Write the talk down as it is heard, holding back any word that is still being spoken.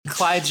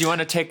Clyde, do you want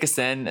to take us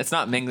in? It's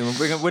not mingling.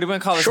 What do we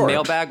want to call this? Sure.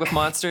 Mailbag with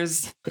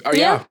monsters? Oh,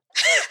 yeah.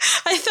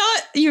 I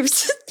thought you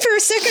for a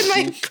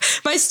second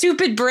my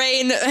stupid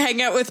brain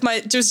hang out with my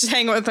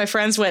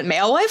friends went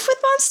male wife with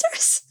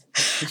monsters.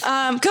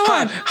 Go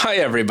on. Hi,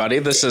 everybody.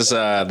 This is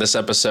this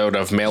episode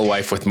of Male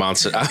Wife with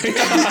Monster. Right.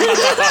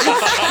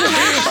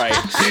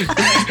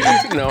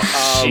 No,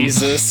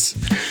 Jesus.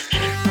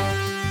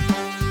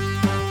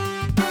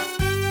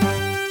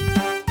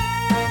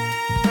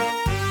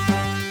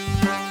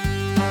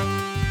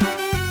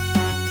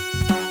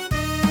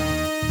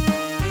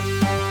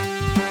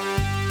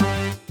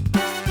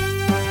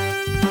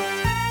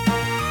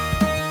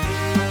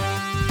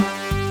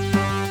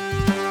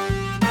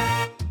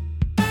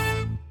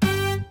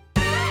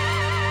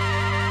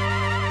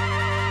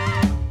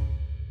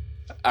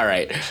 All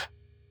right.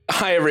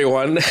 Hi,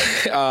 everyone.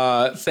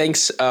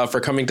 Thanks for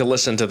coming to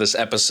listen to this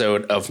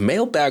episode of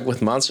Mailbag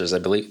with Monsters. I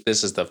believe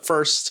this is the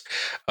first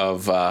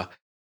of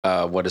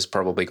what is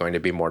probably going to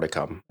be more to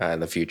come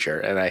in the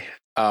future. And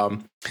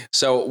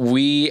so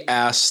we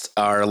asked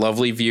our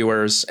lovely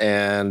viewers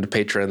and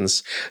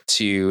patrons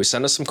to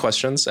send us some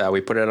questions.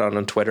 We put it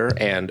on Twitter,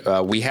 and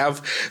we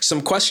have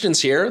some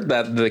questions here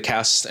that the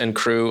cast and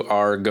crew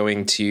are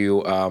going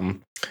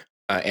to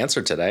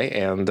answer today.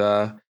 And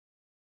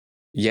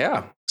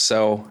yeah,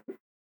 so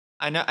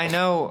I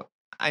know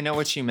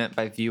what you meant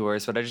by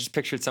viewers, but I just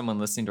pictured someone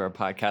listening to our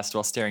podcast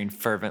while staring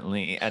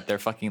fervently at their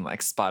fucking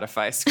like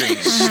Spotify screen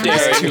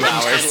for 2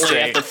 hours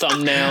straight. At the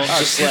thumbnail,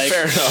 just like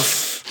fair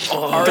enough.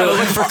 Gotta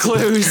look for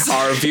clues.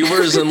 Our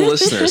viewers and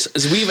listeners,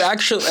 is we've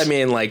actually, I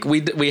mean, like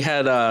we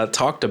had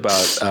talked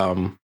about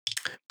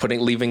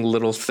leaving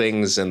little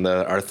things in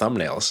our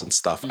thumbnails and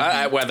stuff,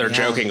 whether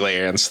jokingly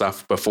and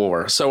stuff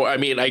before. So I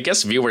mean, I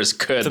guess viewers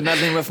could. The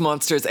Meddling with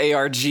Monsters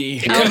ARG.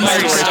 You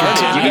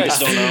guys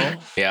don't know.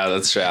 Yeah,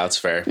 that's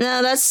fair.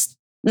 No,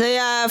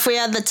 if we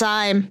had the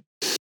time.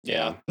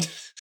 Yeah.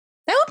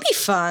 That would be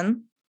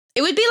fun.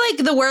 It would be like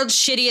the world's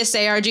shittiest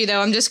ARG, though.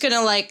 I'm just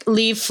gonna like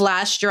leave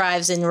flash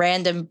drives in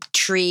random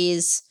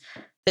trees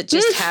that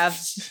just have.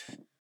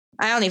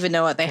 I don't even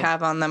know what they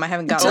have on them. I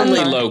haven't got only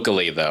one.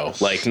 locally though,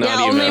 like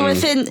not only even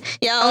within.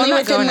 Yeah, only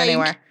within going like,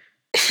 anywhere.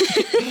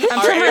 I'm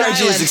Our from Rhode ARG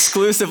is Island.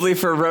 exclusively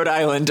for Rhode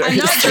Islanders. I'm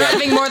not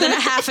driving more than a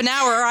half an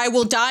hour, or I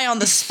will die on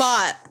the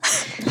spot.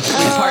 We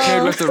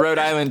partnered with the Rhode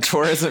Island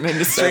tourism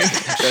industry.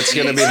 That's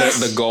going to be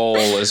the goal.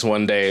 Is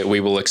one day we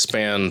will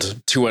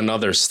expand to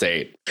another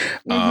state,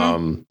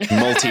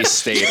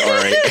 multi-state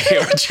ARG.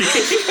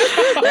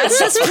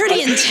 That's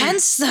pretty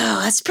intense, though.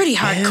 That's pretty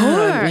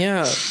hardcore.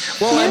 Yeah.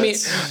 Well, I mean,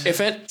 if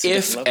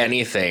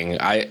anything,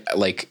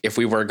 if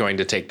we were going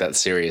to take that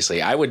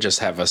seriously, I would just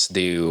have us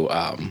do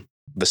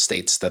the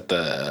states that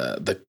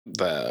the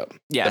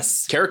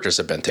characters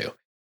have been to.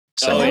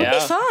 So That would be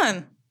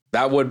fun.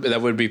 That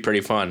would be pretty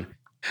fun.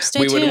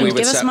 Stay tuned. Give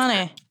us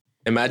money.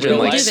 Imagine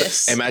We'll do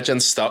this.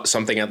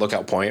 something at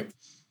Lookout Point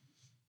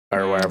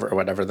or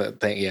whatever that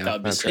thing. Yeah,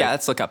 that's Yeah,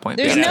 that's Lookout Point.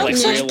 There's Yeah. no like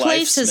such real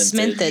place life as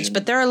Sminthage Sminthage,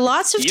 but there are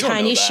lots of You don't know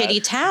tiny, that.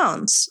 shitty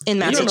towns in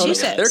don't know that.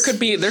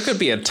 Massachusetts. there could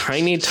be a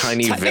tiny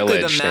Technically,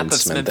 village the map in of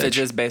Sminthage Sminthage.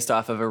 is based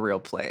off of a real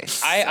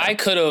place. I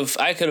could have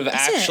it.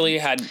 actually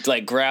had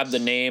like grabbed the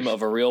name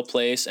of a real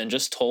place and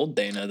just told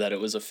Dana that it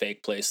was a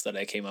fake place that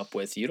I came up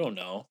with. You don't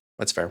know.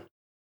 That's fair.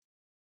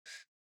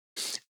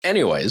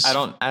 Anyways, I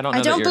don't know.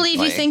 I don't believe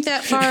you think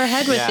that far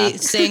ahead with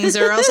these things,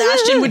 or else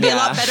Ashton would be a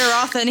lot better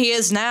off than he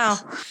is now.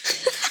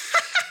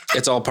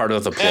 it's all part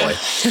of the ploy.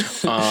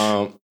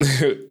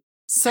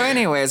 So,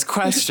 anyways,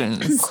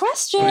 questions.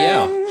 Question.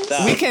 Yeah.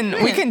 we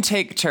can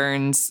take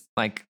turns,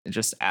 like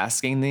just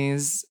asking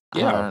these.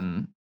 Yeah.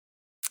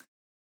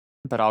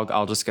 But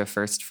I'll just go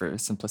first for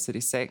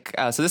simplicity's sake.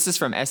 So this is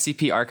from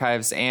SCP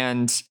Archives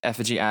and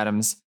Effigy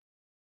Adams.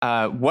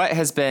 What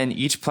has been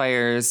each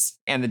player's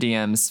and the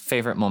DM's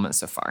favorite moment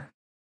so far?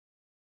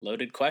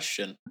 Loaded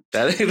question.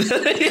 there's It's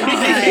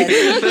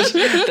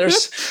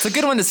a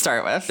good one to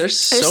start with. there's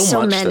so so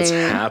much that's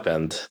many.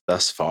 happened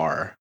thus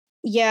far.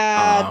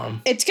 Yeah,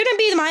 it's going to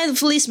be my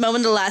least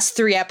moment of the last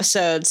 3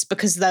 episodes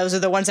because those are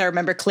the ones I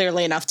remember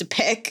clearly enough to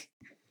pick.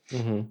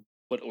 Mm-hmm.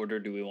 What order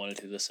do we want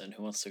to do this in?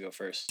 Who wants to go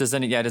first? Does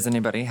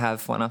anybody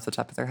have one off the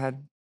top of their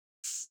head?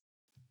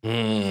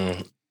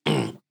 Mm.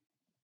 I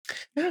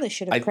really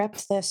should have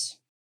prepped this.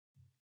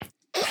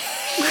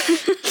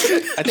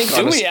 I think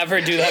Do we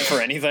ever do that for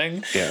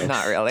anything? Yeah.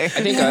 Not really.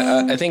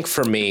 I think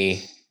for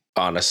me,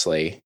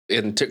 honestly,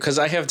 because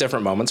I have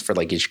different moments for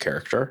like each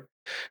character,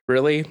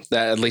 really,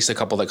 at least a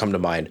couple that come to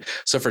mind.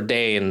 So for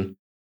Dane,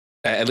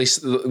 at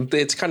least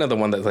it's kind of the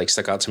one that like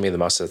stuck out to me the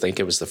most. I think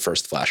it was the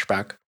first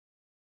flashback.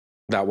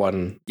 That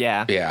one,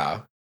 Yeah.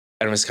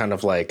 and it was kind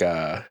of like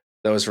that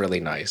was really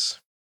nice.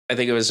 I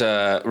think it was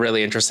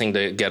really interesting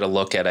to get a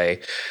look at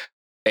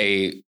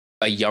a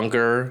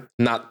younger,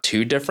 not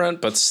too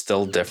different, but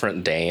still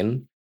different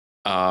Dane.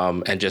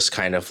 And just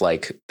kind of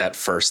like that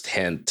first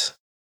hint,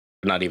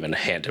 not even a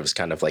hint. It was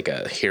kind of like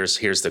here's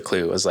the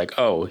clue. It was like,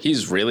 oh,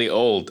 he's really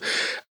old.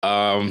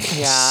 Yeah.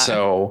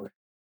 So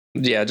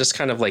Yeah, just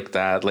kind of like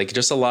that, like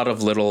just a lot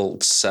of little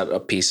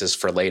setup pieces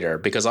for later,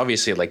 because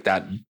obviously like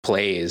that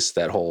plays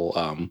that whole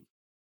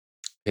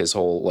his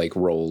whole like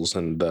roles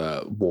and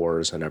the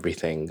wars and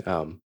everything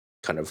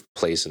kind of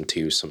plays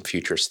into some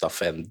future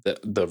stuff and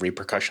the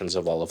repercussions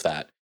of all of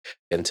that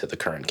into the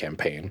current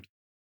campaign.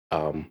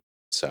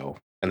 So,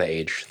 and the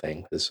age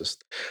thing is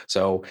just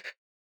so.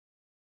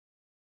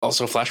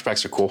 Also,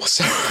 flashbacks are cool.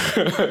 So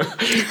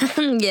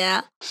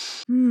Yeah.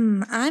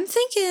 I'm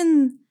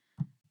thinking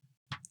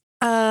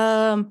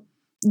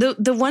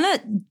the one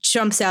that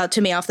jumps out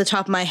to me off the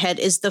top of my head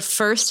is the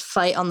first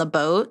fight on the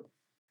boat.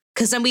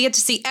 Because then we get to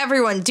see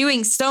everyone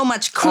doing so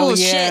much cool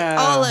shit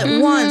all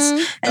at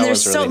once. And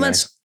there's so much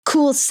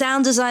cool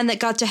sound design that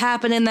got to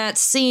happen in that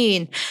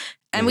scene.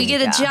 And we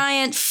get a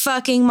giant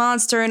fucking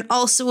monster and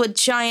also a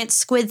giant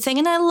squid thing.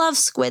 And I love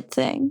squid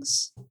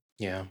things.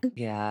 yeah.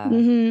 Yeah.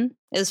 Mm-hmm.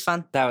 It was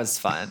fun. That was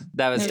fun.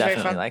 That was It was very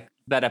definitely fun. like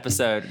that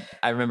episode.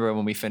 I remember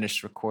when we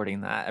finished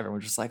recording that, everyone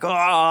was just like, "Oh,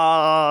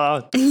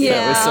 that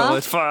was so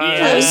much fun."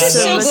 Yeah, I was just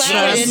so So glad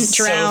I fun. didn't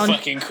drown. So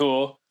fucking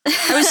cool.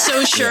 I was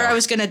so sure Yeah. I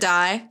was gonna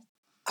die.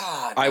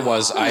 I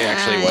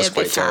actually was it'd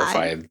be quite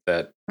terrified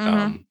that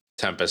Mhm.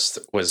 Tempest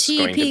was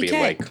going to be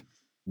TPK.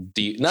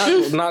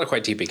 like not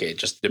quite TPK,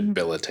 just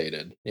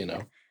debilitated, you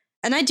know.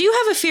 And I do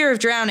have a fear of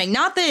drowning.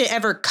 Not that it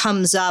ever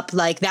comes up.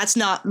 Like, that's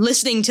not,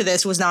 listening to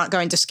this was not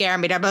going to scare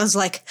me. But I was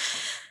like,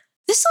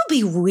 this will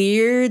be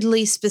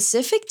weirdly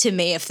specific to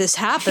me if this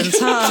happens,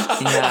 huh?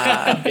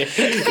 Yeah.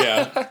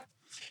 Yeah.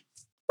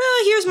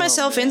 Well, here's my Oh,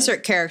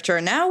 self-insert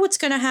character. Now what's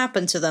going to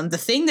happen to them? The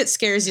thing that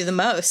scares you the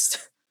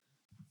most.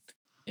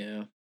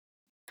 Yeah.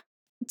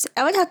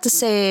 I would have to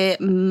say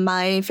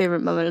my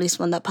favorite moment, at least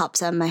one that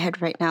pops out in my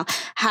head right now,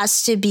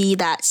 has to be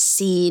that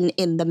scene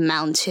in the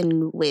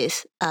mountain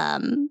with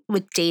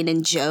Dane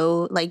and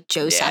Joe, like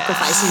Joe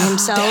sacrificing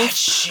himself. That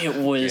shit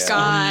was.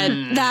 God,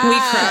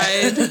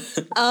 That- we cried.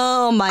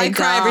 Oh my I god!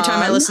 cry every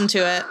time I listen to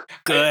it.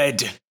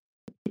 Good.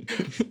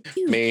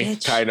 You Me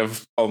bitch. kind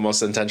of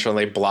almost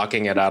intentionally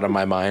blocking it out of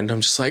my mind.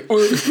 I'm just like,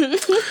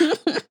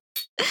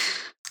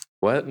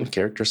 what?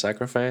 Character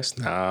sacrifice?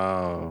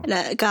 No.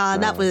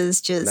 God, that No,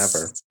 was just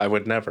Never. I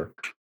would never.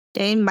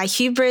 Dang, my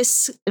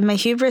hubris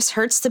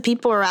hurts the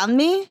people around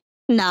me.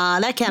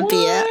 Nah, that can't be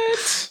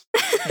it.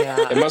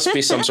 Yeah. It must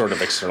be some sort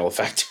of external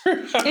factor.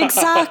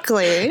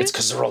 Exactly. It's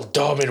because they're all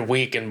dumb and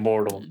weak and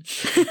mortal.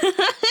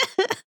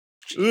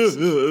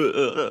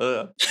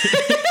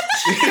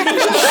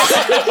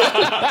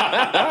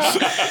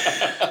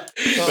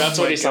 That's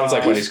what he sounds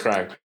like when he's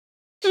crying.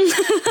 We're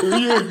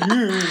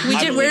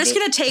just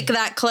going to take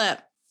that clip.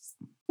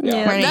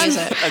 Yeah, We're gonna that- use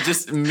it.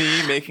 Just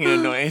me making a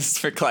noise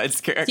for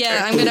Clyde's character.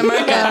 Yeah, I'm going to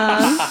mark it.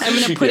 I'm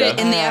going to put it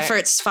in the Yeah.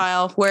 efforts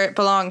file where it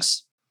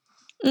belongs.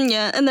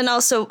 Yeah, and then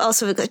also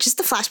just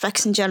the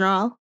flashbacks in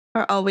general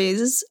are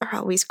always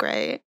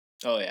great.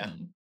 Oh yeah.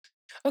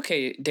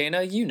 Okay,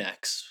 Dana, you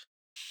next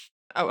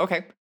Oh,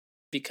 okay.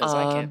 because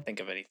I Um, can't think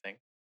of anything.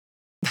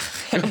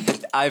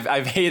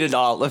 I've hated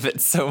all of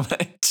it so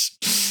much.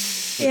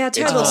 Yeah,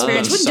 terrible It's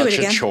experience. become Wouldn't do it such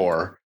a again.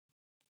 chore.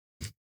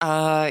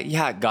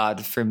 Yeah,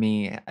 God, for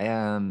me,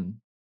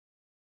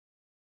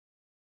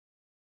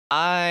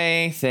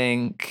 I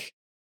think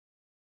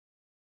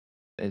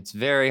it's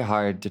very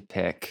hard to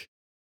pick.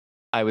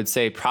 I would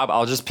say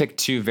I'll just pick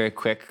two very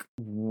quick.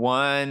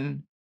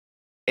 One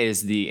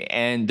is the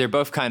end. They're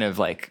both kind of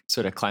like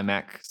sort of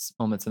climax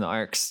moments in the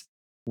arcs.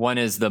 One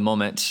is the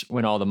moment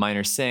when all the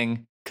miners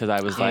sing, because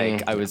I was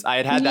like, I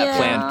had had that Yeah.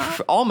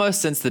 planned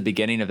almost since the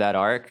beginning of that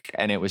arc,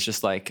 and it was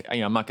just like,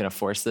 I'm not going to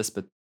force this,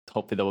 but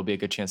hopefully there will be a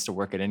good chance to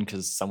work it in,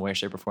 because some way,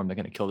 shape, or form they're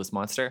going to kill this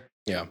monster.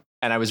 Yeah.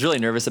 And I was really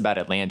nervous about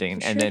it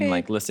landing, and then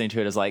like listening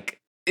to it is like,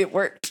 it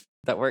worked.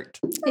 That worked.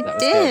 It That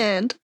was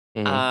good. did.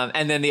 Mhm.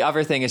 And then the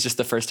other thing is just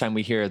the first time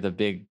we hear the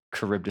big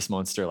Charybdis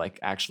monster like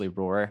actually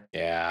roar,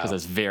 Yeah. because I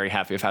was very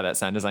happy with how that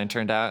sound design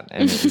turned out,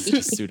 and it was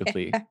just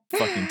suitably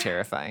fucking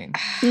terrifying.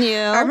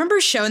 Yeah. I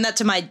remember showing that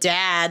to my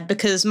dad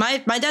because my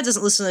dad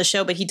doesn't listen to the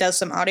show, but he does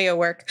some audio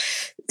work.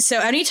 So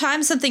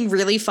anytime something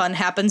really fun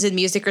happens in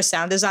music or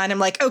sound design, I'm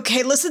like,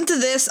 okay, listen to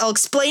this. I'll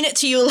explain it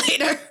to you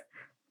later.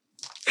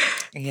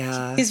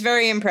 Yeah. He's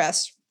very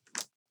impressed.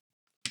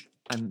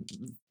 I'm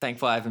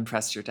thankful I've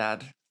impressed your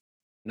dad.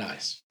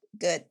 Nice.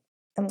 Good.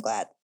 I'm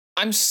glad.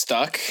 I'm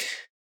stuck.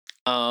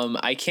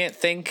 I can't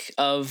think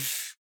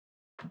of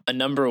a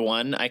number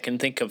one. I can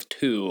think of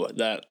two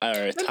that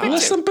are top.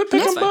 Listen, pick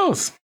That's them fine.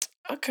 both.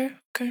 Okay.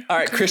 All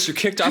right, Chris, you're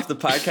kicked off the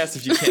podcast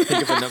if you can't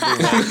think of a number one.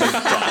 You're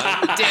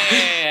done.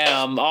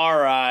 Damn. All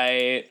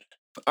right.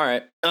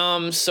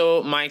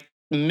 So my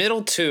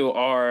middle two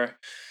are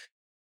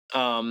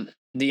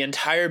the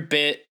entire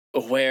bit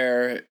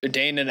where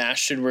Dane and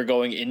Ashton were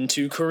going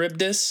into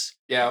Charybdis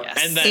Yeah.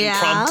 Yes. and then Yeah.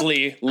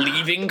 promptly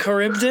leaving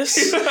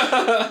Charybdis.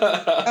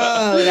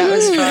 Oh, that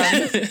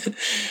was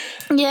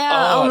fun. Yeah.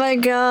 Oh. Oh my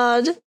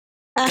god.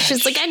 Ash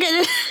is like, I'm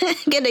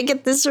gonna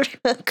get this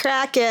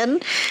cracking.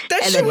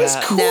 That And shit then- was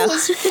Yeah. cool No.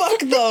 as fuck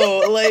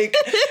though. Like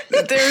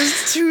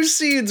there's two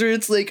scenes where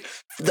it's like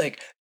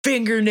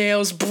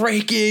fingernails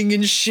breaking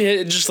and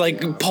shit, and just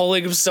like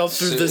pulling himself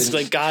through this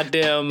like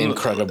goddamn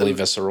incredibly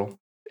visceral.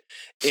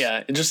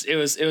 Yeah,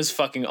 it was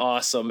fucking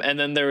awesome. And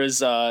then there's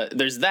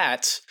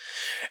that,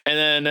 and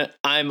then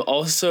I'm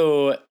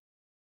also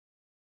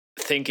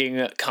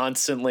thinking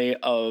constantly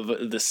of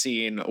the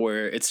scene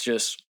where it's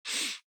just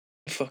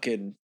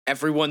fucking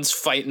everyone's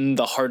fighting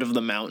the heart of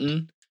the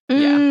mountain.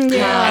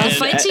 Yeah.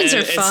 Fight scenes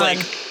are fun.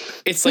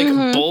 It's like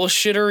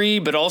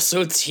bullshittery, but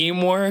also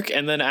teamwork.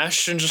 And then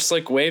Ashton just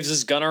like waves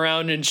his gun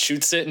around and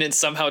shoots it, and it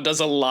somehow does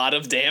a lot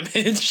of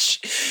damage.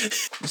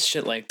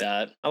 Shit like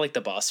that. I like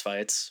the boss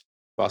fights.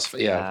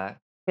 Yeah.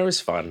 It was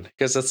fun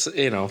because it's,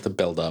 the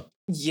build up.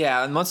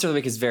 Yeah, and Monster of the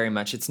Week is very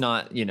much, it's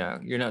not, you're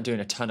not doing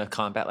a ton of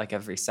combat like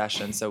every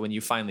session. So when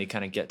you finally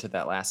kind of get to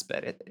that last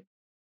bit, it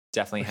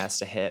definitely has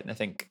to hit. And I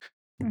think,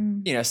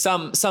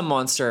 some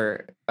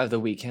Monster of the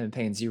Week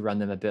campaigns, you run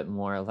them a bit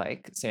more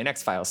like, say, an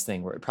X-Files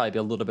thing, where it'd probably be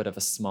a little bit of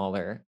a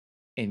smaller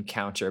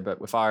encounter.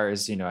 But with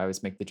ours, I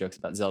always make the jokes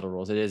about Zelda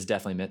rules. It is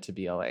definitely meant to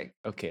be like,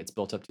 okay, it's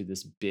built up to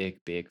this big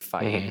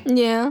fight.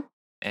 Yeah.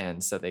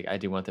 And so I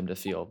do want them to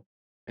feel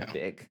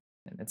big.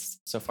 And it's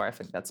so far, I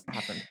think that's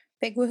happened.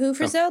 Big woohoo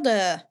for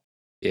Zelda.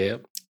 Yeah.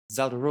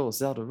 Zelda rules.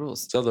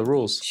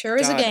 Sure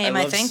is a game,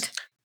 I think.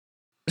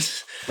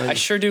 I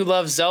sure do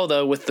love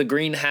Zelda with the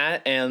green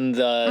hat and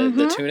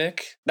the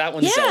tunic. That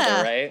one's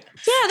Zelda, right?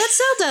 Yeah,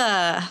 that's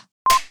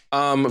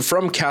Zelda.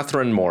 From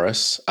Catherine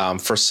Morris,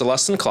 for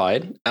Celeste and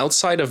Clyde,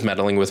 outside of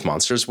meddling with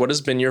monsters, what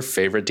has been your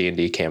favorite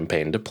D&D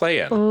campaign to play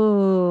in?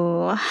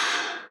 Ooh.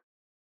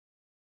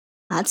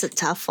 That's a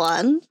tough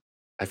one.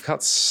 I've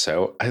got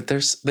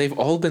they've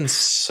all been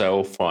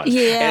so fun.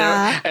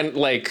 Yeah. And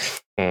like,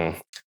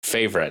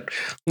 favorite.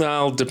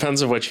 Well,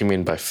 depends on what you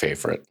mean by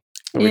favorite.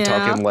 Are we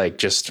talking like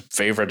just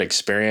favorite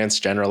experience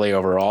generally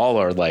overall,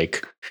 or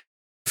like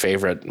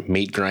favorite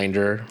meat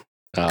grinder?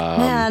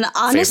 Man,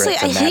 honestly,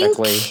 I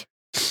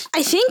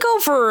think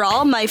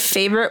overall my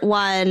favorite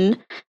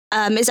one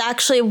is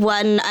actually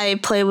one I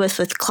play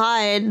with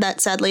Clyde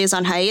that sadly is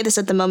on hiatus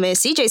at the moment, is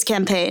CJ's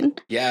campaign.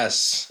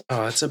 Yes.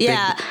 Oh, that's a big...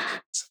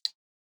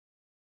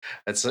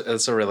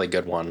 That's a really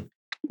good one.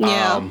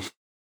 Yeah.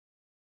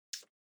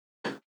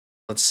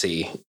 Let's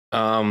see.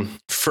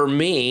 For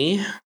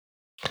me,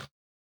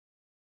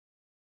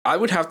 I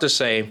would have to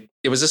say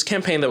it was this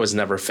campaign that was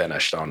never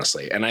finished,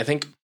 honestly. And I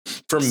think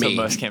for me,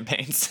 most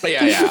campaigns.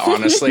 Yeah.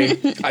 Honestly,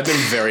 I've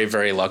been very,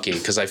 very lucky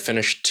because I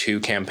finished 2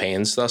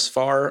 campaigns thus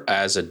far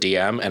as a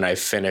DM, and I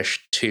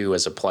finished 2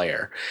 as a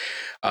player,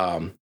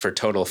 for a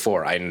total of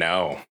 4. I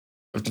know.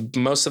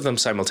 Most of them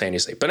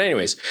simultaneously. But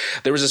anyways,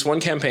 there was this one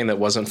campaign that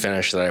wasn't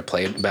finished that I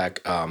played back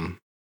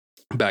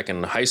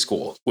in high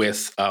school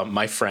with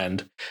my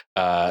friend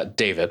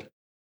David,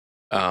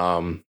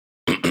 and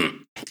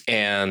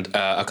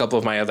a couple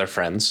of my other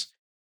friends.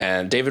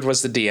 And David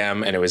was the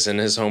DM, and it was in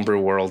his homebrew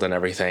world and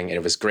everything, and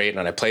it was great.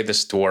 And I played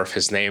this dwarf.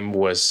 His name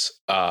was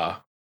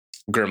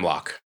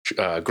Grimlock,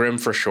 Grim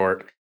for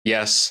short.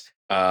 Yes,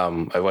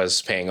 I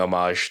was paying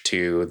homage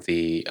to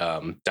the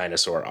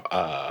dinosaur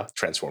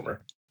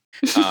transformer.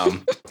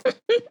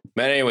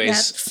 But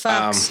anyways,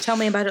 Tell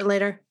me about it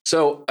later.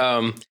 So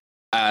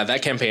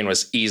that campaign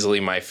was easily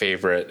my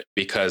favorite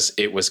because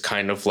it was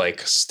kind of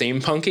like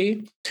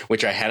steampunky,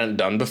 which I hadn't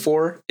done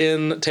before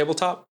in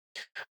tabletop,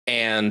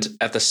 and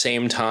at the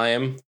same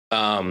time,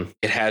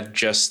 it had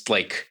just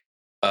like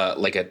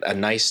a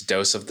nice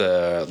dose of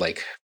the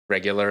like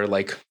regular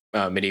like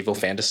medieval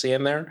fantasy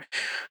in there.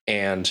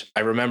 And I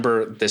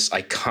remember this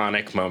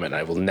iconic moment.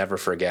 I will never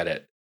forget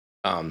it.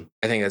 I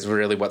think that's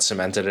really what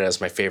cemented it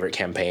as my favorite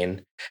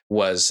campaign,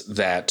 was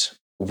that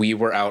we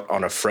were out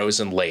on a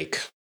frozen lake,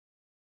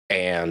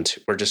 and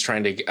we're just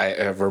trying to,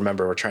 I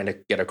remember we're trying to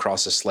get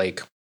across this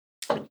lake,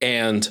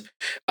 and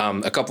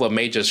a couple of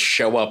mages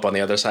show up on the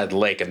other side of the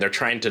lake, and they're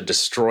trying to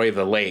destroy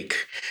the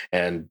lake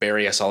and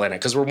bury us all in it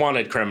because we're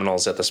wanted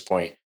criminals at this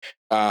point,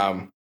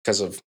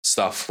 because of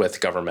stuff with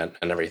government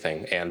and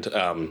everything. And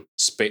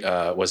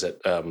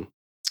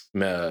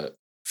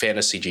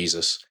Fantasy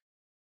Jesus.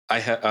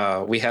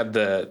 We had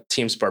the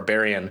team's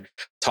barbarian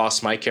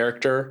toss my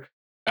character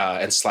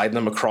and slide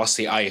them across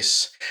the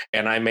ice,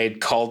 and I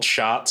made called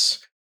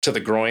shots to the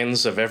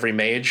groins of every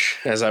mage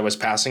as I was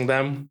passing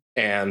them,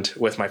 and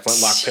with my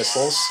flintlock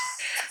pistols,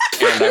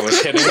 and I was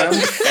hitting them.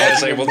 And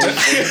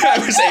I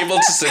was able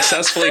to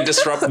successfly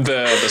disrupt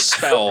the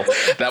spell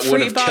that would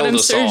have killed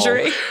us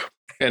all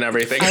and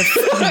everything.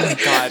 Oh my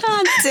god!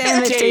 God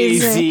damn it,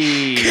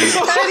 Daisy!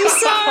 I'm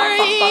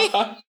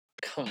sorry.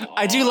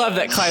 I do love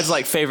that Clyde's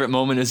like favorite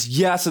moment is,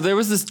 so there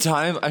was this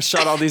time I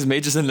shot all these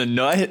mages in the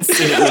nuts,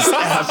 and it was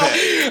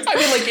epic. I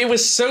mean, like, it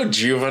was so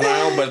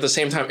juvenile, but at the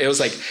same time, it was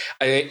like,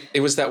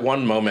 it was that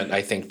one moment,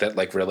 I think, that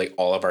like really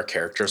all of our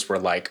characters were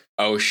like,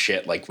 oh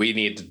shit, like we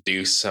need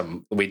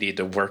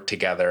to work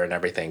together and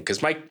everything. Because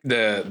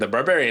the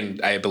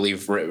barbarian, I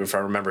believe, if I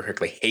remember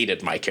correctly,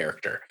 hated my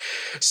character.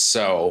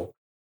 So,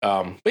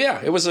 but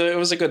yeah, it was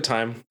a good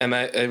time, and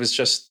it was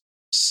just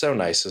so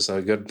nice. It's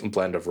a good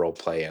blend of role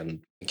play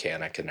and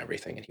mechanic and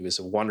everything. And he was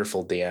a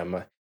wonderful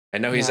DM. I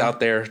know he's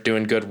out there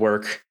doing good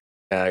work,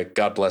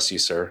 God bless you,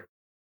 sir.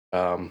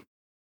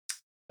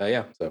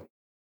 Yeah. So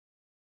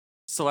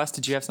Celeste,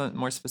 did you have something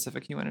more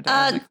specific you wanted to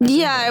add?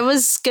 Yeah, I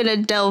was gonna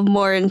delve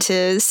more into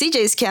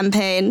CJ's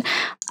campaign.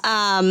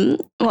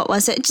 What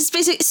was it? Just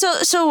basically,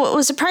 so what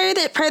was it prior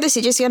to the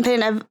CJ's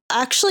campaign? I've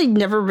actually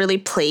never really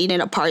played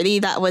in a party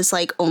that was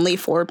like only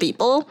 4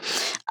 people.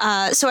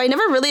 So I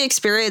never really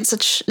experienced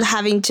such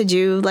having to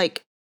do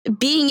like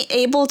being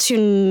able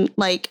to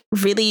like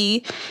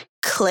really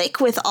click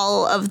with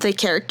all of the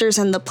characters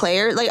and the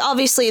player. Like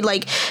obviously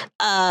like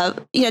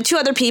 2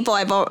 other people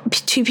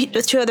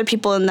two other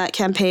people in that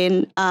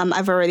campaign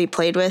I've already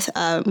played with,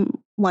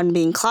 one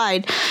being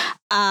Clyde.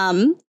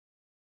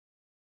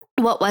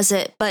 What was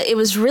it? But it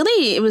was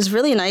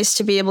really nice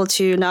to be able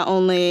to not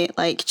only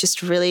like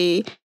just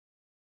really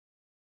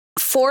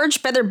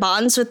forge better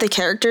bonds with the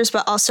characters,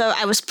 but also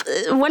I was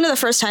one of the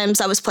first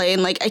times I was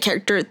playing like a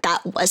character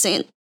that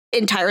wasn't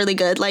entirely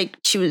good. Like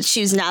she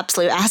was an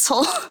absolute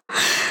asshole.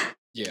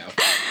 Yeah.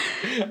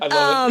 I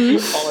love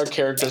it. All our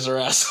characters are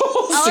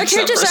assholes. All our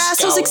characters are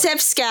assholes except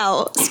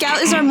Scout.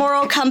 Scout is our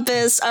moral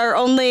compass, our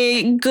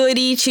only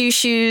goody two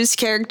shoes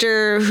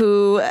character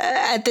who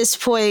at this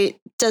point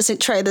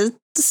doesn't try to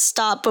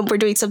stop when we're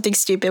doing something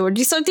stupid. We're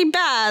doing something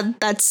bad.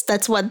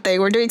 That's one thing.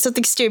 We're doing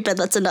something stupid.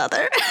 That's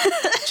another.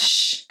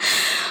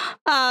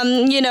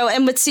 And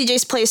with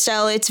CJ's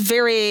playstyle, it's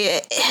very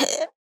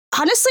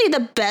honestly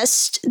the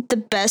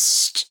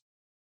best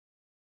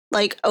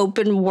like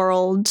open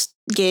world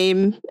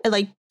game,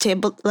 like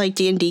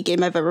D&D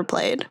game I've ever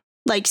played.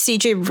 Like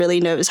CJ really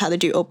knows how to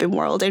do open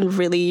world and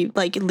really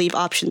like leave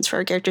options for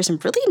our characters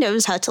and really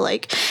knows how to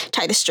like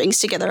tie the strings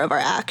together of our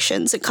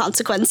actions and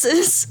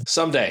consequences.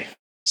 Someday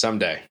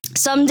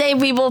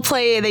we will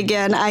play it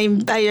again. I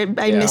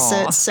miss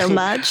it so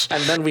much.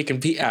 And then we can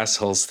be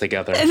assholes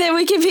together. And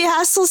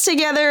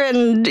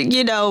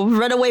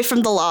run away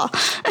from the law.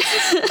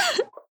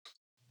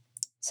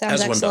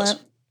 Sounds As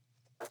excellent.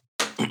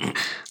 One does.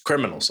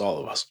 Criminals, all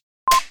of us.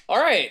 All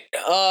right.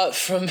 I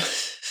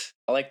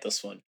like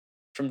this one.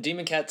 From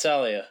Demon Cat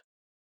Talia.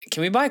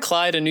 Can we buy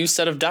Clyde a new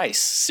set of dice?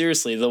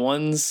 Seriously, the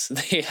ones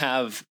they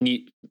have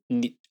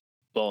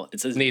well, it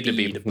says need to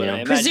be, but I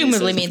imagine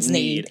presumably it says means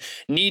need.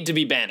 Need to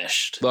be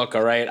banished. Look,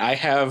 all right, I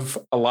have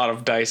a lot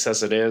of dice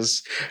as it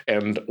is,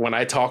 and when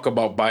I talk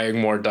about buying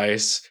more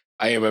dice,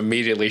 I am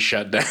immediately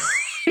shut down.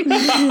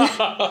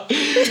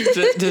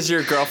 Does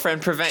your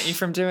girlfriend prevent you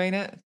from doing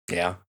it?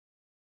 Yeah.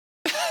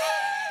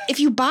 If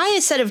you buy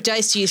a set of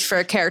dice to use for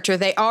a character,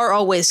 they are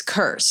always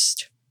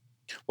cursed.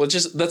 Well,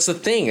 that's the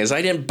thing is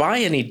I didn't buy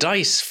any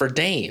dice for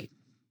Dane.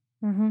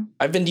 Mm-hmm.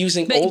 I've been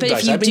using if old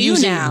dice. you I've been do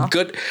using now,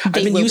 good. I've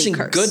they been will be using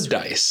cursed. good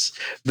dice.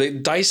 The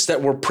dice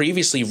that were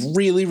previously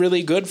really,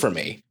 really good for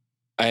me,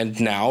 and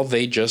now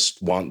they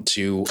just want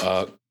to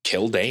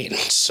kill Dane.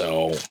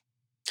 So,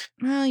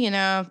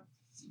 well,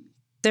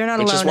 they're not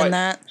Which is alone why- in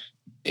that.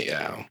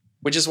 yeah,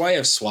 which is why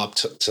I've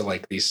swapped to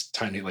like these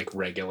tiny, like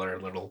regular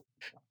little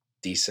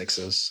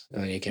D6s.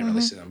 You can't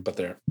really see them, but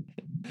they're.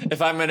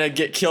 If I'm gonna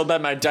get killed by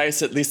my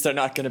dice, at least they're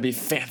not gonna be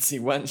fancy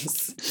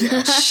ones.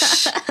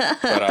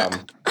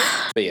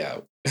 But yeah,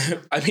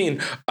 I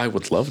mean, I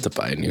would love to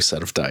buy a new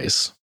set of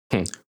dice,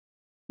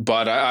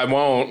 but I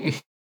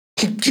won't.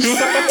 They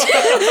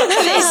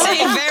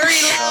say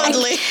very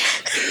loudly.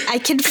 I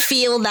can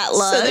feel that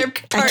look. So their I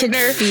can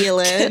partner feel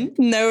it.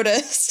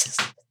 Notice.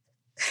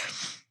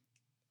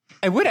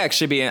 It would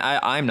actually be,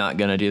 I'm not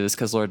going to do this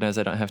because Lord knows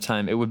I don't have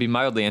time. It would be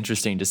mildly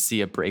interesting to see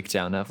a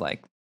breakdown of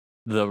like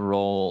the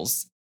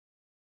roles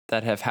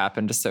that have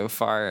happened so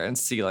far and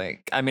see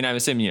like, I mean, I'm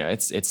assuming,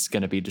 it's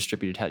going to be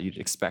distributed how you'd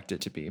expect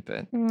it to be,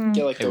 but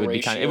Get like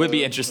it would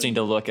be interesting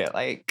to look at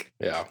like,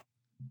 Yeah.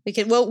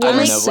 We'll I don't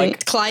make know,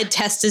 like- Clyde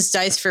test his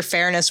dice for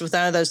fairness with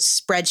one of those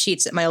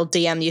spreadsheets that my old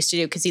DM used to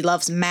do because he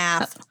loves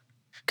math.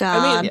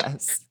 God.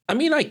 yes. I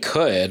mean, I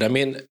could. I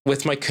mean,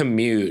 with my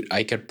commute,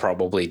 I could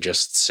probably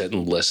just sit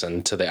and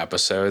listen to the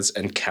episodes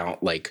and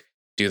count, like,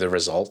 do the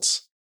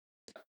results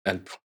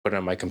and put it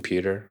on my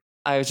computer.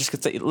 I was just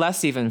going to say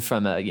less even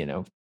from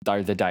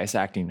are the dice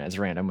acting as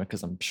random,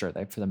 because I'm sure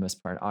they for the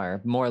most part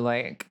are more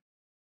like,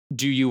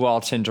 do you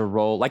all tend to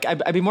roll? Like,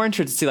 I'd be more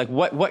interested to see like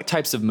what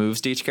types of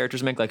moves do each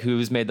characters make? Like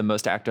who's made the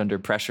most act under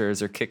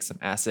pressures or kick some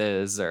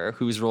asses, or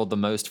who's rolled the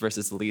most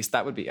versus the least?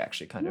 That would be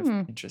actually kind of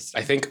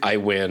interesting. I think I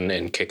win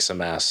and kick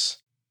some ass.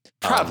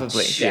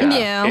 Probably.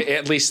 Yeah.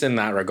 At least in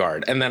that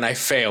regard. And then I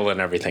fail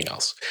in everything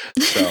else.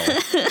 So,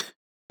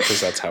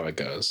 because that's how it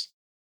goes.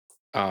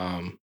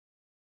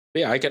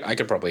 Yeah, I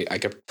could probably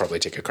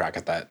take a crack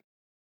at that.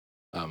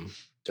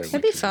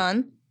 That'd be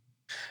fun.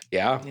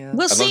 Yeah.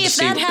 We'll I'd see love if to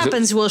that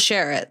happens. We'll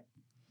share it.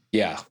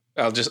 Yeah.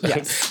 I'll just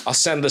Yes. I'll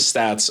send the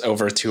stats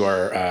over to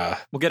our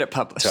We'll get it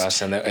published. to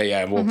us, and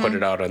we'll put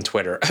it out on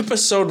Twitter.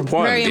 Episode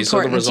 1. Very These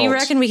are the important. results. Do you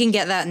reckon we can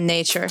get that in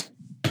nature?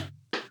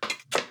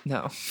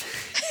 No.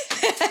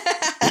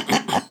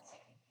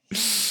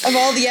 Of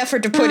all the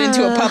effort to put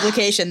into a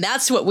publication,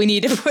 that's what we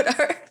need to put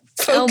our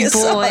focus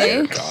boy. on.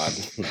 Dear God,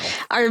 no.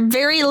 Our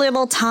very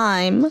little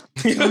time.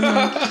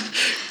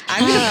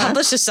 I'm going to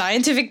publish a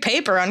scientific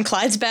paper on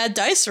Clyde's bad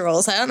dice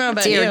rolls. I don't know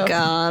about Dear you.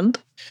 God.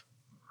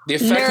 The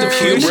effect of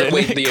Nerd. hubris.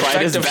 Wait, the Clyde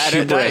effect is of bad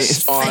at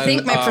hubris dice. on I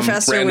think my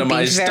professor would be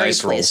randomized very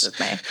dice pleased rolls.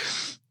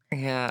 with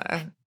me.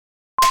 Yeah.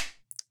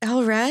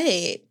 All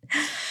right.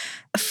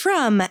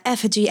 From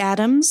Effigy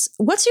Adams,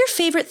 what's your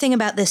favorite thing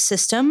about this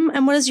system,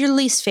 and what is your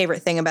least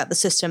favorite thing about the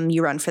system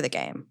you run for the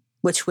game,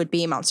 which would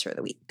be Monster of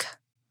the Week?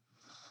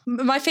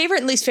 My favorite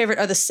and least favorite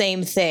are the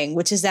same thing,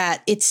 which is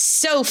that it's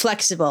so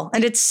flexible,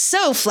 and it's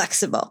so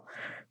flexible,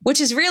 which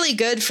is really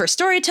good for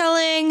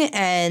storytelling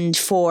and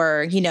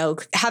for,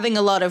 having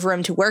a lot of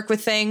room to work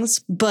with things.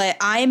 But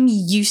I've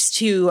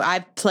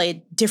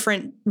played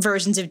different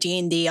versions of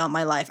D&D all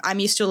my life.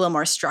 I'm used to a little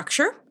more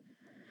structure,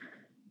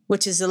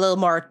 which is a little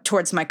more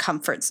towards my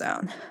comfort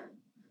zone.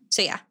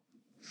 So yeah.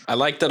 I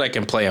like that I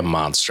can play a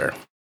monster.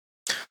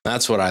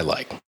 That's what I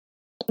like.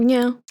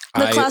 Yeah.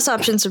 The class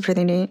options are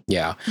pretty neat.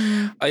 Yeah.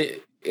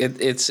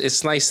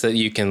 It's nice that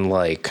you can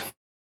like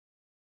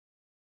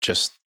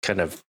just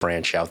kind of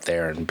branch out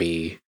there and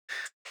be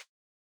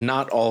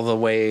not all the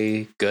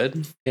way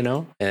good, in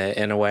a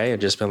way,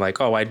 and just been like,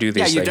 oh, I do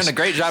these Yeah, things. you've done a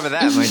great job of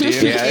that, my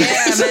dude.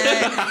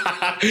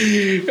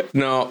 Yeah,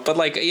 no, but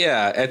like,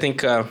 yeah, I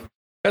think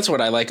that's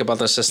what I like about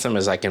the system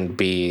is I can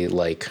be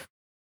like,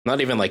 not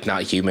even like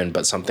not human,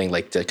 but something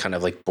like the kind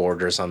of like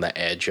borders on the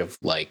edge of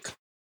like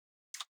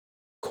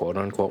quote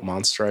unquote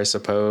monster, I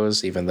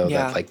suppose, even though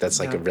that's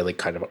like a really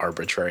kind of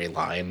arbitrary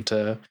line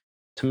to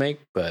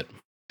make. But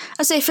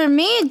I say for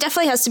me, it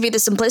definitely has to be the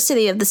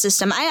simplicity of the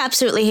system. I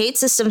absolutely hate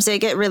systems that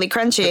get really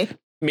crunchy.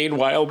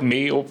 meanwhile,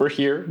 me over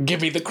here,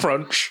 give me the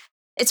crunch.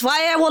 It's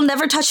why I will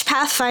never touch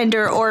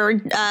Pathfinder or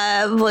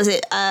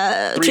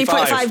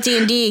 3.5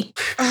 D&D.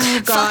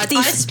 Oh God,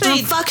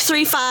 Fuck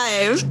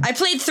 3.5. I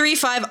played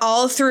 3.5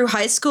 all through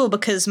high school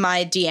because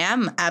my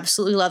DM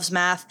absolutely loves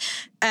math,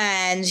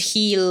 and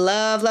he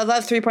loved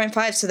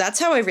 3.5. So that's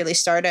how I really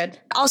started.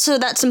 Also,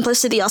 that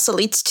simplicity also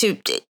leads to,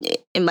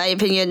 in my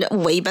opinion,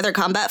 way better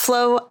combat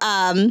flow.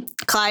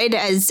 Clyde,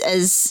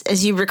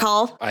 as you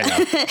recall, I know,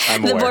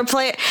 I'm the aware. board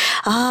player,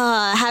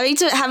 having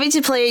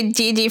to play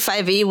D&D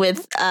 5e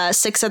with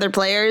 6 other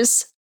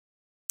players.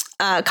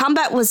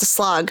 Combat was a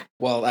slog.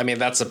 Well, I mean,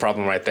 that's the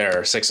problem right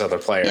there. 6 other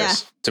players, Yeah.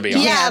 to be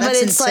honest. Yeah, but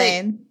that's it's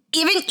insane.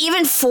 even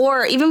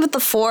with the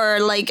 4,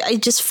 like I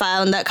just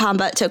found that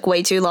combat took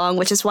way too long,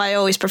 which is why I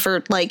always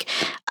preferred like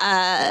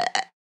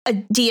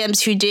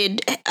DMs who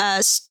did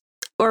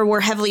or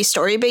were heavily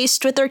story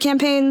based with their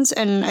campaigns,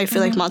 and I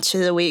feel like Monster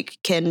of the Week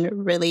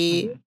can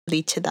really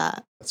lead to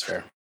that. That's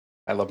fair.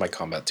 I love my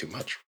combat too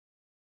much.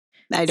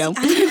 I don't.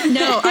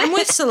 No, I'm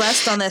with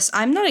Celeste on this.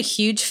 I'm not a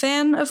huge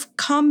fan of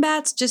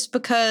combats just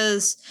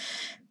because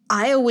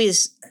I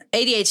always,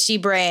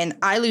 ADHD brain,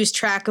 I lose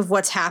track of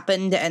what's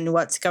happened and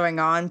what's going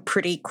on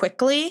pretty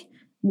quickly.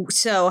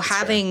 So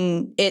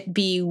having it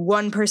be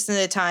one person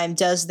at a time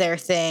does their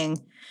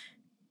thing,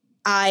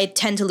 I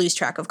tend to lose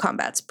track of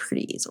combats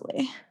pretty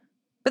easily.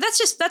 But that's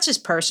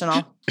just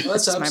personal. Well,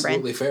 that's just my brain.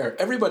 absolutely fair.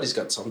 Everybody's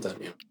got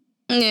something.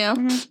 Yeah.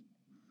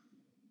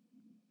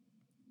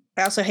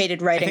 I also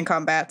hated writing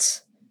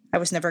combats. I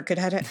was never good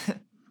at it.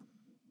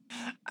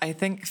 I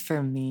think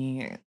for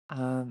me,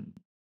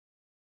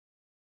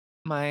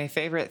 my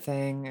favorite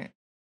thing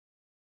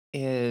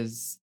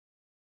is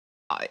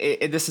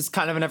this is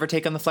kind of another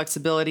take on the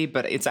flexibility,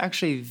 but it's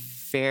actually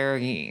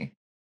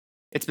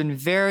it's been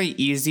very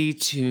easy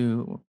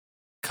to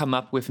come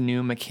up with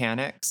new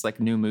mechanics, like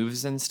new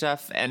moves and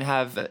stuff, and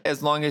have,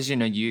 as long as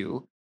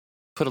you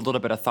put a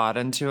little bit of thought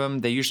into them,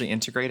 they usually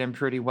integrate them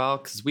pretty well,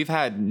 because we've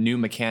had new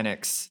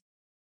mechanics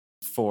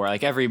for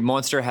like every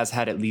monster has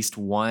had at least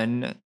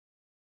one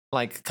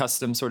like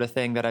custom sort of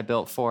thing that I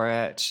built for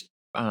it.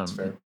 That's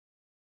fair.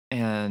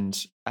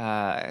 And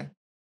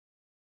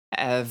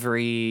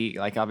every,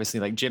 like,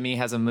 obviously like Jimmy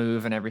has a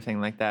move and everything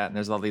like that, and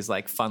there's all these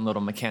like fun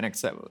little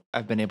mechanics that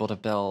I've been able to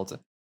build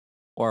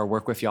or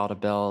work with y'all to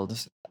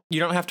build. You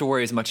don't have to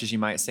worry as much as you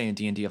might say in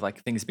D&D of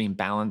like things being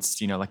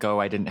balanced, like, oh,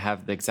 I didn't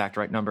have the exact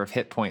right number of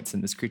hit points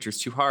and this creature's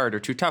too hard or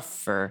too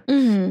tough, or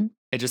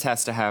it just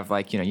has to have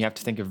like, you have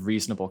to think of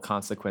reasonable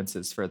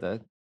consequences for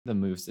the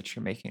moves that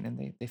you're making,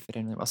 and they fit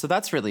in really well. So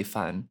that's really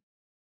fun.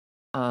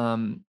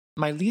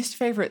 My least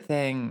favorite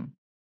thing,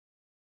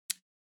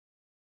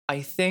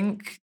 I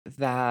think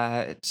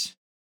that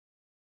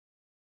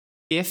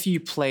if you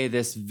play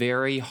this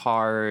very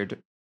hard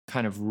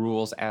kind of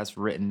rules as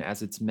written,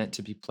 as it's meant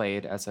to be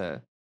played as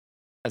a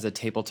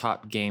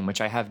tabletop game,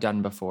 which I have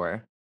done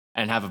before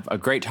and have a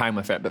great time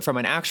with it, but from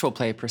an actual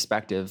play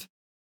perspective,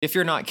 if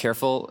you're not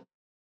careful,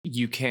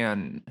 you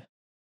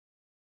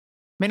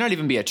may not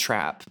even be a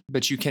trap,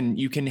 but you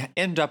can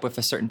end up with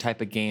a certain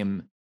type of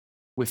game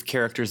with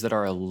characters that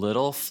are a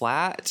little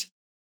flat.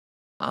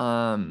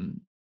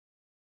 And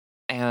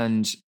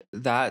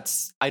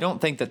I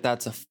don't think that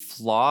that's a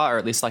flaw, or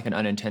at least like an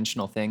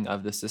unintentional thing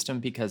of the system,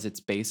 because it's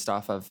based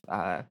off of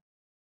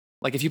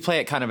like if you play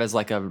it kind of as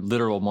like a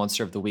literal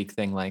Monster of the Week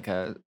thing, like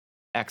a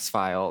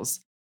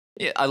X-Files.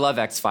 I love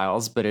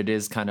X-Files, but it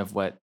is kind of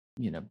what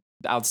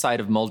outside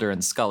of Mulder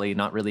and Scully,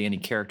 not really any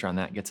character on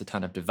that gets a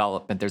ton of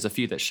development. There's a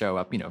few that show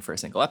up, for a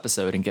single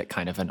episode and get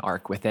kind of an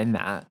arc within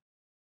that.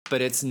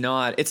 But it's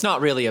not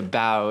really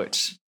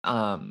about,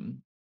 a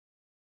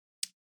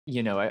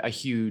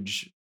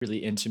huge, really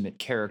intimate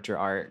character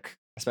arc,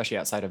 especially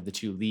outside of the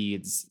two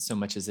leads, so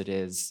much as it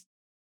is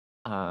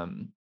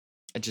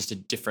just a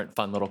different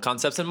fun little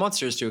concepts and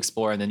monsters to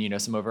explore, and then,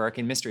 some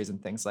overarching mysteries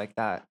and things like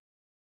that.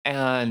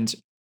 And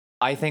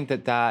I think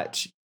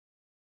that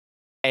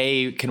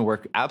can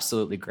work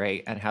absolutely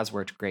great and has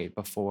worked great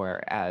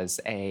before as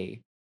a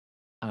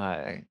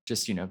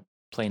just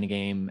playing a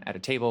game at a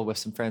table with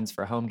some friends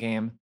for a home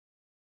game,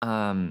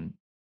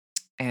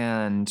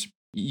 and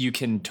you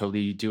can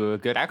totally do a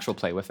good actual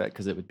play with it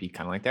because it would be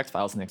kind of like the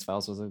X-Files, and the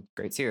X-Files was a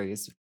great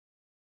series.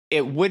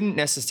 It wouldn't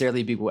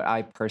necessarily be what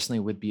I personally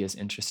would be as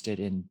interested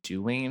in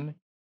doing,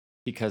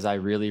 because I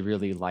really,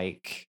 really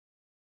like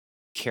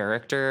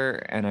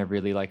character, and I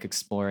really like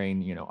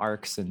exploring,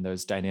 arcs and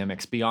those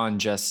dynamics beyond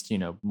just,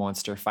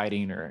 monster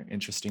fighting or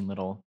interesting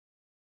little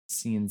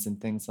scenes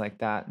and things like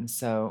that. And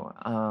so,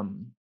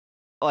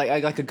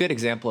 like a good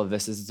example of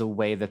this is the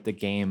way that the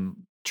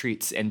game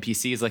treats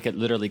NPCs. Like, it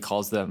literally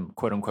calls them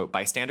 "quote unquote"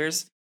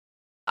 bystanders.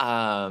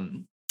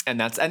 And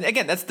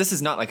again, this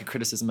is not like a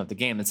criticism of the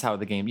game. It's how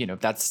the game,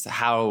 that's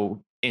how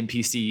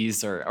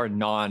NPCs or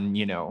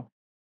non,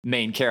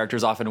 main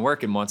characters often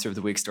work in Monster of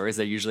the Week stories.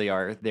 They usually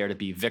are there to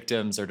be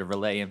victims or to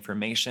relay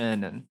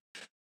information. And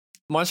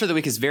Monster of the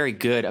Week is very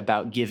good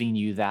about giving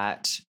you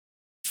that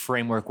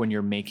framework when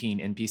you're making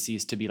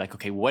NPCs to be like,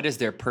 okay, what is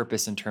their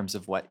purpose in terms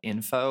of what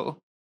info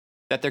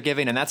that they're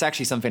giving? And that's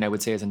actually something I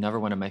would say is another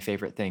one of my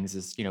favorite things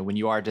is, when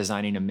you are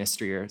designing a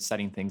mystery or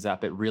setting things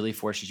up, it really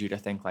forces you to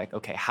think like,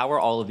 okay, how are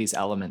all of these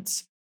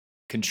elements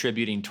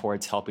contributing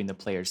towards helping the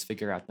players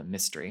figure out the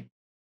mystery?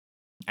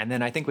 And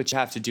then I think what you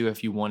have to do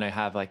if you want to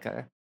have like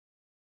a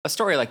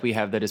story like we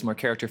have that is more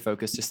character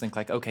focused, just think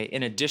like, okay,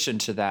 in addition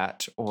to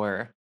that,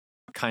 or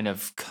kind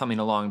of coming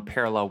along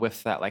parallel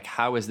with that, like,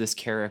 how is this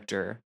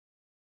character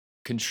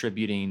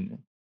contributing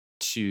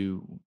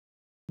to,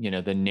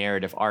 the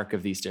narrative arc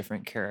of these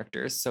different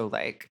characters? So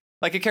like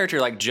a character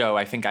like Joe,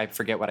 I think I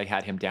forget what I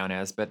had him down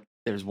as, but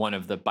there's one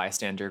of the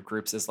bystander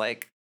groups is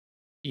like,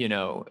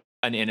 an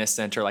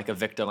innocent or like a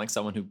victim, like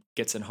someone who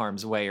gets in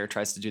harm's way or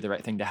tries to do the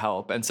right thing to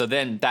help. And so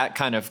then that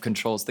kind of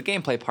controls the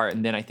gameplay part.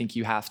 And then I think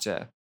you have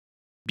to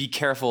be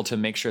careful to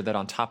make sure that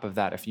on top of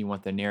that, if you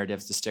want the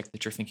narratives to stick,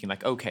 that you're thinking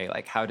like, okay,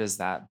 like how does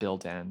that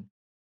build in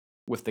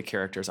with the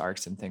characters'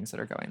 arcs and things that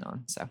are going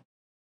on?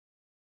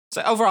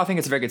 So overall, I think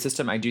it's a very good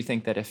system. I do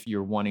think that if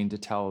you're wanting to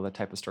tell the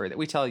type of story that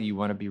we tell, you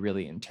want to be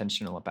really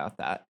intentional about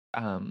that,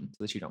 so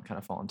that you don't kind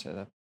of fall into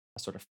a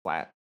sort of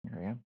flat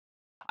area.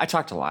 I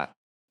talked a lot,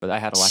 but I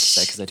had a lot to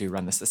say because I do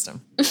run the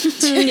system.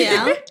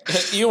 Yeah.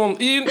 You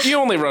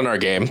only run our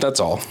game. That's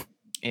all.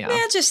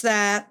 Yeah, just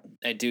that.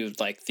 I do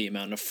like the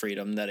amount of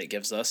freedom that it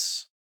gives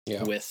us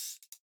with,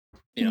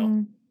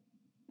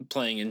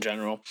 playing in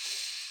general.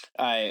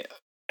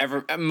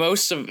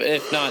 Most of,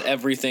 if not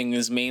everything,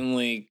 is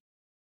mainly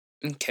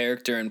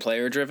character and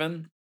player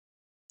driven,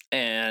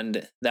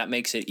 and that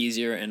makes it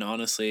easier and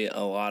honestly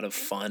a lot of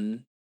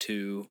fun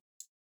to,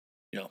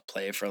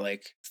 play for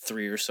like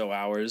 3 or so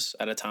hours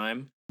at a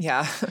time.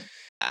 Yeah.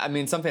 I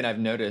mean, something I've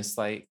noticed,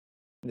 like,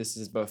 this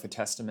is both a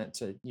testament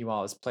to you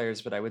all as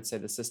players, but I would say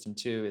the system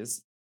too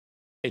is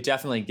it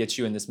definitely gets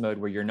you in this mode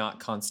where you're not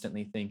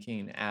constantly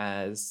thinking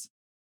as,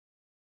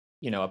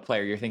 a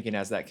player, you're thinking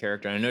as that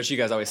character. And I notice you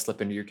guys always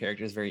slip into your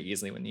characters very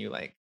easily when you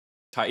like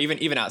talk,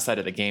 even outside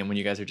of the game, when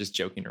you guys are just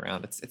joking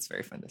around. It's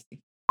very fun to see.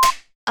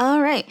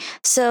 All right.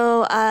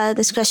 So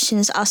this question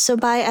is also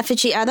by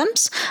Effigy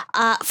Adams.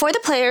 For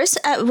the players,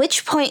 at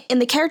which point in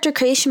the character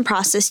creation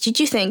process did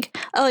you think,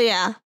 oh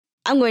yeah,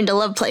 I'm going to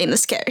love playing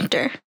this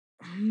character?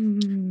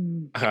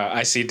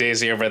 I see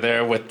Daisy over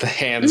there with the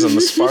hands and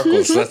the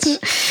sparkles. That's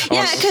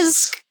yeah,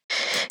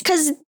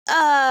 because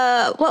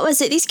what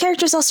was it? These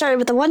characters all started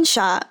with a one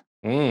shot.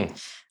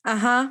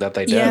 That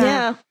they did.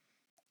 Yeah.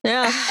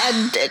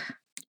 And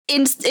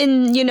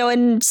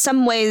in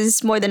some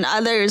ways more than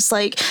others,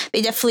 like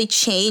they definitely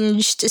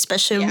changed,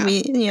 especially when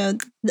we,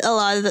 a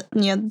lot of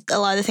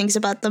the things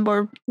about them,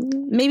 or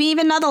maybe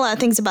even not a lot of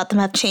things about them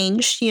have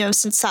changed,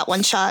 since that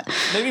one shot.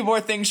 Maybe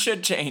more things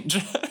should change.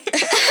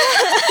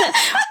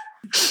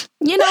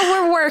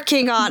 We're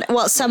working on it.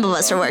 Well, some of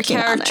us are working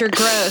on character it.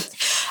 growth.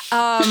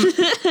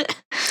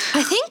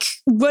 I think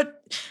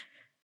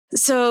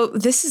so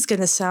this is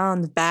gonna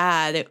sound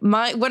bad.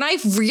 When I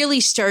really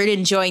started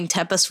enjoying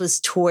Tempest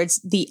was towards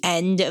the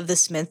end of the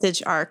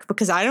Smithage arc,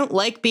 because I don't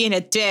like being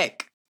a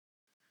dick.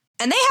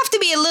 And they have to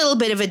be a little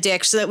bit of a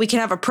dick so that we can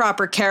have a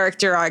proper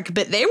character arc,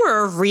 but they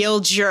were a real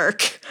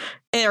jerk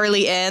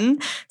early in.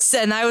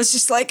 And I was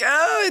just like, they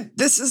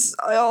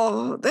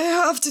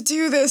have to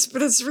do this,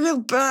 but it's real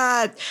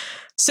bad.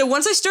 So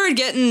once I started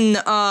getting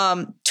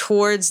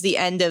towards the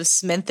end of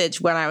Smithage,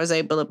 when I was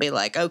able to be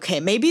like, okay,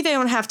 maybe they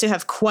don't have to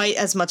have quite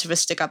as much of a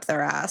stick up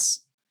their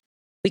ass.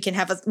 We can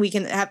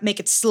make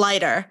it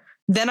slighter.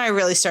 Then I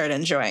really started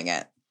enjoying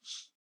it.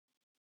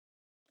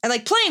 And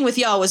like playing with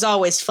y'all was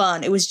always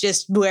fun. It was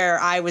just where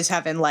I was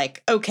having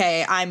like,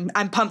 okay, I'm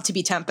pumped to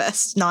be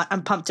Tempest, not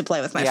I'm pumped to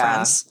play with my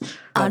friends.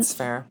 That's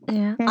fair.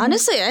 Yeah.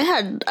 Honestly, I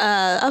had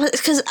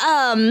because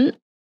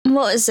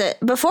what was it?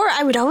 Before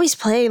I would always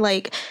play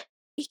like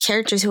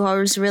characters who are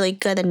always really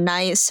good and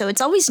nice. So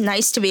it's always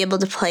nice to be able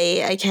to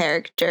play a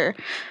character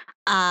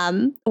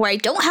where I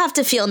don't have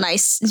to feel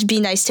nice,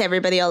 be nice to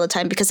everybody all the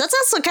time, because that's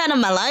also kind of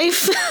my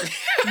life.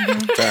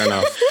 Fair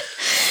enough.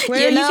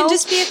 Where you can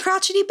just be a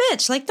crotchety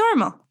bitch like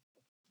normal.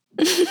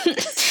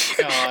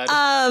 God.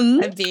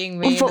 I'm being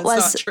mean. What That's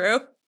was- not true.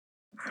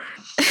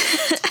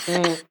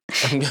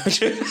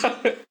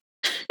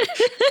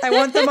 I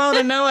want them all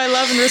to know I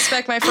love and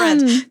respect my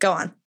friends. Go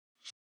on.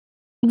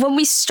 When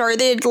we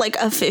started like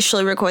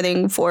officially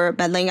recording for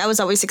Meddling, I was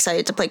always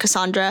excited to play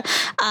Cassandra,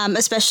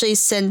 especially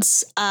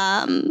since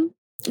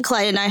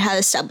Clyde and I had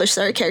established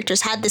that our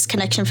characters had this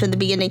connection from the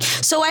beginning.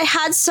 So I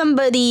had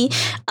somebody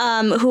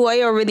who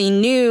I already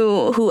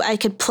knew, who I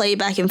could play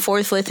back and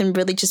forth with and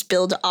really just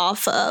build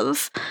off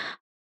of.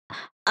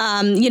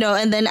 And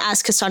then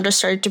as Cassandra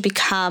started to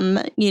become,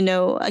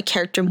 a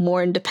character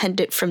more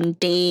independent from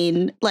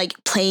Dane,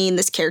 like playing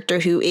this character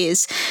who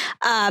is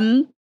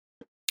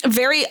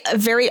very,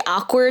 very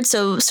awkward.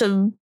 So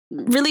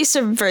really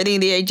subverting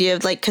the idea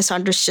of like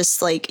Cassandra's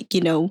just like,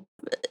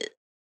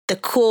 the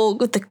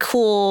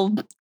cool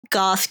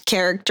goth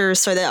character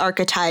sort of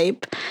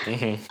archetype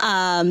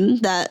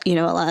that,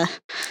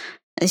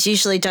 is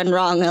usually done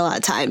wrong a lot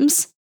of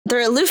times.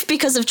 They're aloof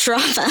because of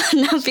trauma,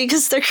 not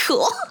because they're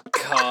cool.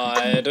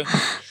 God.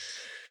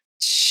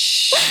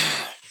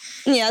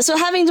 Yeah, so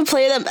having to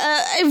play them,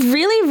 I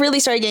really, really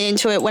started getting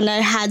into it when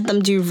I had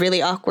them do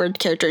really awkward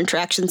character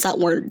interactions that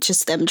weren't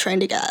just them trying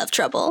to get out of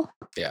trouble.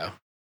 Yeah.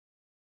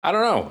 I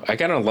don't know. I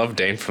kind of love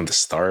Dane from the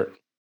start.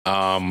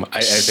 I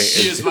think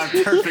She is my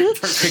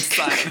perfect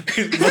son.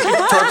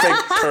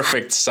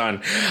 perfect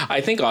son.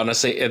 I think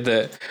honestly,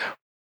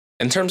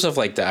 in terms of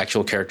like the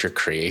actual character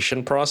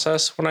creation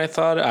process, when I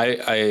thought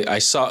I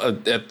saw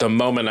at the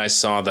moment I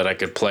saw that I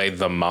could play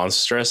the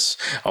monstrous,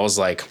 I was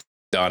like,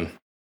 done.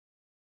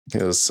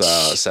 It was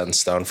set in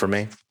stone for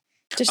me.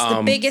 Just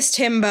the biggest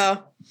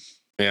himbo.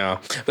 Yeah.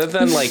 But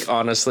then like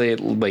honestly,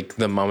 like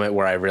the moment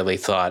where I really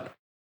thought,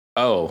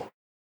 oh,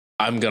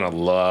 I'm gonna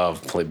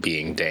love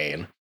being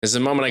Dane is the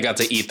moment I got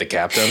to eat the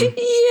captain.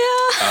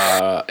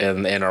 Yeah.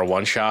 In our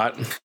one shot.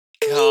 God.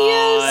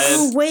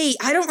 Oh wait,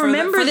 I don't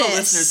remember for this. the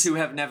listeners who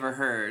have never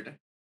heard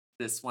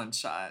this one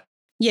shot.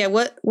 Yeah,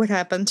 what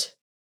happened?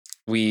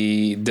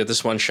 We did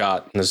this one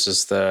shot. This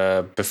is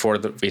before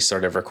we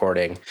started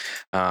recording,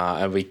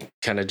 and we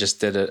kind of just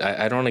did it.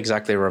 I don't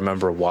exactly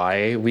remember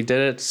why we did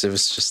it. It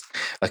was just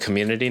a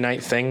community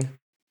night thing.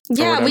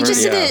 Yeah, we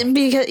just did it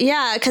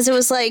because it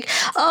was like,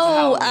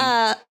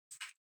 was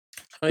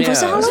it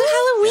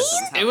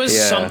Halloween? It was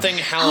something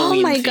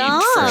Halloween. Oh my themed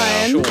god! for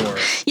sure.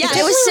 Yeah,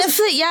 it was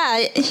definitely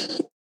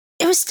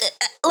It was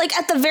like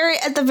at the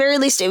very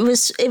least, it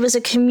was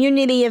a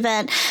community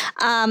event.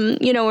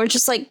 We're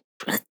just like,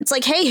 it's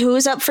like, hey,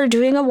 who's up for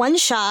doing a one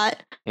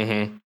shot?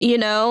 Mm-hmm.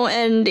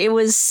 And it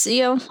was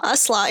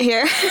us lot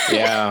here.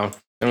 Yeah,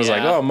 it was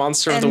like, oh,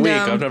 monster of the week.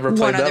 I've never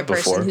played that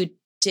before. One other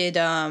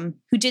person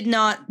who did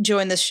not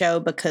join the show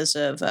because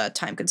of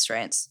time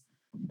constraints.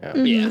 Yeah.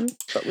 Mm-hmm.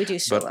 But we do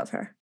still love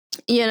her.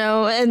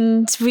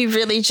 And we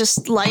really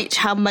just liked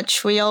how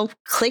much we all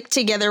clicked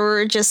together. We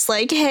were just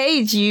like,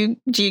 hey, do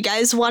you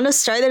guys want to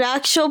start an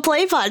actual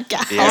play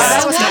podcast? Yeah.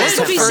 That was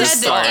to be the said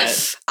first that thought.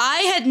 if I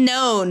had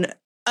known,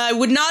 I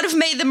would not have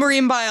made the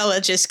marine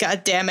biologist,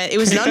 god damn it. It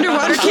was an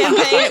underwater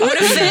campaign, it would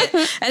have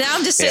fit. And now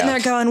I'm just sitting there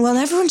going, well,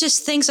 everyone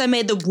just thinks I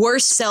made the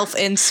worst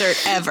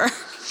self-insert ever.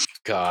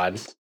 God.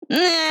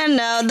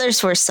 No,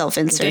 there's worse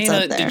self-inserts Dana,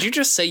 out there. did you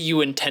just say you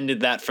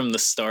intended that from the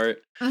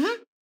start?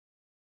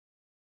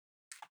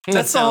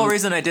 That's the whole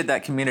reason I did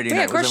that community Yeah,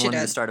 night. of course Was I you wanted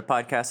to did. start a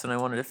podcast and I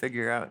wanted to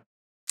figure out.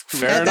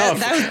 Fair enough.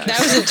 That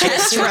was a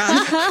test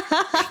run.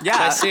 Yeah,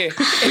 I see.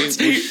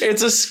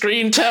 It's a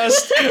screen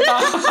test.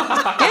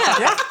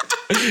 Yeah.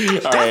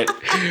 All right.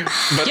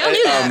 But, Y'all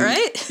knew that,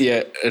 right?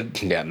 Yeah,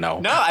 no.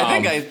 No, I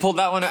think I pulled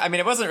that one. I mean,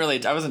 I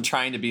wasn't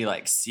trying to be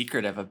like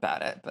secretive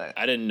about it, but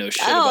I didn't know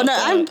shit Oh about no,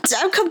 that.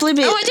 I'm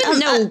completely. Oh, I didn't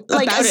know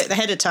like, about it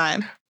ahead of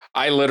time.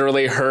 I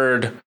literally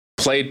heard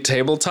played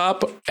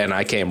tabletop and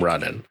I came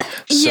running.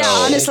 Yeah, So-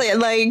 honestly,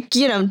 like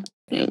you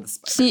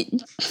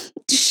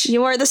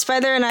are the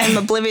spider, and I'm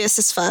oblivious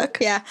as fuck.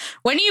 Yeah.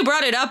 When you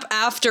brought it up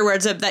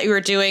afterwards that you were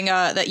doing,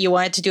 that you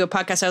wanted to do a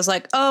podcast, I was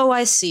like, oh,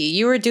 I see.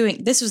 You were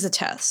doing, this was a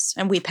test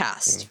and we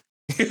passed.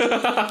 you did.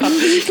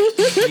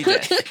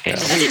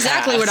 That's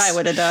exactly what I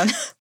would have done.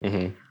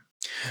 Mhm.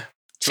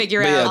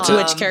 Figure But yeah, out to-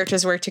 which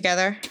characters work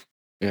together.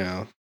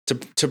 Yeah. To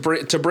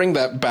bring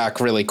that back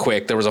really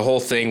quick, there was a whole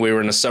thing. We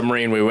were in a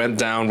submarine. We went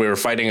down. We were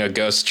fighting a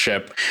ghost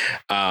ship.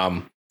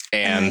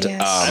 And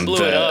yes. I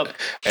blew it up.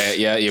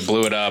 Yeah, you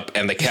blew it up.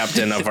 And the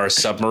captain of our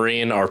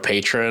submarine, our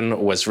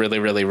patron, was really,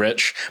 really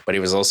rich, but he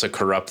was also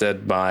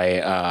corrupted by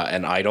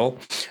an idol.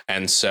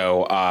 And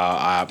so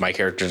my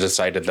character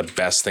decided the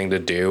best thing to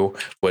do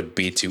would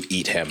be to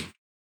eat him.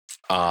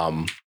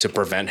 to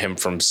prevent him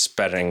from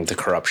spreading the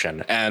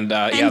corruption. And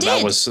that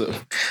did. was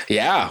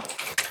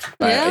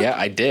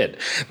I did.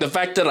 The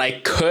fact that I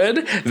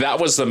could, that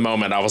was the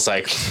moment I was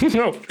like,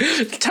 no,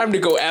 time to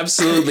go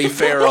absolutely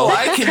feral.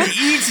 I can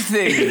eat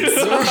things.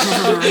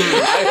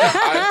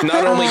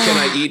 Not only can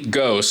I eat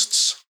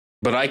ghosts,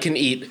 but I can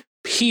eat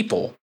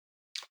people.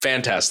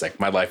 Fantastic.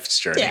 My life's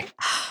journey. Yeah.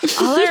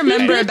 All I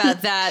remember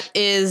about that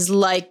is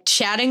like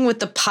chatting with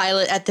the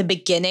pilot at the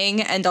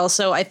beginning. And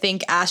also, I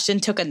think Ashton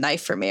took a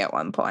knife for me at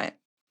one point.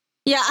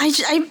 Yeah,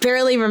 I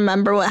barely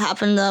remember what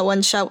happened in that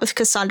one shot with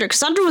Cassandra.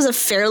 Cassandra was a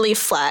fairly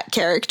flat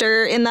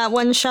character in that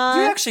one shot.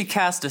 You actually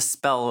cast a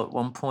spell at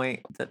one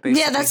point that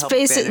basically that's helped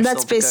banish all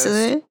the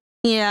basically ghosts.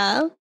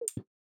 yeah.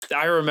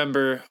 I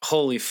remember,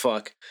 holy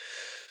fuck.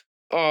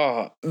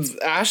 Oh,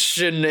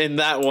 Ashton in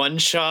that one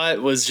shot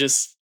was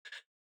just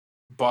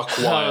Buck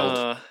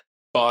wild.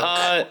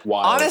 Buck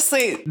wild.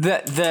 Honestly,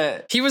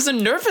 the he was a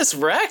nervous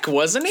wreck,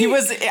 wasn't he? he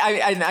was.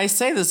 I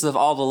say this with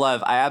all the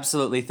love. I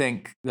absolutely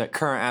think that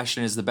current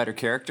Ashton is the better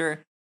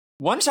character.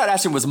 One shot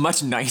Ashton was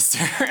much nicer.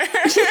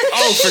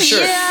 Oh, for sure.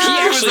 Yeah.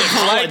 He He was actually a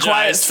polite, quiet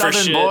apologized for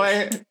Southern shit.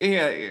 boy.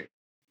 Yeah.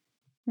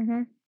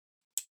 Mm-hmm.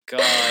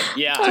 God,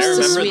 yeah, He I was a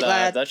remember sweet that.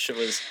 lad. That shit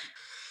was.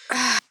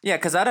 Yeah,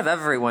 because out of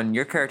everyone,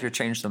 your character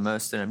changed the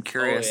most, and I'm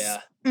curious Oh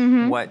yeah.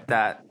 Mm-hmm. what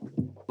that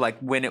like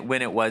when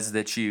it was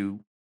that you,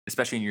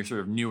 especially in your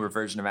sort of newer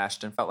version of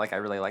Ashton, felt like I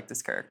really like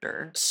this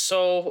character.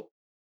 So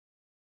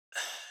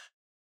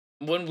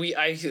when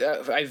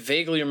I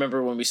vaguely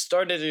remember when we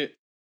started it,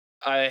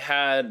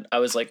 I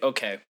was like,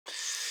 okay.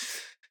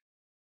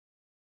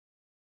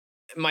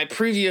 My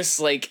previous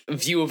like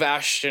view of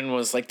Ashton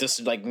was like this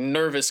like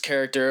nervous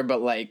character,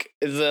 but like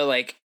the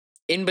like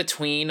in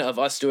between of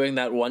us doing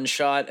that one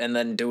shot and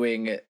then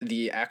doing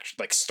the act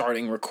like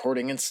starting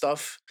recording and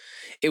stuff,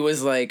 it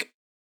was like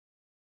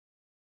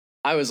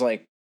I was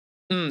like,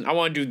 I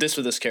want to do this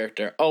with this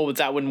character. Oh,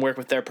 that wouldn't work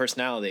with their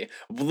personality.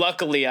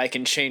 Luckily, I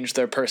can change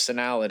their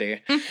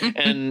personality.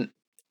 And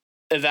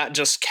that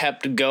just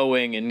kept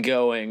going and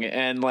going.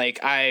 And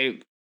like,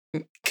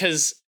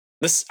 because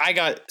I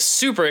got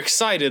super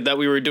excited that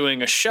we were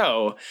doing a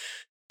show.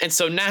 And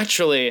so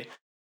naturally,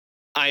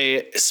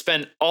 I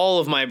spent all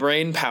of my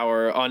brain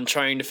power on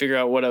trying to figure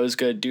out what I was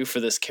going to do for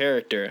this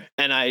character.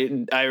 And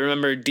I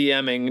remember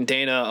DMing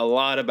Dana a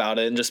lot about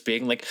it and just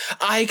being like,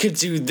 I could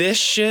do this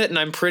shit. And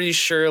I'm pretty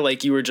sure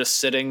like you were just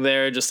sitting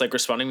there, just like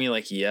responding to me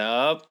like,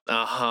 yep,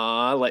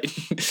 like,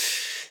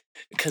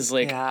 cause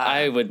like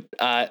Yeah.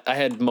 I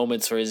had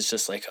moments where it's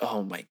just like,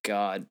 oh my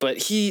God. But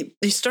he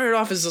started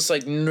off as this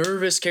like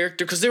nervous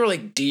character cause they were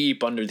like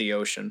deep under the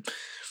ocean.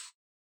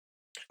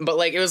 But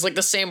like, it was like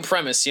the same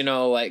premise, you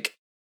know, like,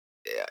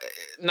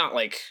 not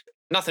like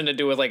nothing to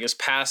do with like his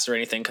past or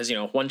anything because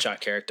one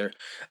shot character,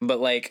 but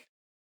like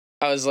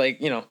I was like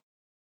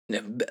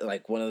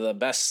like one of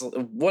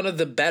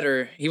the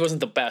better, he wasn't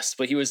the best,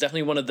 but he was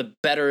definitely one of the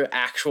better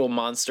actual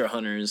monster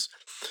hunters.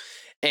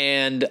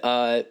 And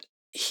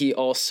he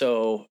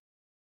also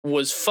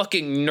was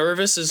fucking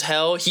nervous as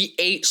hell. He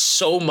ate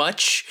so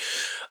much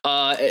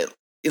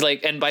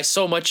like, and by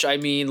so much I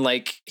mean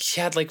like he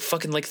had like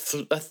fucking like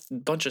a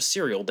bunch of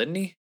cereal, didn't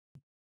he?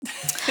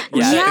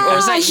 Yeah, Or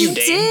was that he you,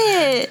 Dane?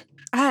 did.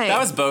 That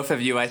was both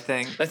of you, I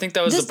think. I think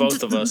that was the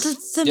both of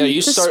us. Yeah,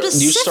 you started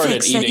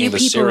eating the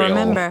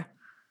cereal.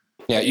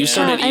 Yeah, you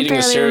started I eating the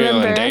barely cereal, and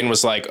remember. Dane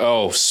was like,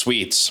 "Oh,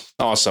 sweets,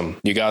 awesome!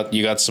 You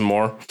got some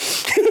more."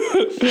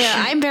 Yeah,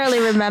 I barely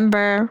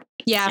remember.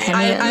 Yeah,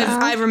 Yeah.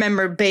 I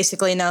remember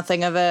basically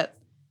nothing of it.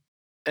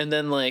 And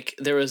then like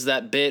there was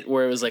that bit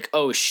where it was like,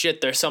 oh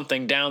shit, there's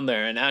something down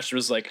there. And Ashton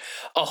was like,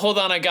 oh, hold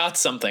on, I got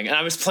something. And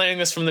I was planning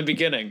this from the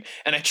beginning.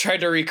 And I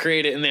tried to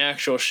recreate it in the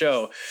actual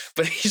show.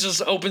 But he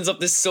just opens up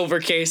this silver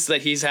case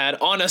that he's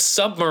had on a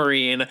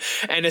submarine.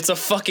 And it's a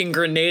fucking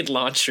grenade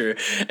launcher.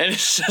 And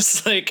it's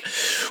just like,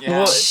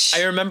 Yeah. what?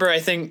 I remember, I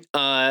think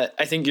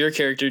your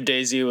character,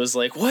 Daisy, was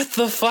like, what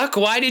the fuck?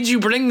 Why did you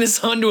bring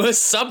this onto a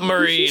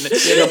submarine?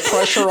 In a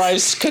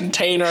pressurized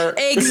container.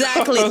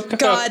 Exactly.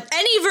 God,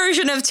 any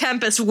version of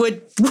Tempest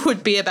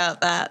would be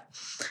about that.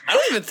 I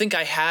don't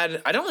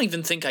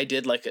even think I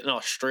did like an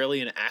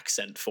Australian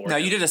accent for No,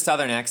 him. you did a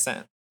Southern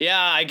accent. Yeah,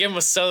 I gave him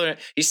a southern.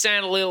 He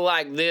sounded a little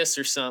like this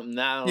or something.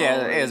 I don't Yeah,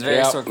 know. it was very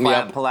Yep, sort of quiet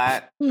yep. and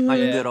polite, like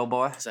a Yeah. good old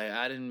boy. It's like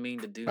I didn't mean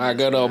to do. Ah, this,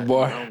 good old I did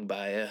boy. wrong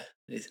by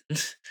you.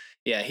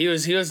 Yeah, he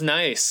was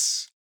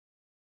nice.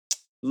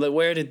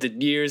 Where did the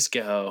years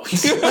go?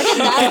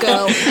 That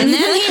go. And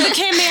then he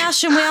became the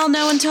Ashton we all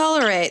know and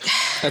tolerate.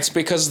 That's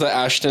because the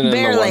Ashton in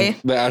Barely.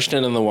 the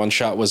Ashton in the one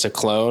shot was a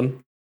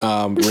clone,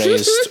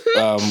 raised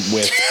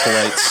with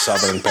polite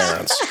Southern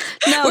parents.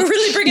 No, We're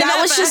really bringing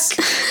that was back.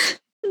 just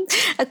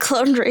a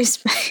clone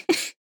raised by.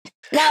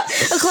 Now,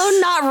 a clone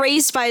not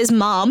raised by his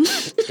mom.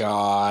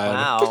 God,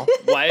 Wow.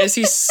 Why is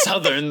he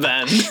southern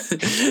then?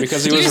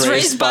 because he He was was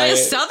raised by a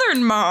Southern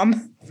Southern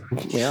mom.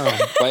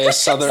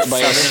 Southern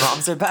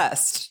Moms are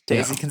best.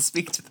 Daisy can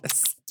speak to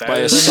this. by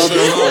a Southern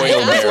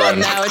oil That's one baron.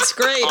 now. It's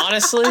great.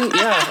 Honestly,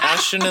 yeah,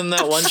 Ashton in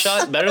that one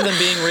shot, better than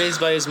being raised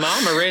by his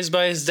mom or raised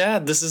by his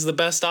dad. This is the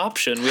best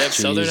option. We have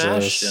Southern Jesus.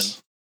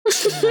 Ashton.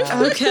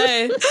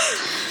 Okay.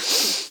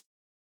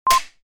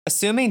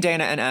 Assuming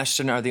Dana and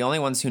Ashton are the only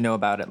ones who know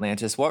about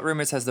Atlantis, what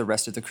rumors has the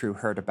rest of the crew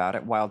heard about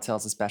it? Wild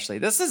Tales especially.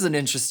 This is an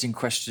interesting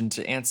question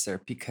to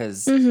answer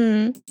because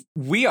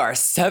we are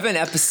 7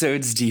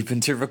 episodes deep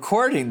into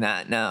recording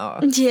that now.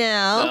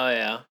 Yeah. Oh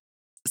yeah.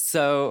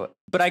 So,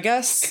 but I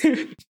guess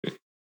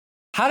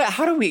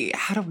how do we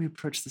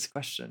approach this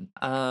question?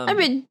 I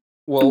mean,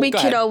 Well, we go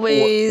could ahead.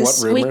 always. what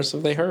rumors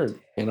have they heard?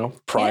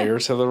 Prior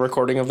to the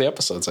recording of the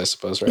episodes, I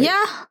suppose, right?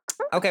 Yeah.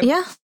 Okay.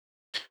 Yeah.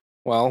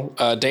 Well,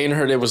 Dane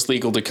heard it was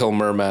legal to kill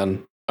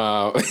mermen.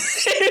 So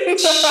did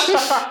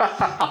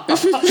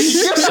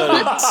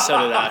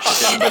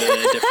Ashton, but in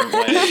a different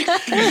way.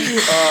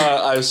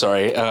 I'm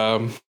sorry.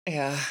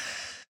 Yeah.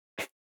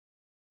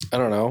 I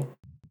don't know.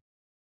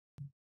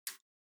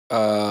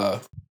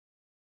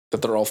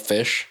 That they're all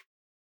fish.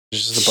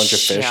 It's just a bunch of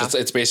fish. Yeah.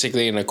 It's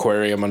basically an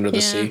aquarium under the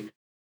Yeah. sea.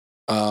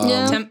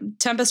 Yeah.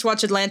 Tempest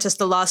watched Atlantis: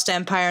 The Lost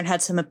Empire and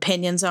had some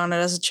opinions on it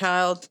as a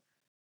child.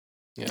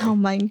 Yeah. Oh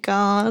my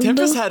god.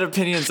 Tempest had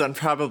opinions on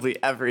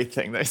probably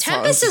everything they saw.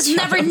 Tempest as has a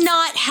never child.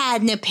 not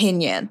had an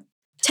opinion.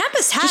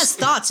 Tempest has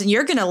thoughts, and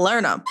you're gonna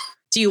learn them.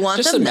 Do you want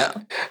Just them? No.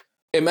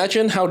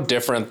 imagine how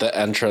different the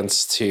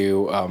entrance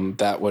to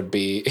that would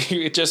be.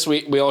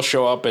 We all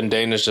show up and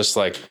Dane is just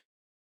like,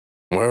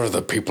 where are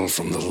the people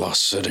from the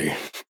lost city?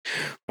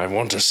 I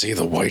want to see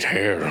the white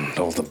hair and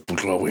all the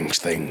glowing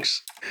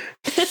things.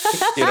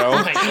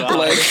 Oh my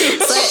God.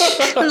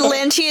 It's like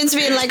Lantians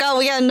being like, oh,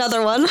 we got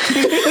another one.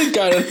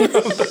 Got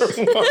another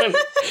one.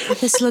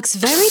 This looks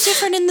very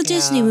different in the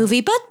Disney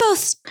movie, but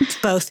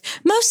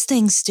most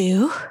things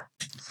do.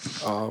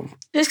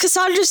 Is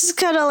Cassandra just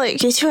kind of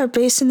like, you two are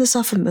basing this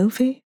off a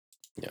movie?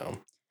 Yeah.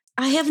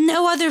 I have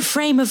no other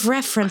frame of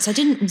reference. I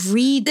didn't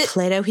read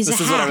Plato. He's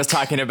This a is what I hack. was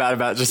talking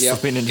about just Yep.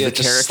 slipping into Yeah, the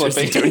just characters.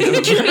 slipping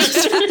and doing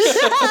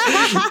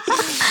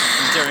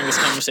During this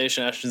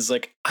conversation, Ashton's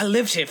like, I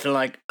lived here for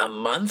like a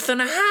month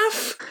and a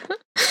half.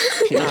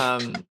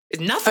 It's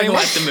nothing I mean,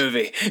 like the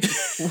movie.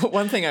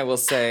 One thing I will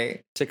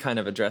say to kind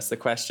of address the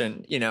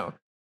question,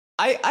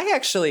 I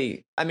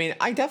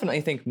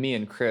definitely think me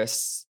and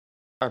Chris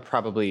are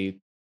probably,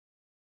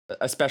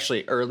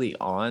 especially early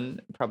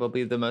on,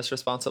 probably the most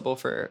responsible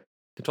for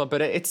control.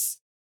 But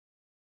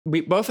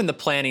we both in the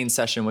planning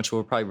session, which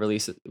we'll probably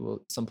release at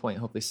some point,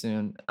 hopefully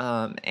soon,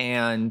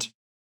 and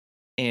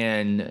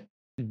in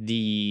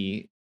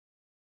the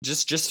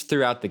just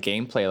throughout the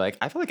gameplay, like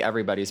I feel like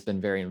everybody's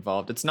been very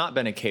involved. It's not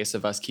been a case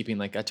of us keeping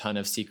like a ton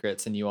of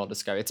secrets and you all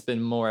discover. It's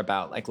been more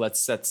about like, let's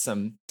set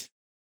some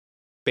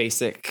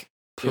basic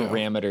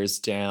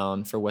parameters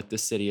down for what the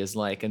city is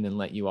like, and then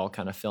let you all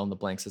kind of fill in the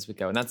blanks as we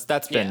go. And that's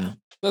been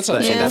That's that's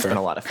actually Yeah. been fair.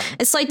 a lot of fun.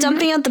 It's like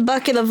dumping out the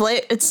bucket of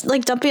it's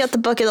like dumping out the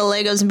bucket of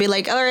Legos and be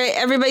like, all right,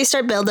 everybody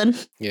start building.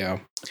 Yeah.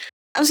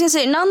 I was gonna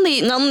say not only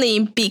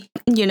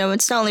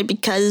it's not only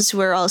because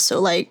we're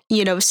also like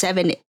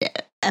 7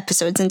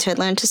 episodes into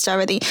Atlantis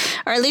already,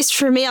 or at least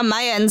for me on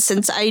my end,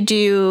 since I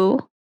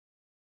do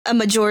a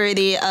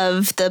majority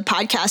of the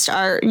podcast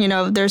art,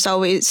 there's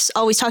always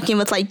talking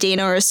with like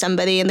Dana or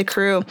somebody in the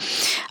crew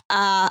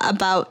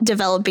about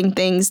developing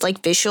things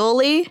like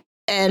visually,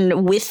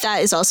 and with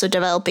that is also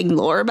developing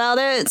lore about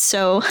it.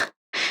 So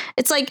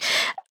it's like,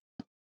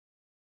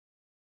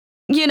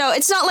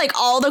 it's not like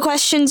all the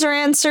questions are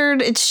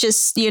answered. It's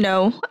just,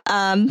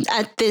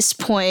 at this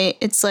point,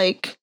 it's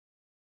like,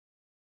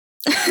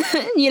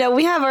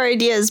 we have our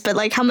ideas, but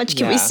like, how much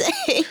can we Yeah.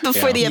 say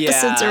before the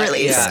episodes are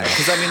released? Yeah,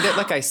 because I mean,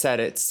 like I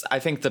said, I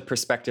think the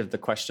perspective the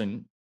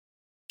question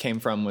came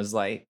from was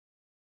like,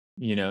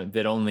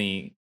 that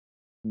only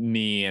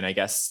me and I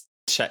guess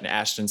Chet and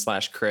Ashton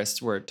 /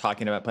 Chris were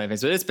talking about playing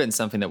things, but it's been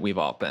something that we've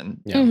all been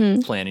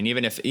Mhm. planning.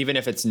 Even if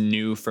it's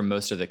new for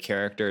most of the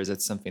characters,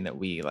 it's something that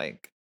we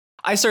like.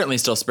 I certainly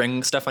still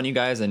spring stuff on you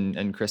guys,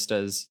 and Chris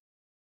does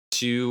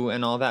too,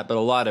 and all that, but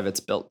a lot of it's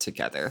built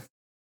together.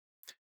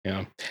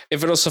 Yeah.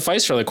 If it'll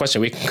suffice for the question,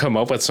 we can come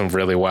up with some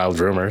really wild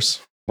rumors,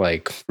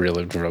 like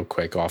really real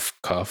quick off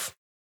cuff.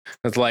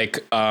 It's like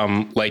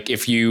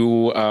if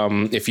you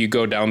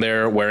go down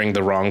there wearing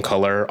the wrong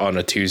color on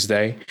a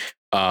Tuesday,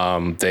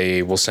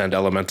 they will send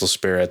elemental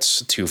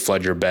spirits to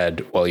flood your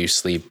bed while you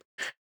sleep.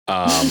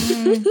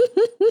 Clyde,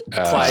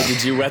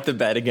 did you wet the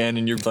bed again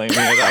and you're blaming it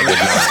on I did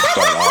not,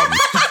 but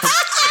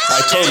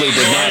I totally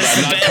did not.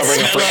 I'm not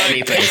covering up for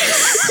anything.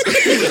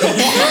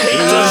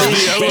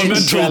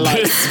 elemental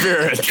piss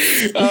spirit.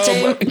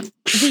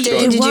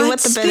 Did you wet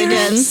the bed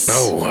again?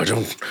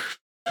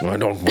 No, I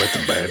don't wet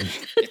the bed.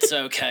 It's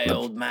okay,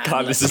 old man.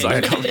 God, this Let's is take a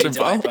uncomfortable.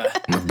 diaper.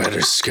 My bed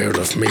is scared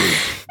of me.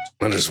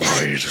 That is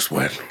why it is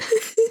wet.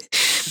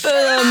 But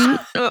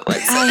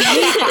I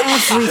hate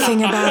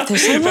everything about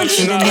this. I want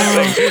you to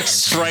know.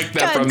 Strike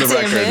that God from the damn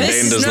record. it.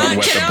 Dane does not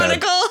wet the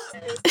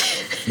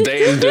bed.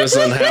 Dane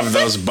doesn't have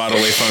those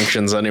bodily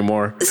functions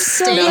anymore.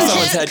 So Now you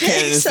someone's can't head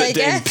canon is piss, I that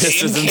Dane guess.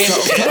 pisses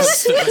himself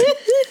constantly.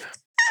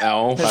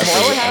 Oh, His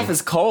lower half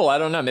is coal. I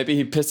don't know. Maybe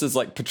he pisses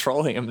like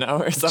petroleum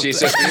now or something.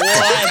 Jesus.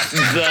 What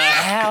the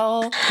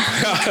hell?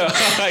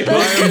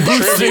 I'm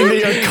boosting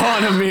the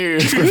economy.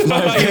 with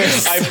my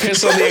piss. I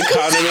piss on the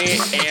economy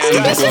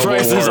and Gas global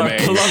prices are warming.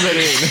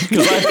 plummeting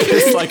because I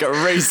piss like a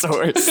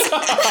racehorse.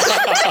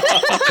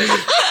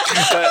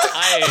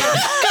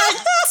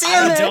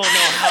 I don't know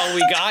how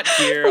we got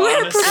here,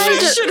 honestly.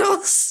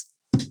 Professionals.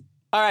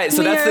 All right, so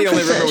We that's are the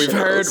only rumor we've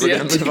heard. We're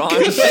going to move on.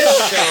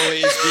 This show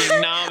is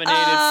being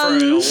nominated for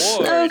an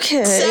award.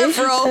 Okay.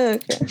 Several.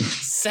 Okay.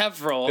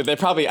 Several. They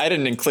probably, I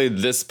didn't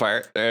include this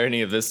part or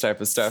any of this type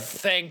of stuff.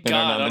 Thank in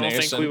our God. I don't think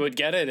nomination. we would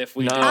get it if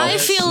we No. did. I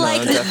this. feel No,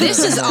 like this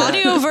is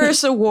definitely.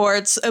 Audioverse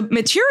Awards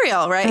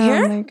material right Oh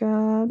here. my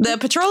god. The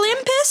petroleum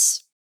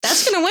piss.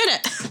 That's gonna win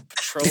it.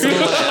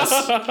 Petroleum.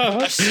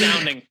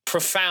 Astounding.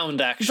 Profound,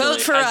 actually.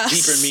 Vote for Has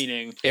us. deeper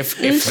meaning.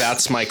 If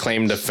that's my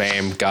claim to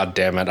fame, god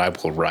damn it, I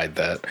will ride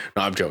that.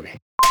 No, I'm joking.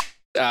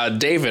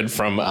 David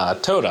from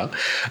Toda.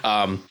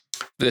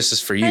 This is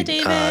for you, Hi,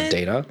 David.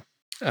 Dana.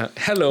 I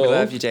Hello.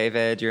 love you,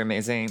 David. You're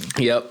amazing.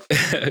 Yep.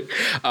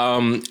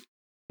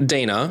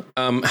 Dana,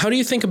 how do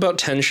you think about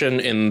tension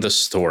in the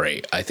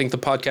story? I think the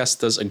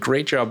podcast does a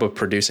great job of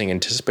producing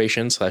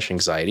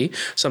anticipation/anxiety,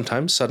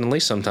 sometimes suddenly,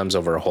 sometimes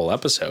over a whole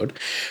episode.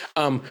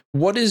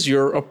 What is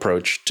your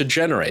approach to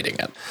generating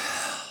it?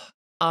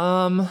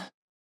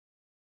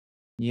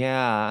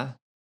 Yeah.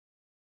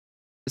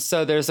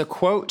 So there's a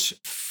quote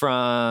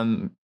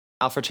from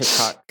Alfred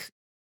Hitchcock,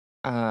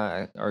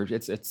 or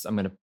it's I'm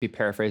gonna be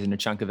paraphrasing a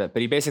chunk of it,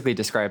 but he basically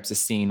describes a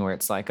scene where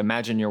it's like,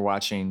 imagine you're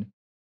watching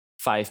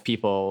 5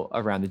 people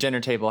around the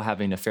dinner table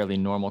having a fairly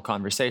normal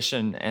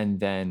conversation, and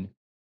then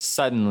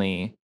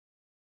suddenly,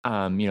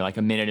 like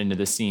a minute into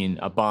the scene,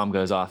 a bomb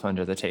goes off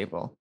under the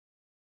table.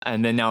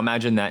 And then now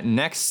imagine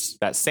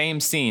that same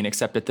scene,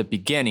 except at the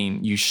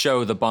beginning, you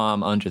show the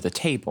bomb under the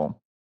table.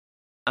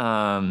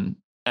 And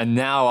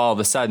now all of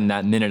a sudden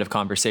that minute of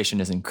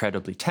conversation is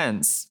incredibly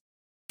tense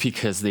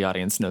because the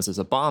audience knows there's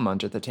a bomb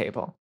under the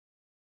table.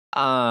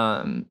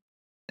 And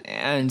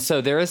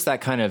so there is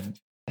that kind of,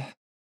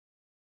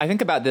 I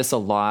think about this a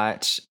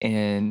lot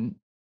in,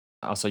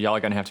 also y'all are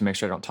going to have to make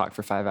sure I don't talk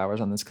for 5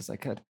 hours on this because I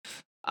could.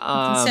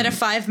 Set a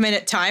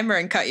 5-minute timer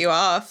and cut you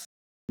off.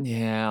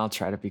 Yeah, I'll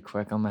try to be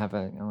quick. I'm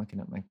looking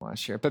at my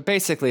watch here. But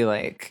basically,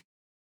 like,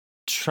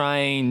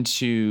 trying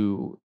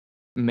to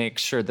make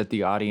sure that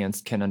the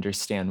audience can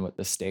understand what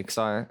the stakes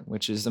are,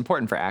 which is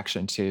important for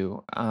action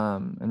too,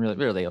 and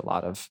really a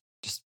lot of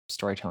just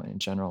storytelling in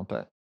general.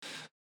 But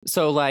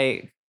so,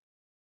 like,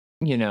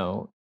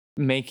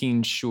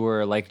 making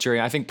sure, like,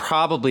 during, I think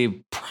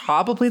probably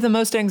the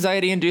most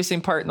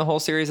anxiety-inducing part in the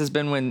whole series has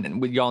been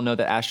when y'all know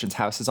that Ashton's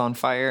house is on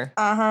fire.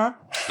 Uh-huh.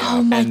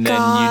 Oh my And then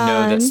god. you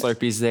know that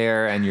Slurpy's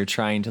there and you're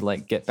trying to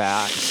like get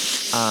back.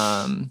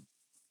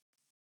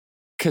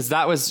 Cause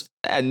that was,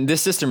 and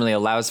this system really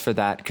allows for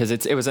that because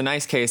it was a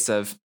nice case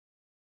of,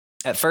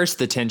 at first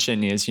the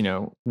tension is,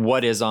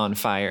 what is on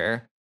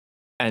fire?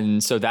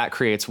 And so that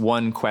creates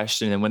one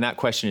question. And when that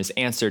question is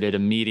answered, it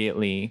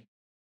immediately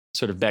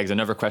sort of begs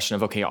another question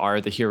of, okay,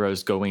 are the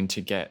heroes going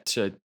to get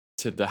to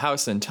the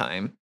house in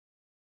time?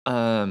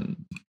 And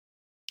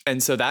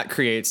so that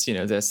creates,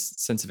 this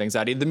sense of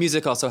anxiety. The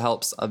music also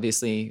helps,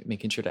 obviously,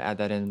 making sure to add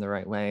that in the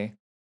right way.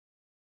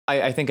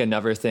 I think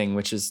another thing,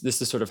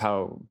 this is sort of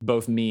how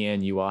both me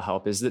and you all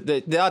help, is that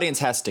the audience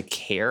has to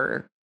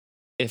care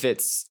if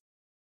it's,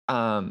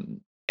 or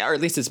at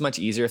least it's much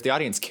easier if the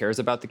audience cares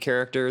about the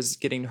characters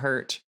getting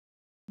hurt,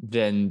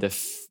 then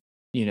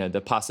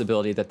the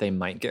possibility that they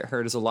might get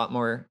hurt is a lot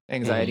more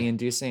anxiety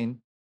inducing.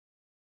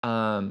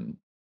 And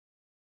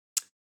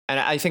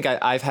I think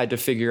I've had to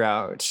figure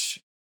out,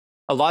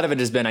 a lot of it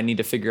has been, I need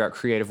to figure out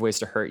creative ways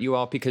to hurt you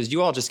all, because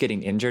you all just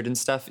getting injured and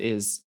stuff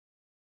is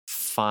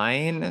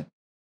fine,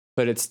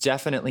 but it's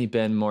definitely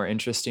been more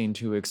interesting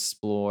to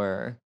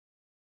explore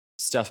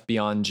stuff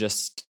beyond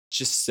just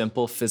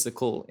simple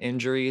physical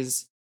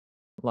injuries,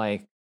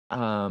 like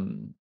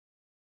Dane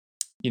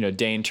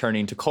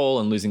turning to coal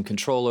and losing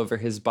control over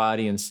his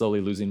body and slowly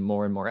losing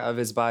more and more of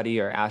his body,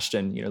 or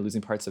Ashton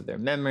losing parts of their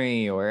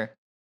memory, or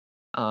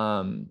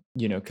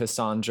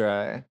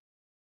Cassandra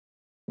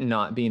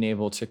not being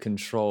able to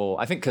control,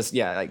 I think,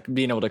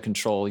 being able to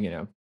control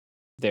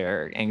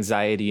their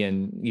anxiety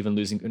and even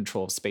losing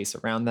control of space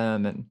around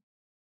them, and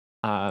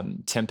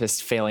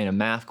Tempest failing a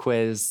math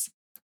quiz.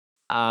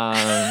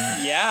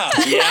 That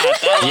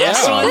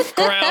last one,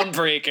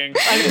 groundbreaking.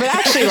 But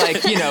actually,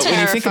 like, when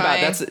you think about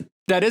Terrifying.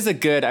 that is a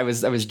good, I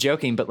was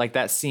joking, but like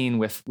that scene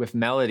with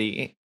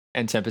Melody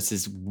and Tempest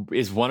is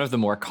one of the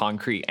more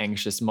concrete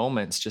anxious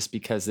moments, just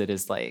because it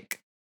is like,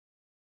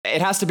 it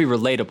has to be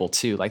relatable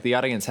too. Like the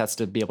audience has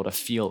to be able to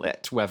feel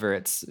it, whether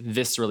it's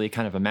viscerally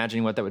kind of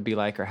imagining what that would be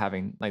like, or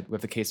having, like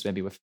with the case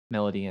maybe with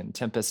Melody and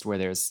Tempest,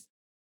 where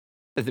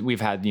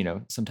we've had,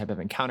 some type of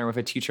encounter with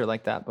a teacher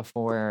like that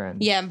before.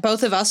 And Yeah,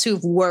 both of us who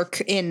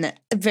work in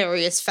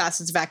various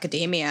facets of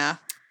academia.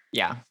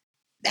 yeah,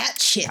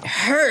 That shit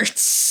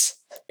hurts.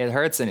 it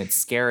hurts and it's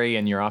scary,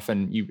 and you're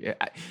often,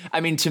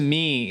 I mean, to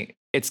me,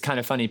 it's kind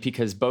of funny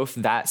because both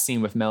that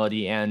scene with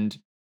Melody and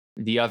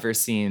the other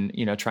scene,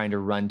 trying to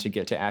run to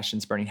get to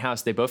Ashton's burning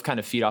house, they both kind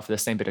of feed off of the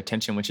same bit of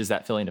tension, which is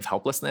that feeling of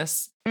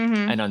helplessness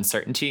and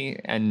uncertainty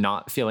and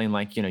not feeling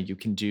like, you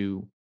can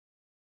do,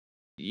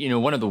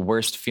 one of the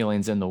worst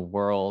feelings in the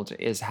world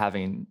is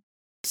having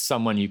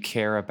someone you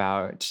care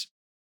about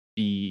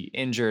be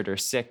injured or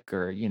sick,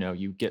 or,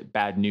 you get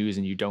bad news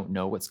and you don't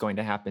know what's going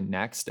to happen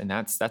next. And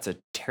that's a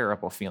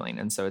terrible feeling.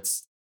 And so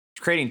it's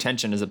creating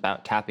tension is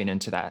about tapping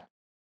into that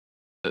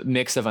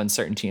mix of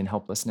uncertainty and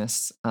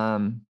helplessness.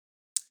 And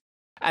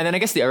then I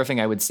guess the other thing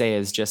I would say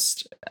is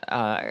just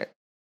I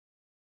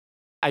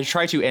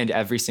try to end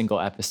every single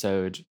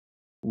episode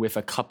with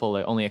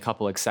only a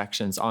couple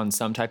sections on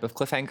some type of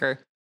cliffhanger.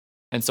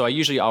 And so I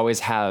usually always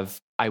have,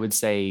 I would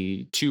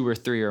say, 2 or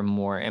 3 or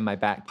more in my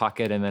back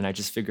pocket, and then I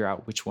just figure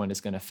out which one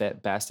is going to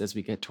fit best as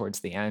we get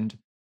towards the end.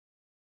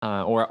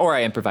 Or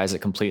I improvise it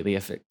completely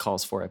if it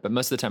calls for it. But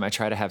most of the time I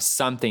try to have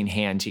something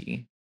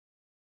handy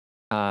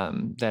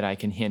that I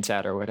can hint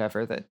at or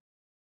whatever that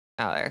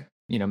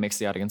makes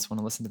the audience want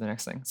to listen to the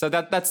next thing. So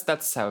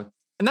that's how.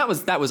 And that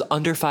was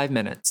under 5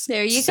 minutes.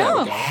 There you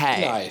go.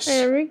 Hey. Nice.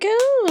 There we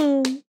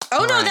go. Oh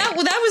All no, right. that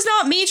was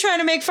not me trying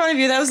to make fun of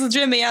you. That was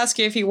legitimately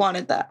asking if you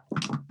wanted that.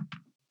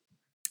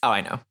 Oh,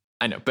 I know,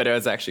 but it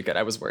was actually good.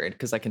 I was worried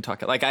because I can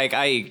talk. Like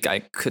I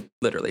could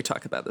literally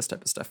talk about this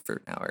type of stuff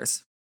for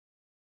hours.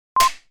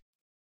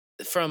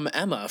 From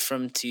Emma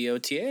from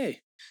TOTA.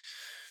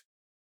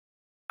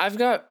 I've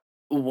got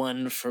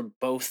one for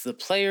both the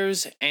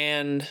players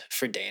and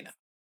for Dana.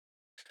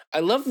 I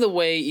love the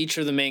way each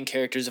of the main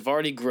characters have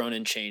already grown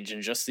and changed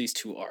in just these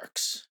 2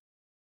 arcs.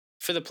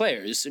 For the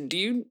players, do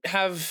you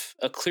have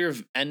a clear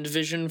end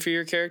vision for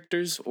your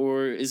characters,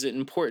 or is it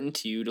important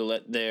to you to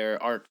let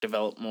their arc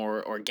develop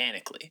more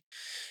organically?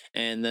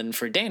 And then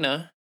for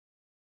Dana,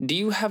 do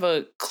you have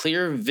a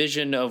clear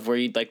vision of where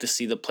you'd like to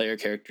see the player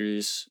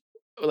characters,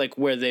 like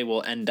where they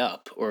will end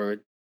up, or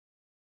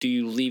do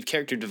you leave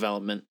character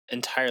development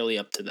entirely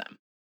up to them?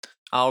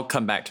 I'll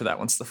come back to that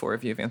once the 4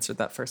 of you have answered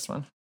that first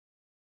one.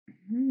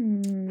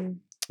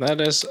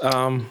 That is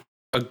a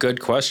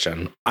good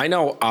question. I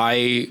know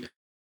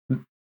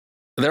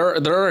there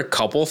are a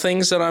couple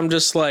things that I'm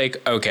just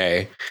like,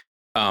 okay,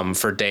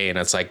 for Dane,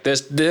 it's like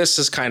this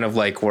is kind of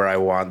like where I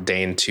want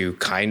Dane to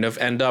kind of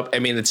end up. I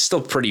mean, it's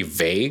still pretty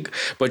vague,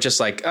 but just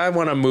like I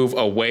want to move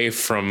away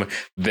from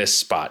this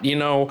spot.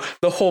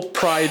 The whole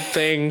pride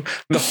thing,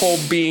 the whole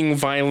being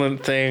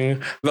violent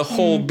thing, the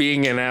whole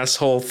being an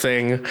asshole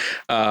thing.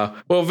 Well,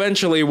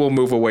 eventually we'll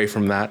move away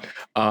from that.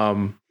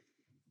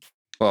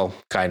 Well,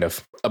 kind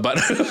of, but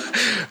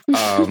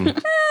A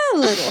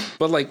little.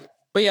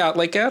 but yeah,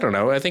 like I don't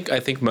know. I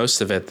think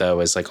most of it though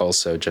is like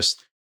also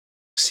just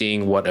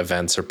seeing what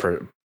events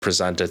are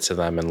presented to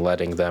them and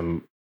letting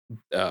them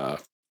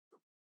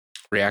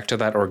react to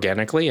that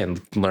organically and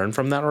learn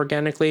from that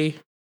organically.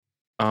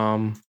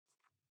 So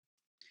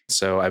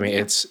I mean,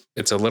 it's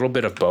a little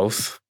bit of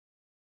both.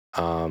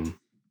 So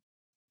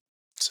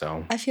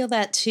I feel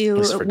that too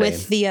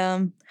with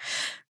Dane.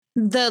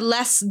 the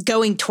less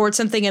going towards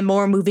something and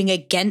more moving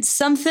against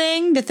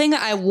something. The thing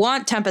that I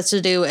want Tempest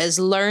to do is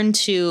learn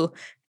to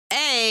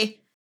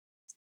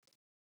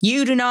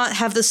you do not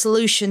have the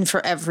solution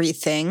for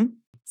everything.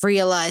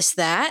 Realize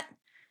that.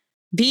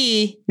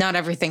 B, not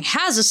everything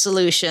has a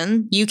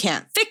solution. You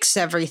can't fix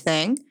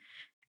everything.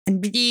 And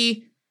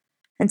B,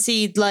 and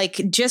C,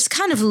 like just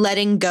kind of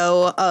letting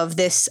go of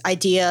this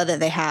idea that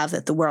they have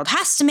that the world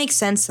has to make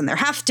sense and there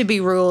have to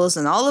be rules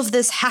and all of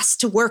this has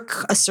to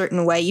work a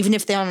certain way, even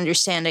if they don't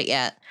understand it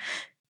yet.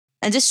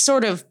 And just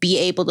sort of be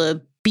able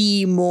to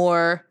be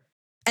more.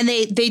 And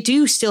they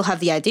do still have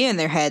the idea in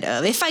their head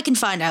of if I can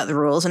find out the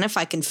rules and if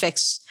I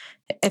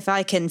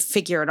can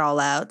figure it all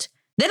out,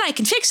 then I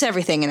can fix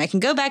everything and I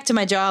can go back to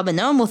my job and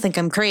no one will think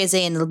I'm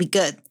crazy and it'll be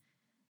good.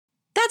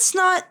 That's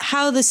not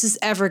how this is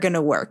ever going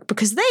to work,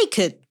 because they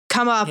could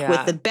come up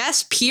with the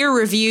best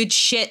peer-reviewed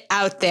shit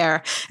out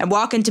there and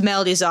walk into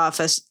Melody's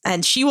office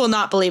and she will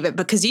not believe it,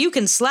 because you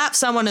can slap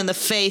someone in the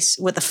face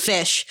with a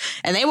fish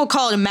and they will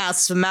call it a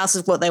mouse if a mouse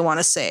is what they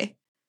want to say.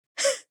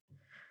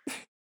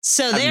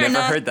 So I've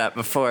never heard that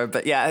before,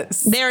 but yeah.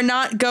 They're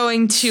not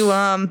going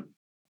to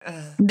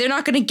they're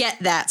not going to get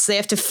that. So they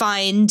have to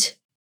find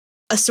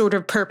a sort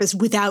of purpose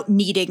without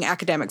needing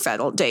academic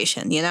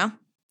validation, you know?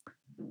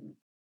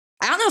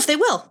 I don't know if they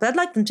will, but I'd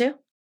like them to.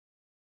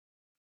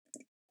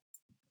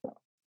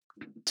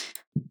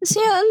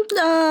 So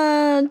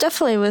yeah,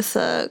 definitely with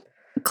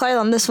Clyde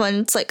on this one,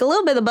 it's like a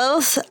little bit of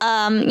both.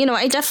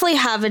 I definitely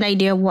have an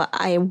idea what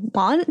I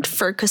want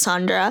for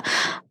Cassandra.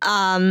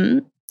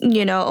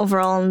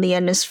 Overall in the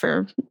end is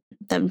for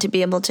them to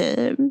be able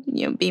to,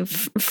 be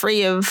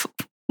free of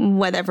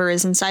whatever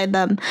is inside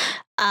them.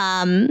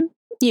 And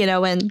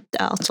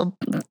also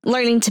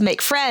learning to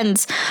make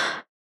friends.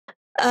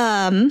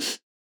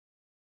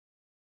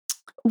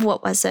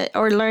 What was it?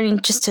 Or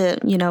learning just to,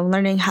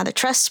 learning how to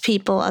trust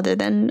people other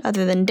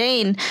than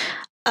Dane.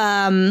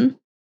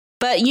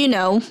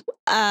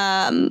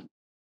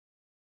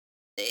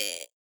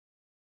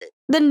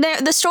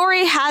 the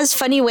story has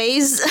funny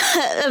ways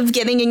of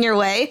getting in your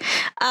way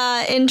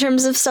in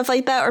terms of stuff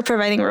like that, or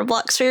providing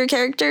roadblocks for your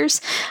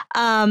characters.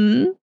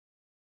 And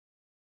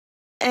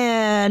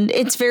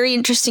it's very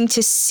interesting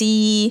to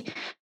see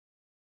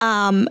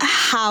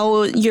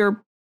how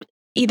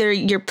either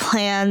your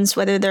plans,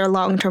 whether they're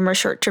long-term or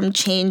short-term,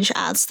 change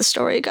as the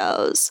story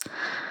goes.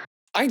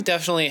 I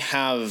definitely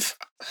have,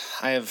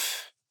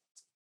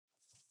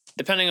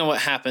 depending on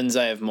what happens,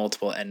 I have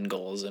multiple end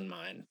goals in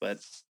mind, but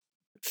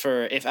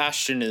for if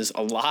Ashton is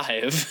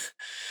alive,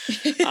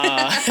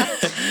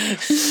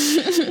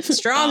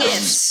 Strong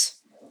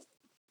ifs.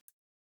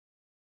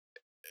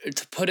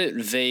 To put it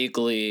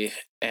vaguely,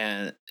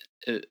 and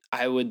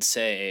I would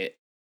say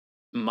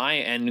my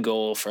end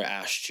goal for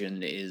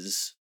Ashton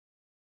is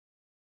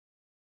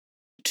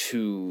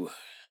to,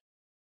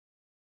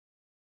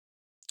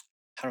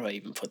 how do I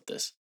even put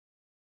this?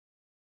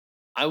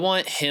 I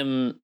want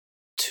him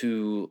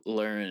to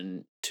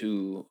learn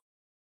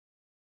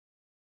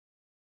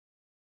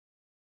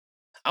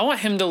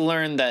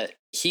that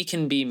he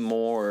can be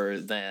more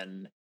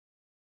than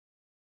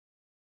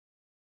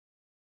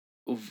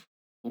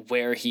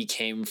where he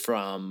came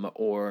from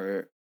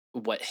or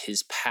what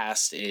his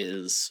past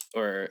is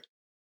or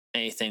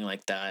anything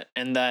like that.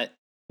 And that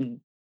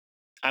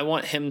I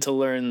want him to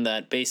learn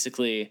that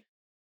basically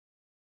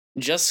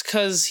just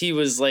because he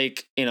was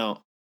like,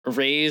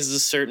 raised a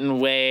certain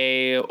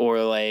way,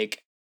 or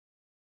like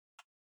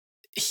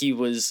he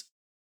was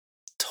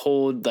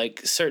told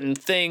like certain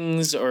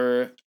things,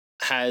 or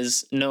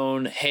has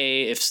known,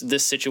 hey, if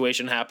this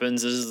situation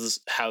happens, this is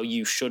how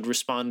you should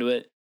respond to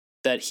it,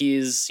 that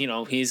he's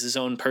his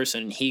own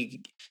person.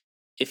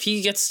 If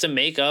he gets to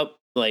make up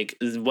like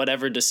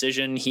whatever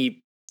decision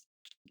he,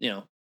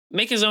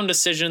 make his own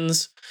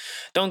decisions.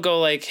 Don't go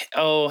like,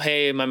 oh,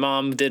 hey, my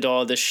mom did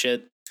all this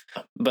shit.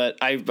 But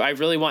I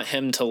really want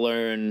him to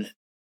learn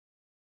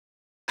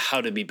how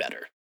to be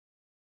better.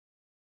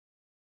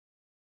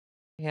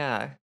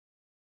 Yeah.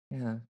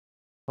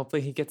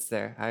 Hopefully he gets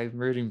there. I'm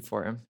rooting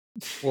for him.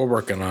 We're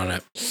working on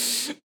it.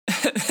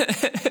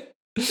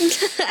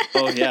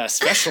 Oh yeah,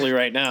 especially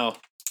right now.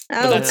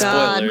 Oh That's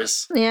God.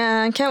 spoilers.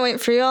 Yeah, I can't wait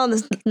for you all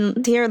to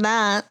hear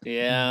that.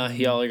 Yeah,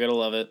 y'all are gonna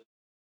love it.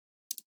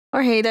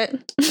 Or hate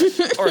it.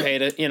 Or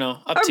hate it,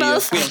 up Or to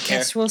both. you. We don't care.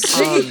 Guess we'll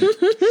see.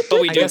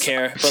 But we I do guess-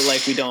 care, but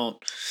like we don't.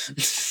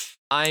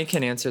 I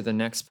can answer the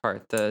next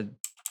part.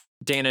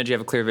 Dana, do you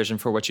have a clear vision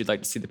for what you'd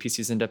like to see the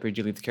PCs end up, or do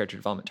you leave the character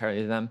development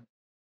entirely to them?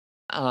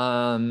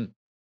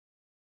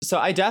 So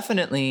I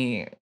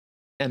definitely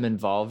am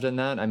involved in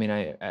that. I mean,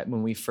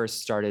 when we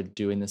first started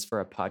doing this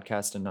for a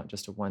podcast and not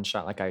just a one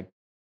shot, like I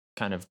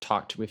kind of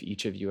talked with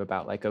each of you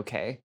about like,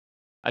 okay,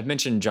 I've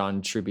mentioned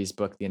John Truby's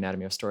book, The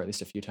Anatomy of Story, at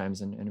least a few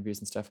times in interviews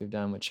and stuff we've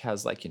done, which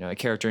has like, a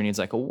character needs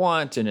like a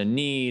want and a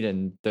need,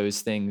 and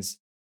those things,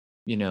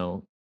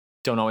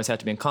 don't always have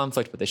to be in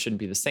conflict, but they shouldn't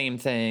be the same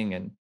thing.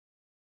 And,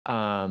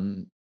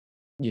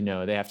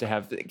 they have to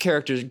have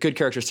good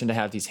characters tend to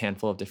have these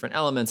handful of different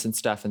elements and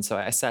stuff. And so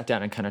I sat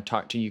down and kind of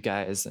talked to you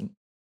guys and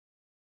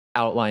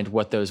outlined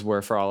what those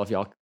were for all of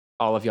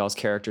y'all's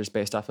characters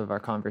based off of our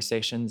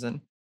conversations.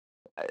 And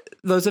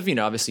those have,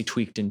 obviously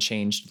tweaked and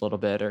changed a little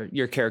bit, or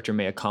your character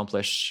may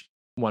accomplish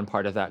one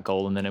part of that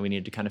goal, and then we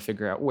need to kind of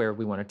figure out where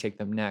we want to take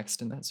them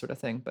next and that sort of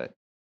thing. But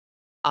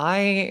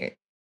I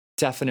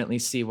definitely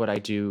see what I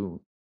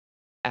do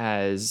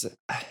as,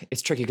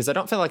 it's tricky because I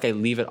don't feel like I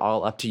leave it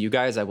all up to you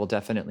guys. I will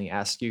definitely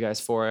ask you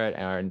guys for it,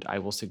 and I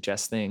will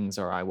suggest things,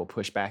 or I will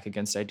push back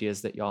against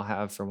ideas that y'all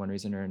have for one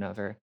reason or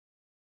another.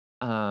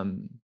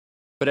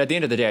 But at the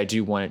end of the day, I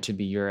do want it to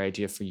be your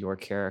idea for your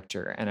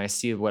character. And I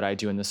see what I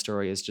do in the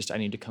story is just I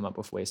need to come up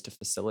with ways to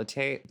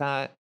facilitate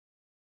that.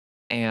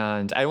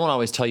 And I won't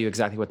always tell you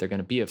exactly what they're going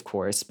to be, of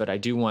course, but I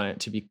do want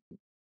us to be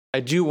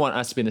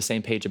on the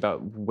same page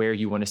about where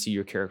you want to see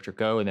your character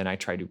go. And then I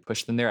try to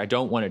push them there. I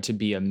don't want it to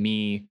be a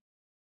me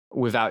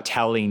without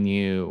telling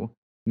you,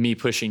 me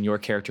pushing your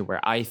character where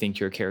I think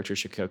your character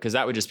should go, because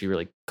that would just be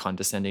really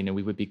condescending and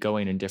we would be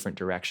going in different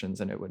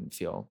directions and it wouldn't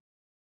feel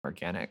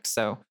organic.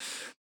 So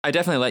I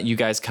definitely let you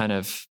guys kind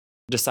of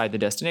decide the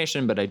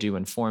destination, but I do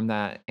inform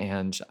that,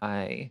 and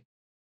I,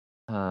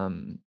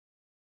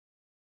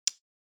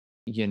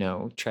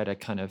 try to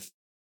kind of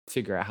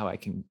figure out how I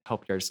can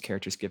help your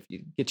characters get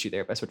you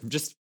there by sort of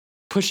just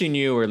pushing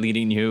you or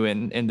leading you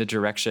in the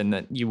direction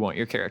that you want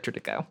your character to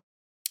go.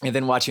 And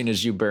then watching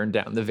as you burn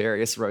down the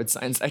various road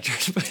signs I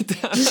tried to put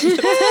down.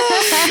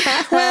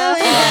 Well,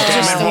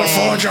 Damn it, we'll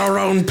forge our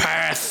own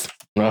path.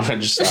 No,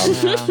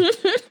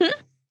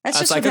 That's It's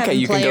just like, what okay,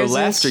 having you can go players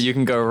left is. or you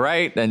can go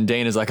right. And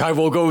Dane is like, I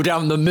will go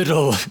down the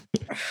middle.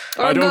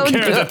 Or I don't go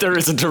care that there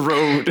isn't a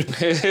road.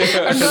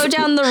 Or go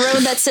down the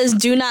road that says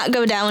 "Do not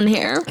go down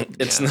here."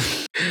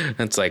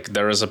 It's like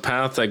there is a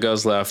path that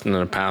goes left and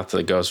a path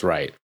that goes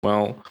right.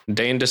 Well,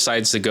 Dane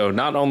decides to go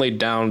not only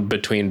down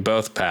between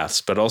both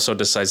paths, but also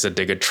decides to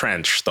dig a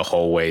trench the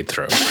whole way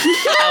through.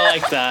 I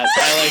like that.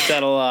 I like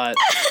that a lot.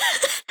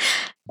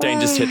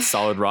 Dane just hits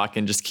solid rock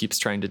and just keeps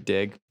trying to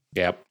dig.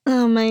 Yep.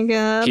 Oh my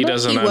god. He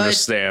doesn't He would.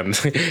 understand.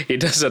 He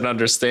doesn't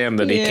understand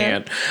that he Yeah.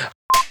 can't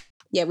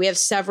Yeah, we have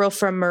several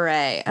from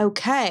Murray.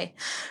 Okay.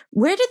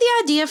 Where did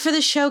the idea for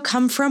the show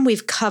come from?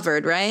 We've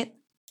covered, right?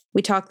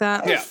 We talked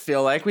that? I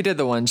feel like we did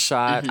the one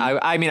shot.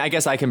 I mean, I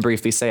guess I can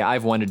briefly say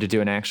I've wanted to do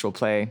an actual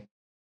play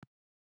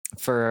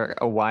for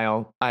a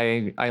while.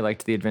 I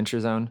liked the Adventure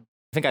Zone.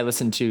 I think I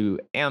listened to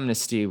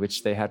Amnesty,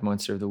 which they had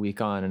Monster of the Week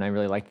on, and I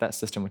really liked that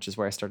system, which is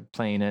where I started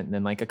playing it. And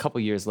then like a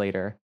couple years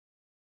later,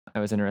 I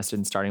was interested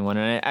in starting one.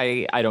 And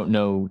I don't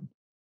know.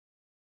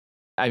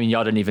 I mean,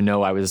 y'all didn't even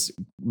know I was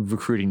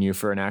recruiting you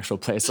for an actual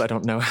play, so I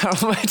don't know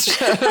how much.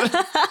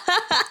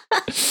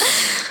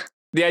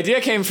 The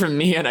idea came from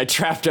me, and I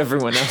trapped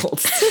everyone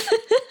else.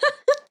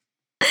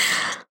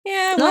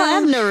 Yeah, No, I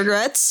well, have no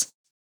regrets.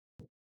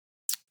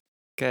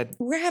 Good.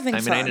 we're having I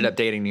mean, fun. I ended up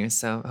dating you,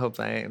 so hope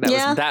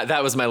Yeah.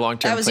 that was my long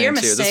term That was plan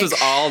your too. This was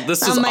mistake. all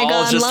Oh my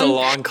God, just a long-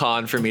 long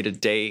con for me to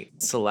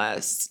date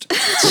Celeste.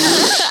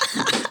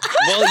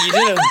 Well, you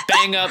did a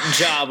bang up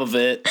job of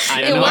it.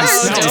 I It know.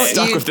 was. I'm Don't still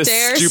stuck you with this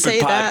dare stupid say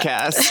that.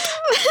 podcast.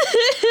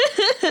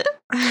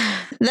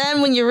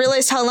 Then when you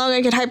realized how long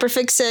I could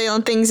hyperfixate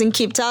on things and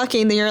keep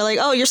talking, then you're like,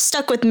 oh, you're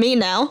stuck with me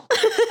now.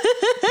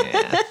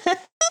 Yeah.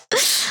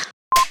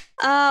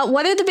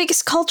 What are the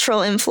biggest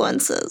cultural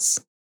influences?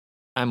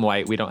 I'm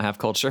white. We don't have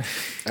culture.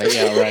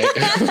 Yeah, right.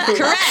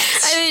 Correct.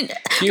 I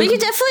mean, we could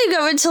definitely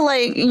go into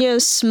like, you know,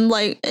 some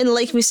like, and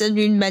like we said,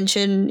 we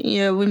mentioned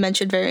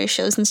various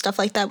shows and stuff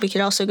like that. We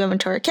could also go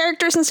into our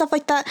characters and stuff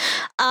like that.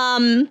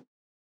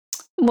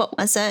 What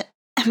was it?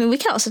 I mean, we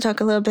can also talk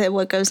a little bit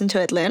what goes into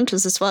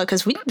Atlantis as well,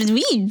 because we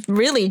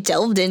really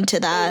delved into Oh,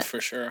 that. for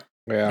sure.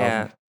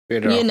 Yeah.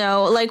 You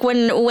know, like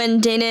when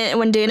Dana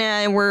and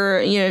I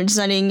were, you know,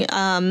 designing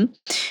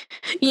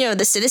you know,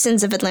 the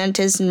citizens of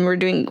Atlantis, and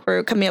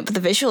we're coming up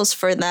with the visuals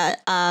for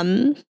that.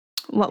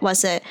 What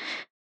was it?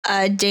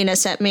 Dana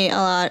sent me a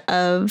lot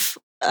of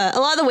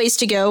the ways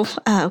to go.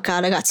 Oh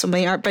God, I got so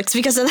many art books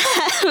because of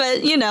that.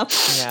 But you know,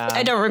 Yeah.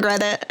 I don't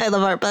regret it. I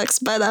love art books.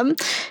 But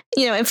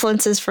you know,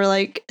 influences for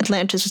like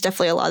Atlantis was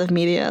definitely a lot of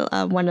media.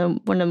 One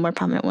of the more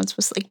prominent ones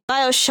was like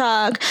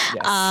BioShock.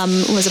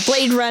 Yes. Was a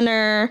Blade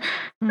Runner.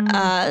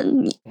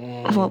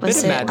 What Bit was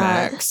of it? Mad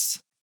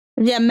Max.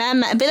 Yeah,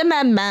 a bit of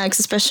Mad Max,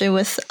 especially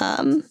with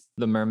The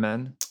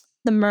Mermen.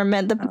 the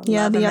Merman. love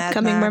a The Mad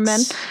upcoming Max.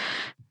 Merman.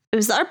 It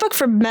was the art book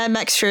for Mad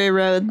Max Fury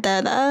Road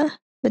that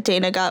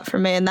Dana got for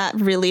me, and that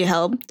really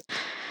helped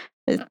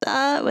with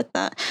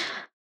that.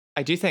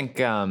 I do think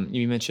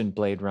you mentioned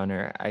Blade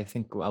Runner. I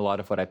think a lot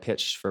of what I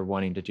pitched for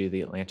wanting to do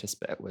the Atlantis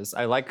bit was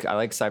I like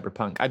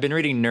cyberpunk. I've been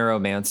reading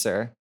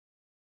Neuromancer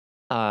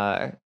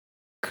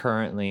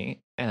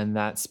currently, and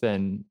that's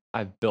been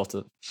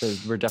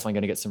we're definitely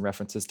going to get some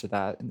references to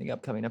that in the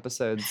upcoming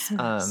episodes.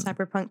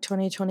 Cyberpunk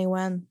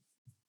 2021.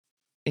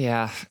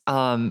 Yeah.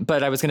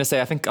 But I was going to say,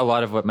 I think a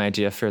lot of what my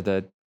idea for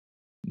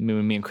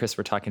me and Chris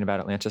were talking about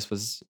Atlantis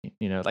was,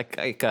 you know,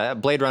 like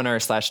Blade Runner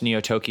 /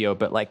 Neo Tokyo,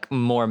 but like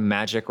more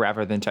magic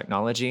rather than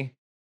technology,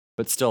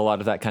 but still a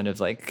lot of that kind of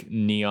like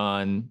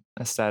neon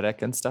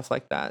aesthetic and stuff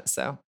like that.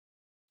 So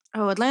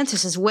Oh,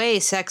 Atlantis is way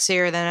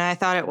sexier than I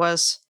thought it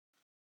was.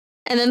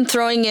 And then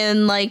throwing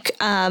in like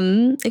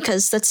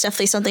because that's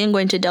definitely something I'm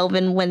going to delve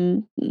in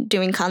when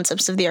doing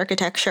concepts of the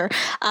architecture.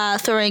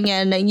 Throwing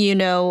in, you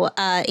know,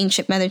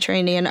 ancient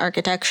Mediterranean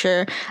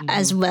architecture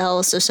as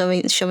well. So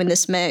showing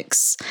this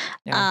mix.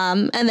 Yeah.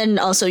 And then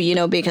also, you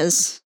know,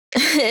 because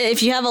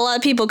if you have a lot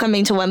of people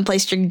coming to one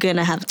place, you're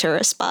gonna have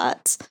tourist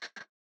spots.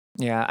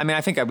 Yeah, I mean,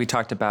 I think we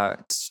talked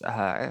about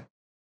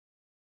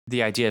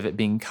the idea of it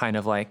being kind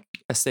of like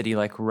a city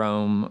like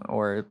Rome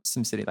or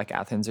some city like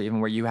Athens, or even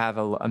where you have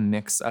a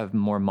mix of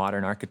more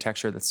modern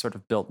architecture that's sort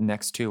of built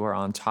next to or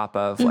on top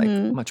of like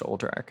much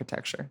older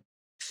architecture.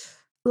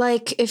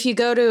 Like if you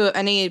go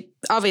to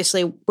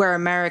obviously we're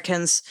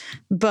Americans,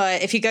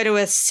 but if you go to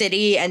a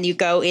city and you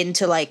go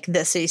into like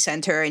the city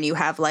center and you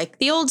have like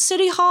the old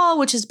city hall,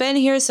 which has been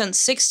here since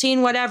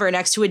 16 whatever,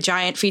 next to a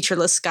giant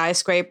featureless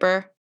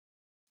skyscraper,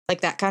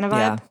 like that kind of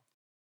Yeah. vibe.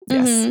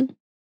 Yes. Mhm.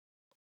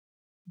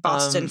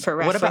 Boston for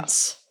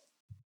reference.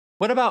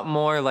 What about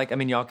more like, I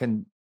mean, y'all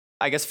can,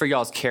 I guess for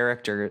y'all's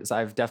characters,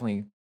 I've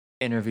definitely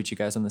interviewed you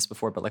guys on this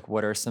before, but like,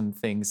 what are some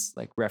things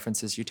like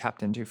references you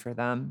tapped into for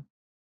them?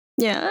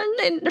 Yeah,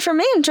 and for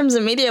me, in terms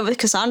of media with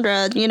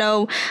Cassandra, you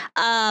know,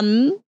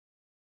 I've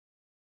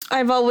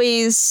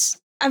always,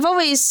 like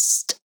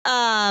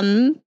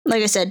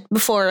I said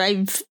before,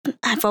 I've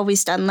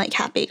always done like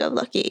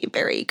happy-go-lucky,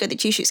 very good at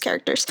Kyushu's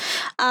characters.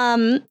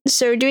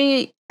 So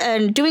doing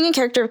a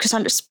character of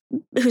Cassandra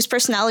whose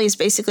personality is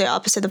basically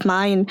opposite of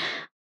mine.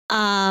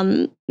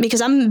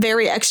 Because I'm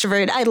very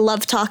extroverted. I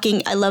love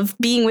talking. I love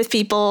being with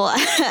people.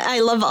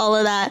 I love all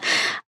of that.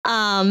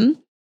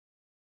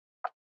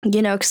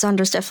 You know,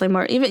 Cassandra's definitely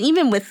more,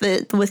 even with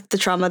the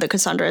trauma that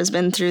Cassandra has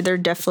been through, they're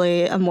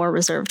definitely a more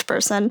reserved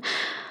person.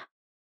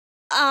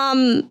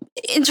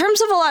 In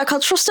terms of a lot of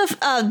cultural stuff,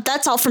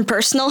 that's all from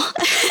personal.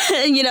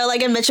 You know,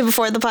 like I mentioned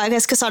before in the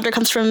podcast, Cassandra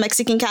comes from a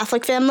Mexican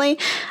Catholic family.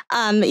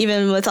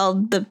 Even with all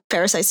the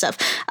parasite stuff,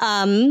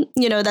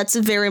 you know, that's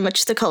very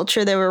much the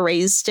culture they were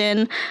raised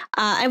in.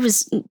 I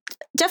was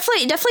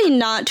definitely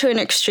not to an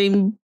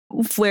extreme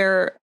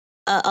where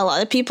a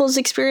lot of people's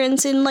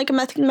experience in like a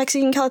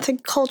Mexican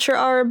Catholic culture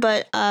are,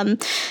 but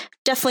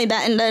definitely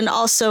that. And then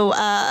also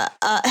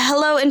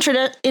hello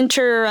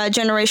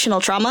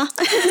intergenerational trauma.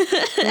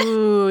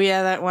 Ooh,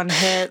 yeah, that one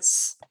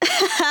hits.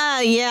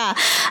 Yeah.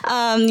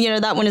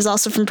 That one is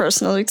also from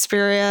personal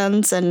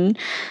experience, and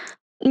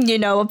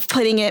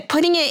putting it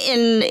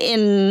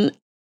in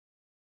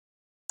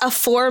a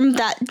form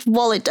that,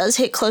 while it does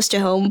hit close to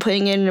home,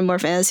 putting it in a more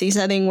fantasy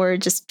setting where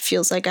it just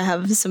feels like I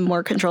have some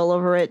more control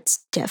over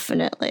it's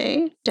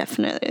definitely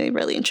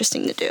really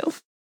interesting to do.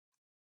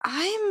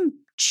 I'm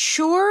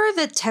sure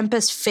that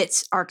Tempest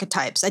fits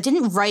archetypes. I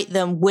didn't write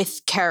them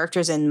with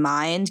characters in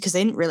mind because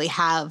they didn't really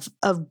have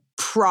a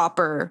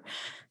proper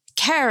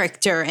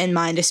character in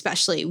mind,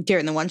 especially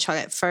during the one shot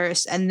at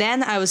first. And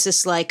then I was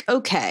just like,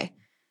 okay,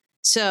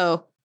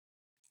 so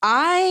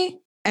I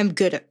am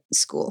good at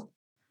school.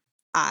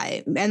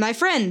 I and my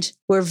friend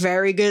were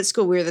very good at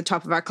school. We were the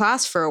top of our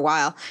class for a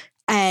while.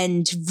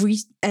 And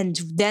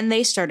then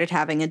they started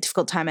having a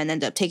difficult time and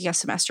ended up taking a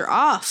semester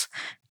off.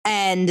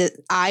 And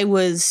I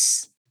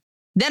was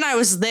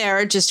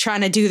there just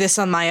trying to do this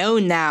on my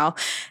own now.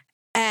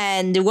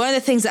 And one of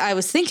the things that I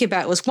was thinking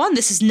about was, one,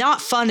 this is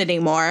not fun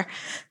anymore.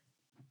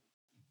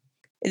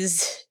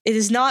 It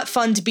is not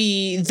fun to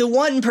be the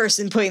one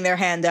person putting their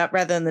hand up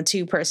rather than the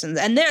two persons.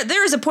 And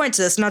there is a point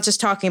to this, not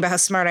just talking about how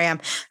smart I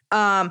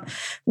am,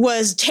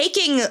 was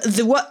taking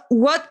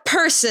what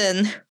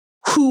person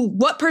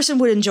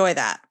would enjoy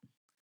that?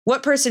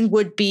 What person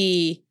would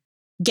be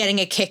getting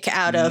a kick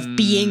out of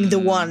being the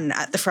one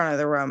at the front of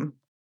the room?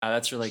 Oh,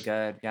 that's really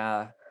good.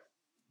 Yeah.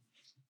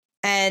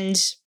 And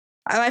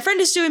my friend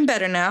is doing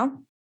better now,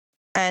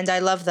 and I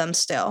love them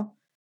still.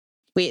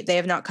 They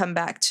have not come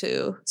back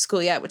to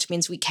school yet, which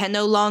means we can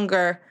no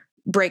longer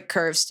break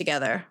curves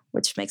together,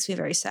 which makes me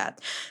very sad.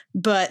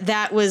 But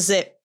that was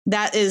it.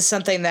 That is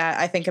something that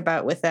I think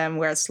about with them,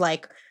 where it's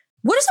like,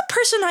 what is the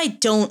person I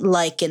don't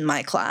like in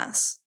my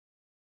class?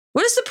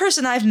 What is the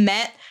person I've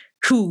met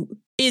who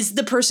is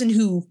the person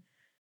who,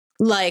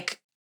 like,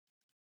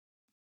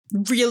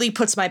 really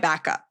puts my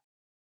back up?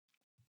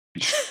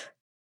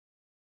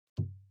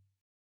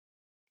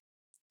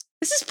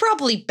 This is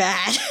probably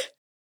bad.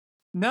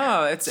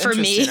 No, it's For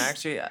interesting. me.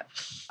 Actually,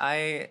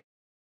 I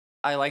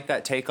like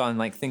that take on,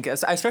 like, I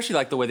especially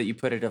like the way that you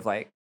put it, of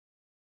like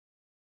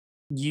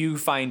you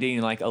finding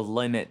like a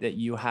limit that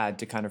you had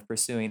to kind of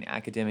pursuing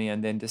academia,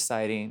 and then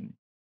deciding,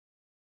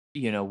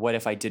 what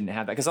if I didn't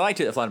have that? Because I like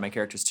to, a lot of my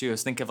characters too,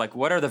 is think of like,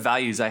 what are the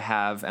values I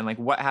have, and like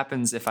what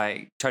happens if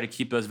I try to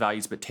keep those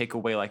values but take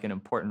away like an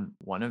important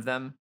one of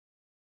them,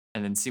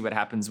 and then see what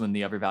happens when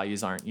the other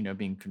values aren't,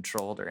 being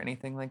controlled or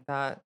anything like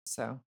that.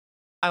 So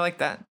I like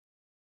that.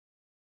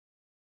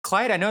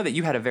 Clyde, I know that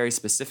you had a very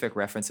specific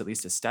reference, at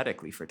least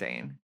aesthetically, for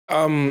Dane.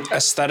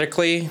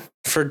 Aesthetically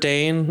for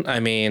Dane, I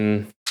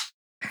mean,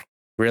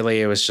 really,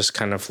 it was just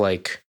kind of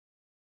like,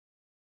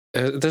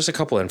 there's a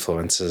couple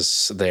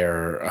influences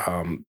there.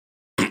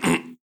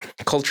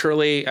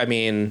 Culturally, I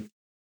mean,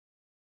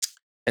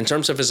 in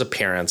terms of his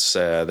appearance,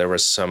 there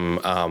was some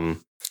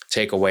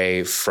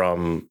takeaway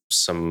from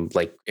some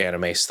like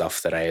anime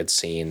stuff that I had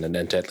seen, and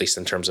then at least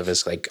in terms of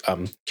his like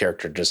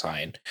character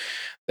design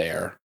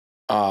there.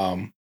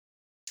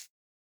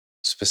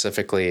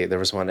 Specifically, there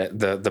was one,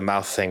 the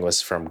mouth thing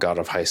was from God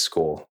of High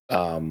School,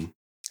 and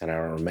I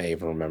don't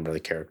even remember the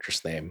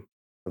character's name,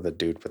 the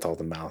dude with all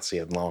the mouths. He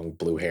had long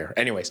blue hair.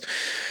 Anyways,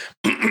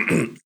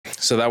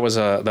 so that was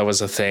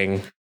a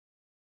thing.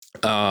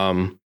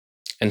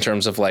 In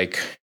terms of like,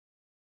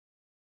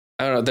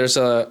 I don't know,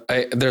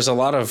 there's a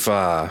lot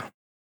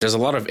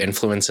of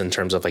influence in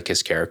terms of like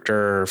his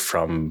character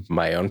from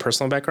my own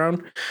personal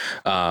background.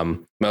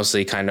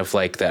 Mostly kind of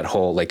like that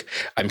whole, like,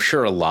 I'm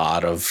sure a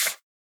lot of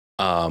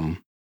like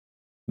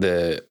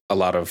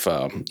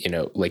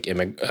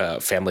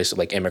families,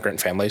 like immigrant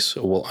families,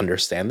 will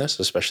understand this,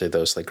 especially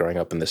those like growing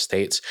up in the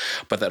States.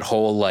 But that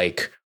whole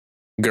like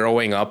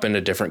growing up in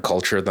a different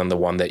culture than the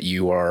one that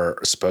you are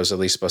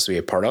supposedly supposed to be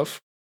a part of,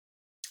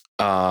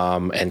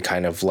 and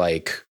kind of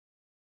like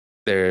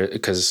there,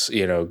 because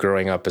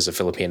growing up as a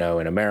Filipino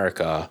in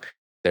America,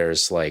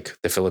 there's like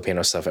the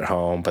Filipino stuff at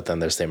home, but then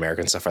there's the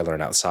American stuff I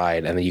learned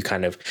outside, and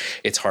then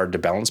it's hard to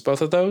balance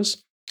both of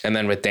those. And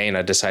then with Dane,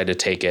 I decided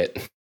to take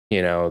it,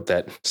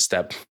 that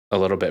step a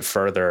little bit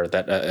further,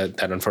 that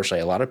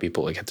unfortunately a lot of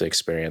people get to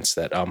experience,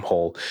 that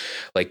whole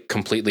like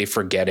completely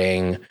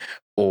forgetting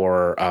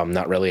or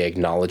not really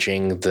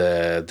acknowledging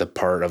the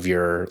part of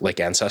your like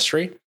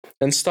ancestry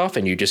and stuff.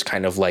 And you just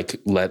kind of like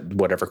let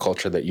whatever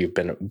culture that you've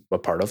been a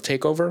part of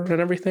take over and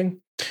everything.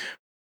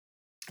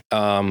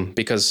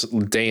 Because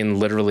Dane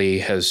literally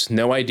has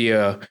no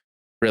idea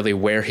really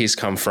where he's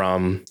come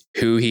from,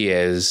 who he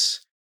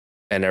is,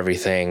 and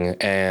everything,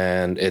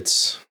 and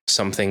it's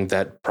something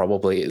that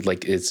probably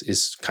like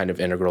is kind of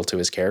integral to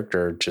his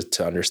character, just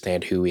to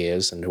understand who he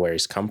is and where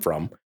he's come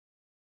from,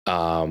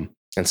 and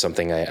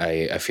something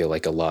I feel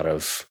like a lot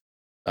of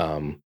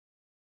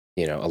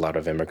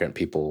immigrant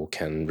people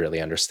can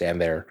really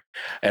understand there.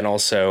 And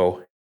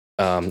also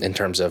in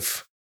terms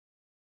of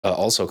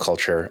also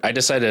culture. I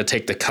decided to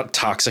take the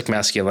toxic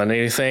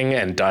masculinity thing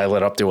and dial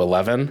it up to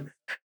 11,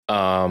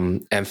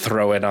 and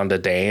throw it onto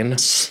Dane.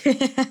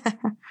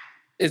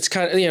 It's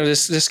kind of,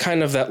 this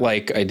kind of that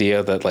like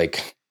idea that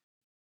like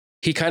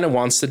he kind of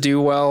wants to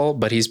do well,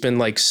 but he's been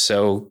like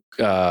so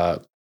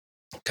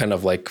kind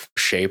of like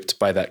shaped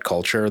by that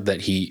culture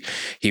that he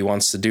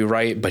wants to do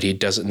right, but he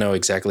doesn't know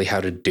exactly how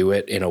to do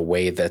it in a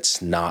way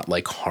that's not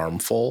like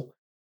harmful.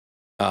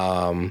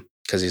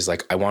 Because he's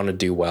like, I want to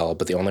do well,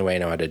 but the only way I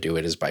know how to do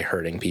it is by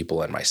hurting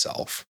people and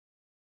myself.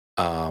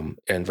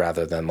 And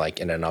rather than like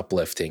in an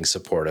uplifting,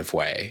 supportive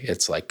way,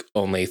 it's like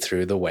only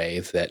through the way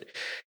that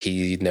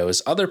he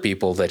knows other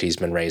people that he's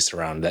been raised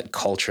around, that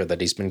culture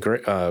that he's been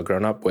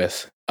grown up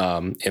with,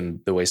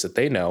 in the ways that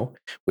they know,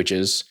 which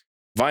is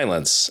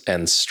violence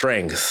and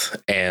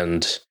strength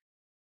and,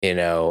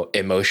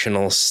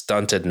 emotional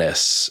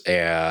stuntedness,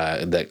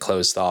 that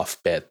closed off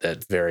bit,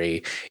 that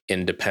very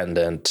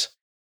independent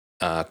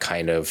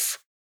kind of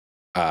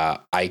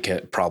I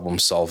can problem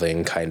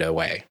solving kind of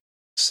way.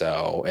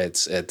 So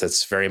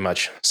it's very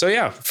much so.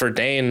 Yeah, for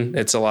Dane,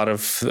 it's a lot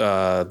of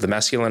the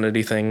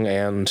masculinity thing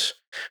and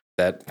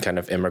that kind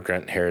of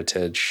immigrant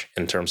heritage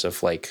in terms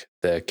of like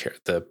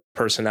the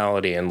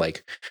personality and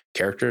like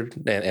character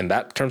and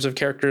that terms of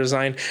character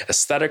design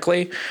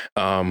aesthetically.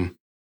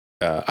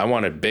 I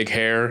wanted big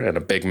hair and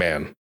a big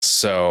man.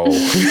 So And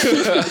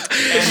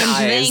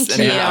eyes. Thank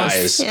And you.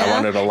 eyes. eyes. I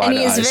wanted a lot and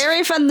of eyes. he's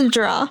very fun to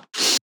draw.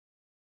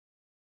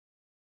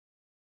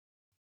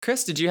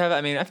 Chris, did you have?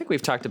 I mean, I think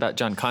we've talked about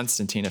John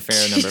Constantine a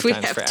fair number of We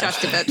times. have for Ash.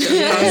 talked about Yeah,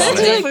 John it's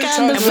Constantine. like, God,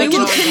 the And we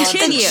will fucking-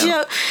 continue. the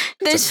joke-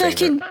 There's a favorite.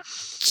 fucking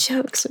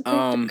jokes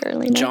about the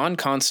girly neck. John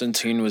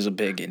Constantine was a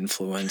big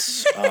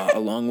influence,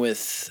 along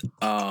with,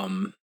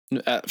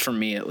 for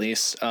me at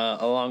least,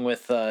 along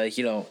with,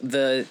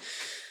 the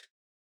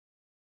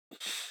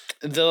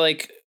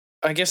like,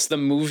 I guess the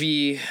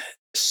movie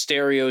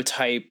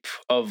stereotype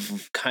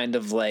of kind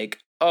of like,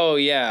 oh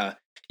yeah,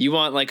 you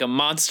want like a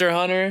monster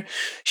hunter?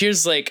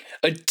 Here's like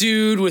a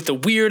dude with a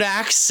weird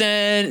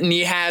accent and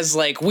he has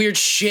like weird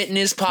shit in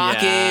his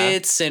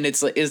pockets, and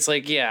it's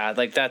like yeah,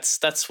 like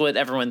that's what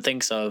everyone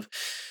thinks of.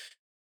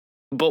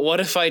 But what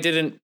if I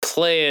didn't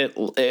play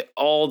it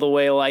all the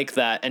way like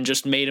that and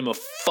just made him a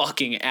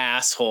fucking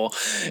asshole?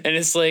 And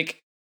it's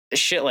like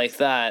shit like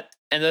that.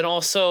 And then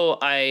also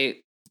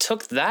I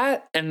took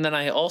that, and then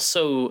I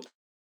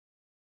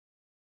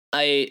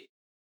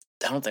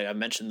don't think I've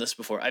mentioned this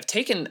before. I've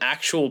taken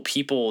actual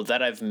people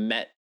that I've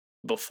met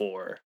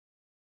before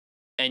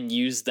and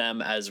used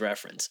them as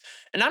reference.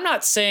 And I'm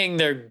not saying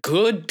they're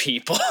good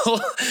people,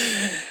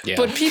 Yeah.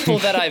 but people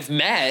that I've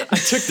met. I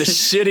took the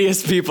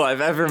shittiest people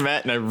I've ever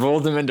met and I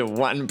rolled them into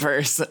one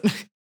person.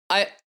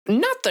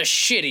 Not the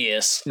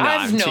shittiest. No,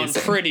 I've I'm known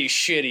teasing. pretty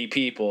shitty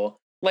people.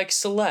 Like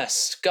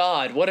Celeste.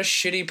 God, what a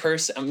shitty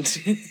person.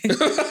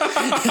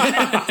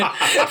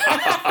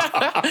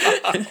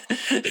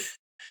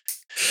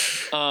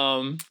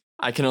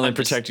 I can only I'm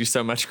just- protect you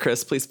so much,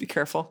 Chris. Please be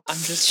careful. I'm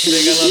just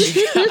kidding. I love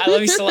you. I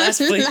love you,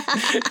 Celeste, please.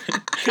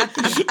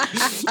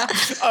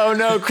 Oh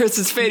no, Chris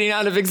is fading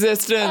out of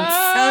existence.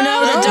 Oh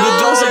no, the The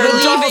dolls dolls are are-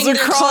 the dolls leaving are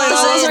their crawling all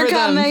Dolls closet. over are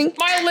them. coming.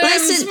 My limbs,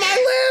 Listen.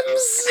 my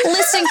limbs.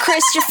 Listen,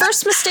 Chris, your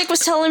first mistake was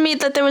telling me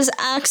that there was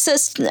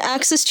access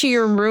to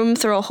your room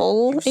through a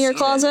hole in your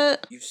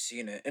closet. You've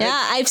seen it. Yeah,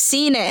 I've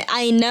seen it.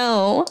 I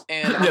know.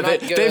 And Yeah,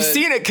 they've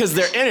seen it because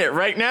they're in it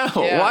right now.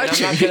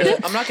 Watching.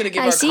 I'm not gonna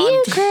give I our see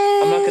you, Chris.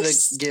 I'm not gonna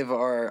give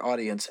our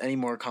audience any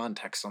more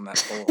context on that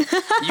hole.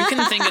 You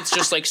can think it's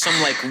just like some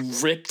like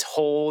ripped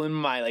hole in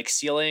my like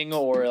ceiling,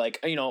 or like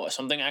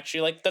something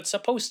actually like that's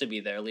supposed to be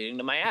there leading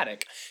to my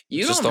attic.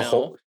 You It's don't just a know.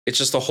 hole. It's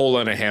just a hole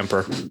in a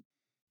hamper.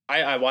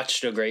 I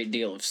watched a great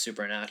deal of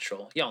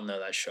Supernatural. Y'all know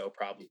that show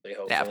probably.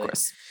 Hopefully. Yeah, of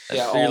course. Yeah,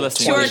 You're all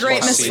listening To our 20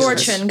 great plus misfortune.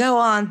 seasons. Go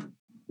on.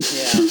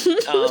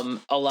 Yeah.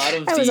 A lot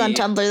of I was the on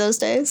Tumblr those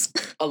days.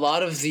 A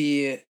lot of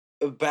the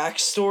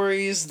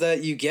backstories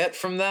that you get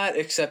from that,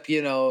 except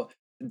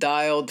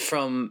dialed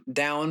from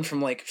down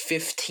from like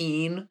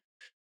 15,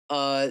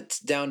 it's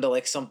down to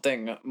like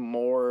something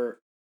more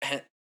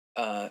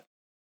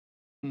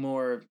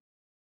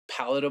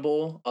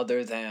palatable,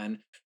 other than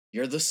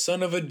you're the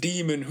son of a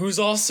demon who's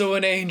also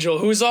an angel,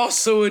 who's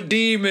also a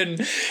demon,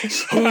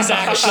 who's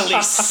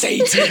actually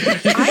Satan.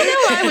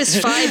 I know I was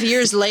 5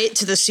 years late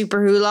to the Super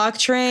Hulock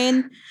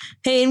train.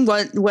 Hey, when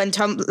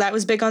that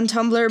was big on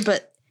Tumblr,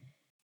 but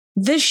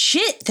the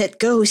shit that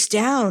goes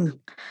down.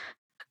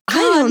 I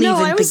don't no,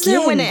 even I was begin.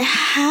 there when it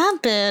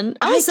happened.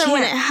 I was there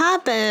when it can't.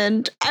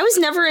 happened. I was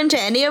never into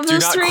any of Do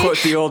those not three. quote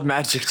the old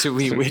magic to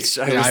we witch.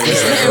 I Yeah, was I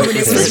there. was when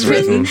it there. was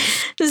written.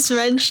 This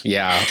French.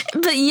 Yeah.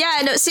 But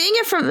yeah, no, seeing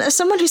it from as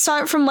someone who saw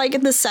it from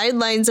like the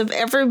sidelines of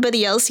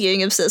everybody else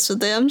getting obsessed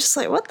with it, I'm just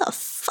like, what the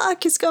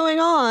fuck is going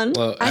on?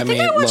 Well, I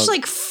think I watched look,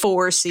 like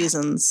 4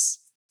 seasons.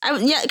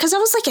 Yeah, because I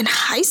was like in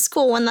high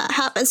school when that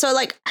happened. So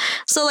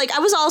I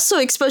was also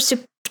exposed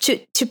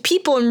to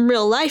people in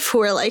real life who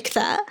are like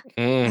that.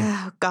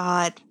 Oh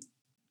God.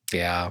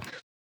 yeah.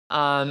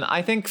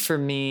 I think for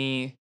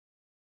me,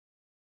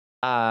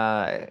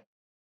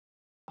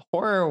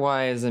 horror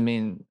wise, I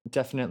mean,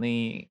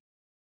 definitely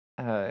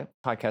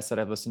podcasts that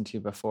I've listened to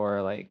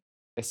before, like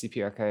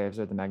SCP Archives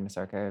or the Magnus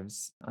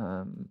Archives.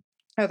 Are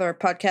there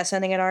podcasts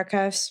ending in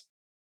archives?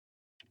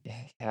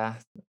 Yeah,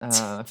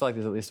 I feel like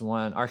there's at least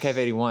one. Archive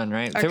 81,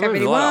 right? Archive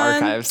There's a lot of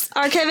 81. archives.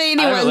 Archive I haven't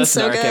 81 listened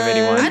so to Archive good.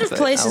 81. Out of but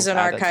Place is I'll an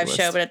add that to the archive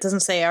show, list. but it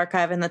doesn't say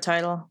archive in the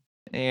title.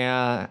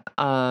 Yeah.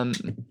 I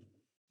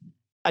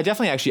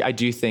definitely I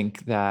do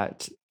think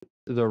that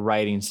the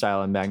writing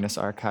style in Magnus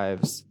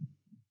Archives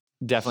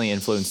definitely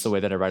influenced the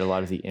way that I write a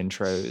lot of the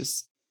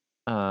intros.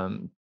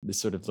 The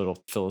sort of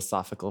little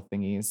philosophical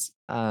thingies.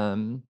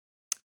 But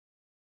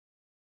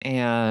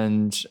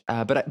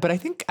I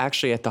think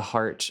actually at the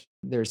heart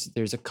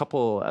there's a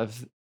couple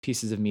of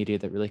pieces of media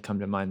that really come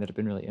to mind that have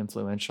been really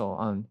influential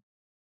on,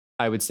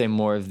 I would say,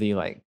 more of the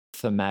like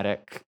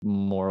thematic,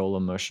 moral,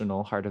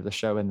 emotional heart of the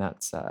show, and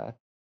that's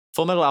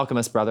Full Metal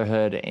Alchemist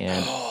Brotherhood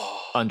and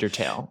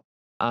Undertale.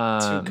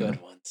 Two good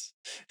ones.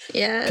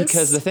 Yes.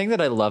 Because the thing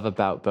that I love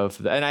about both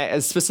of them, and I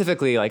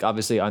specifically like,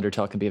 obviously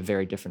Undertale can be a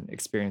very different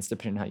experience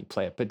depending on how you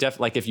play it, but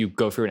like if you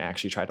go through and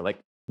actually try to like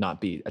not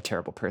be a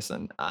terrible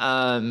person.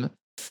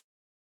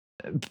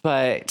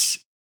 But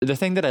the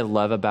thing that I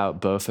love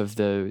about both of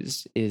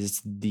those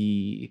is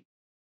the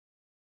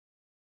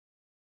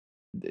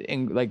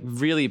like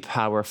really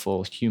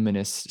powerful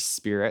humanist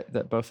spirit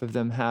that both of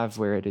them have,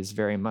 where it is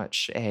very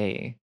much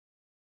a,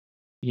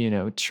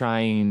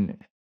 trying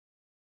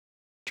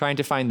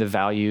to find the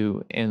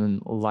value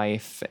in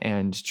life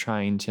and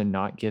trying to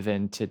not give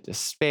in to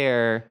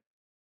despair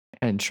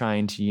and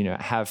trying to,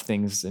 have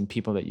things and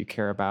people that you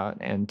care about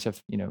and to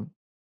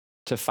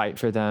fight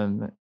for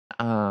them.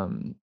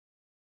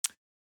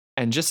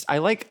 And just I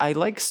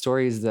like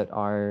stories that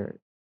are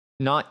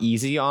not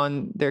easy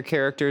on their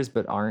characters,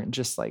 but aren't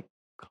just like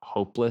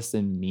hopeless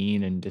and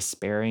mean and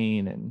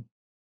despairing. And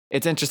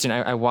it's interesting.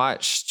 I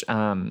watched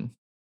the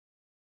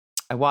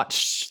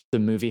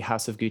movie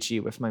House of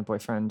Gucci with my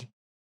boyfriend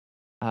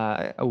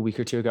a week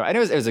or two ago, and it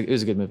was a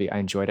good movie. I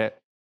enjoyed it.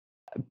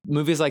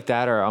 Movies like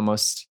that are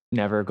almost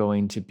never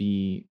going to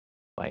be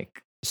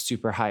like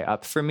super high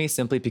up for me,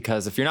 simply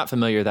because if you're not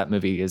familiar, that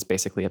movie is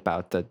basically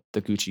about the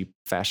Gucci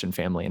fashion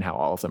family and how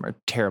all of them are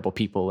terrible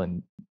people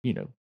and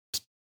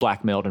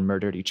blackmailed and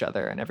murdered each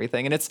other and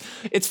everything. And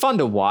it's fun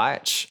to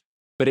watch,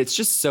 but it's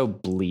just so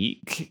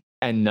bleak,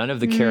 and none of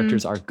the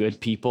characters are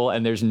good people,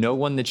 and there's no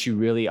one that you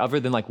really,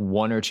 other than like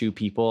one or two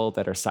people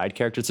that are side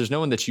characters, there's no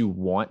one that you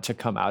want to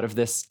come out of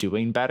this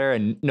doing better.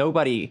 And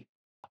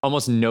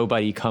almost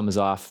nobody comes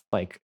off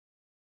like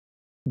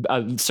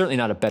certainly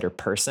not a better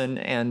person.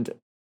 And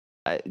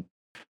I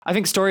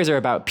think stories are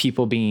about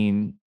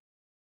people's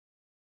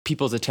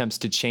attempts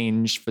to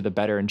change for the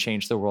better and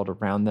change the world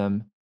around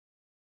them.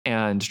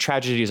 And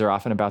tragedies are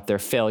often about their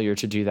failure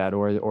to do that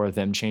or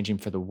them changing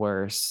for the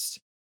worse.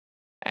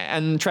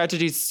 And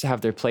tragedies have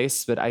their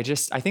place, but I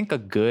think a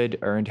good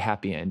earned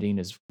happy ending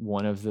is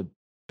one of the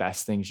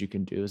best things you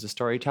can do as a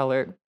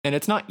storyteller. And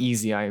it's not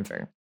easy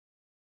either,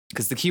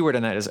 because the keyword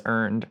in that is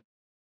earned.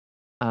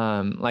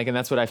 And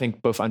that's what I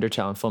think both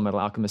Undertale and Full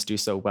Metal Alchemist do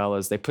so well,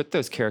 is they put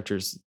those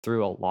characters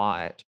through a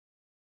lot,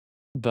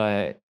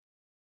 but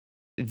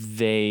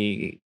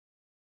they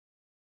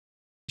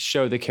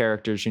show the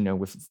characters,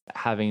 with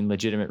having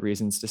legitimate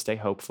reasons to stay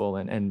hopeful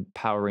and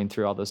powering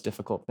through all those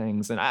difficult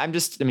things.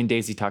 And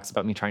Daisy talks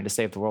about me trying to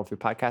save the world through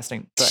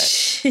podcasting,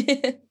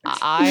 but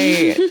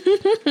I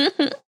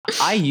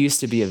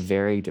used to be a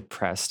very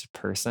depressed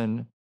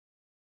person.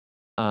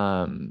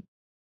 And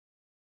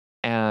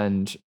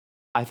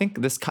I think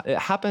it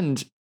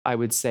happened, I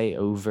would say,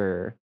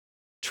 over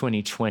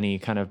 2020,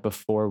 kind of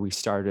before we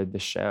started the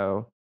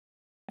show,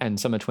 and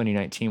some of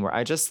 2019, where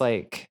I just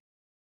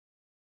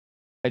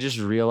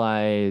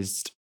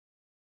realized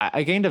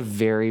I gained a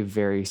very,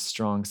 very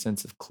strong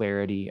sense of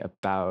clarity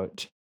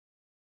about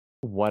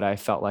what I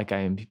felt like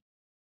I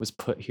was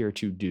put here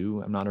to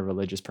do. I'm not a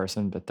religious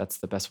person, but that's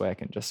the best way I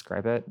can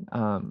describe it.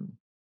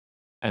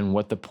 And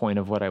what the point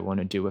of what I want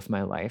to do with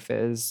my life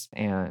is.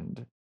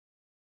 And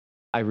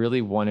I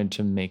really wanted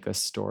to make a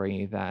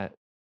story that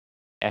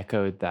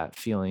echoed that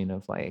feeling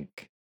of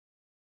like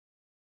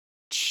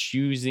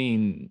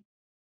choosing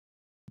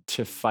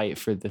to fight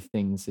for the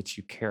things that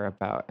you care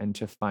about and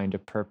to find a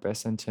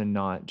purpose, and to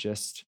not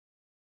just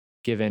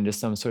give in to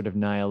some sort of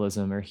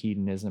nihilism or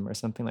hedonism or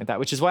something like that,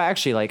 which is why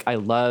actually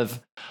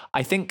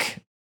I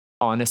think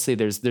honestly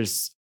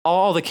there's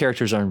all the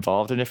characters are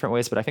involved in different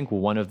ways, but I think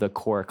one of the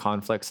core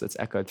conflicts that's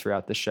echoed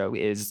throughout the show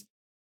is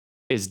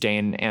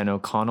Dane and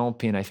O'Connell.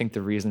 And I think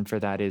the reason for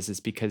that is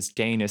because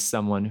Dane is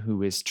someone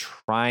who is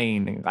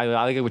trying, I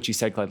like what you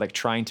said, Clyde, like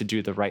trying to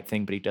do the right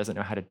thing, but he doesn't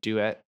know how to do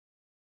it.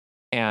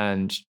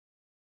 And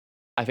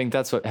I think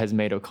that's what has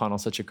made O'Connell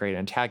such a great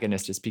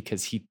antagonist, is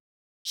because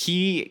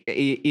he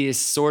is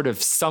sort of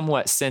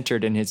somewhat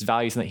centered in his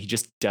values and that he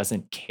just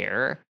doesn't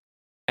care.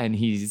 And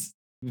he's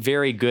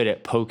very good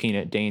at poking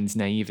at Dane's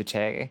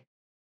naivete.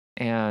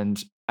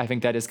 And I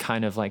think that is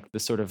kind of like the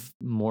sort of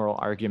moral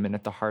argument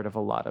at the heart of a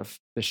lot of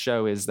the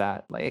show, is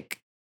that like,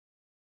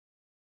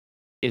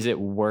 is it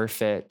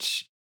worth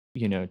it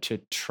to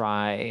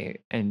try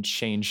and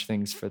change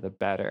things for the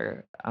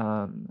better.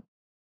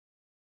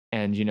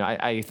 And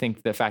I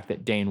think the fact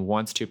that Dane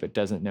wants to but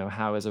doesn't know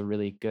how is a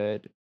really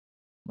good,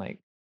 like,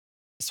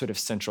 sort of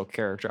central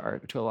character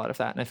arc to a lot of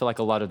that. And I feel like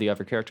a lot of the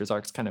other characters'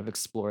 arcs kind of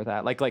explore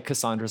that. Like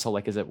Cassandra's whole,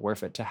 like, is it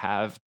worth it to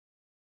have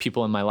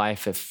people in my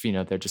life if,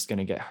 they're just going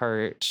to get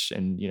hurt?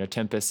 And,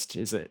 Tempest,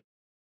 is it,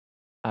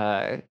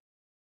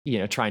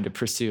 trying to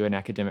pursue an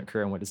academic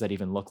career, and what does that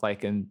even look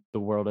like in the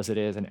world as it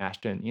is? And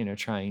Ashton,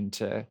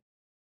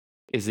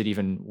 is it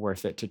even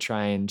worth it to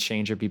try and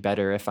change or be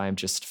better if I'm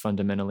just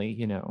fundamentally,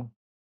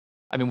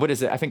 I mean, what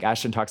is it? I think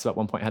Ashton talks about at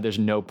one point how there's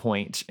no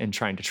point in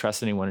trying to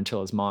trust anyone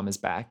until his mom is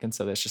back. And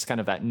so there's just kind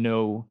of that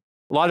a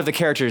lot of the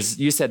characters,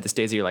 you said this,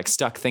 Daisy, you're like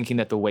stuck thinking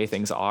that the way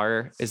things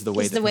are is the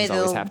way that things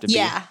always have to be.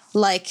 Yeah,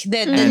 like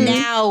the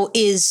now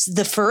is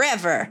the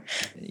forever,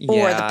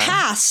 or the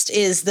past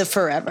is the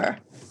forever,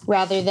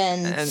 rather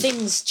than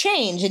things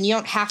change and you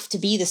don't have to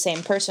be the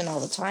same person all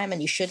the time,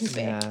 and you shouldn't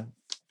be. Yeah.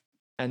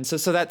 And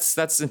so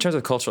that's in terms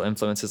of cultural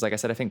influences, like I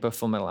said, I think both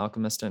Full Metal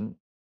Alchemist and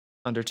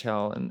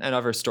Undertale and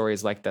other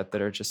stories like that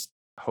are just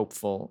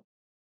hopeful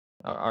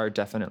are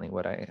definitely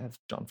what I have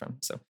drawn from.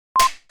 So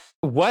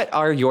what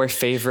are your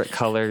favorite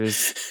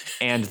colors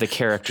and the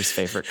character's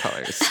favorite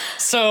colors?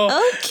 So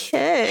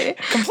Okay.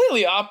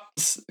 completely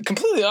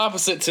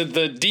opposite to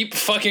the deep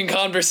fucking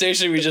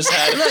conversation we just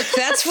had. Look,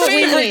 that's what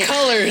we Favorite need.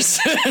 colors.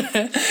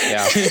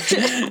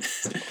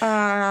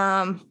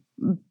 Yeah.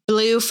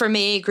 Blue for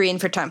me, green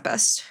for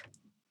Tempest.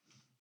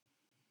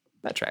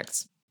 That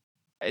tracks.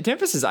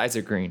 Tempest's eyes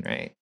are green,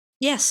 right?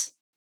 Yes.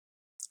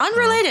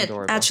 Unrelated,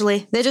 adorable.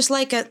 actually. They just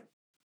like it.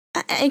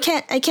 I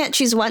can't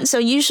choose one. So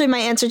usually my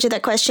answer to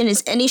that question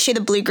is any shade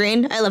of blue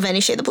green. I love any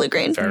shade of blue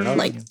green. Fair enough.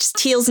 Like just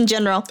teals in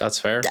general. That's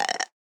fair.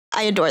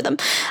 I adore them.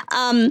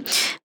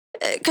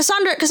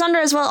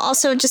 Cassandra as well.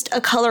 Also just a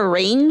color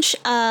range.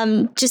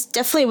 Just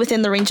definitely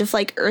within the range of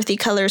like earthy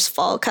colors,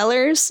 fall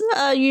colors.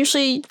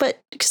 Usually, but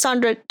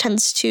Cassandra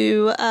tends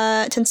to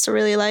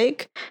really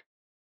like.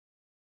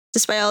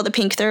 Despite all the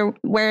pink they're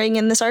wearing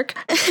in this arc.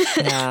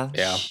 Yeah.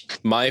 Yeah.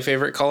 My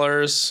favorite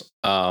colors,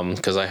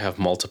 because I have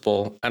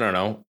multiple. I don't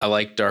know. I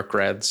like dark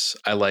reds.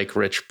 I like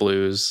rich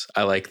blues.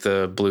 I like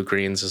the blue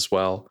greens as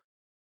well.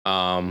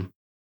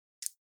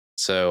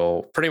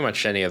 So pretty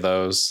much any of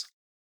those.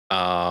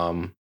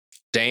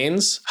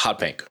 Dane's hot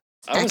pink.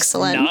 I was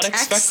Excellent. not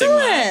expecting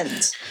that.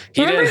 Excellent.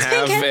 He Remember didn't his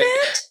pink have it.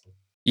 headband?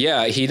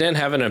 Yeah, he didn't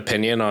have an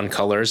opinion on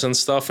colors and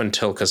stuff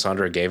until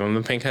Cassandra gave him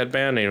the pink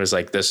headband, and he was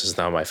like, "This is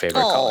not my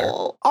favorite color."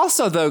 Oh,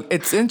 Also, though,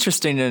 it's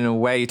interesting in a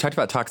way. You talked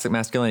about toxic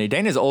masculinity.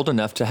 Dane is old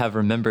enough to have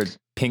remembered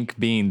pink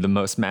being the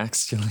most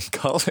masculine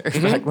color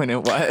back when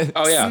it was.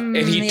 Oh yeah, and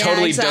he yeah,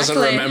 totally doesn't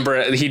exactly.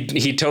 remember.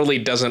 He totally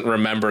doesn't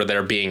remember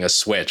there being a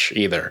switch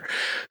either.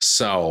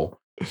 So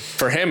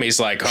for him, he's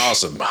like,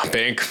 "Awesome,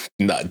 pink,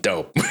 not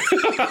dope."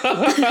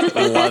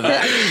 Love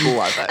it.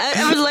 Love it.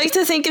 I would like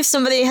to think if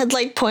somebody had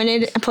like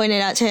pointed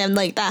out to him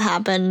like that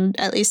happened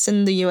at least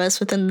in the U.S.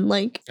 within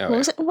like Oh, what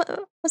was it? What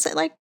was it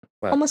like?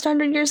 What? Almost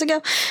 100 years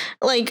ago.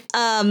 Like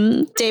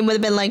Dane would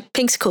have been like,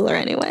 pink's cooler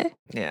anyway.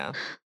 Yeah.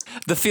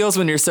 The feels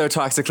when you're so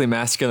toxically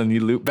masculine, you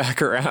loop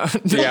back around.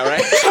 Yeah,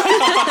 right.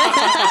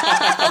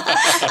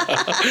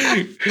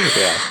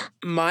 Yeah.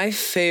 My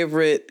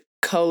favorite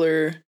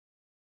color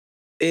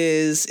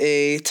is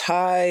a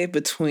tie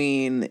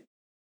between,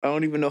 I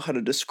don't even know how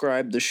to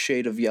describe the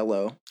shade of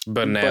yellow.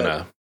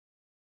 Banana.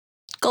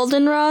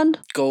 Goldenrod.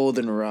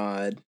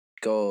 Goldenrod.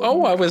 Gold.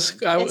 Oh, I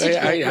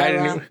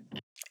didn't even.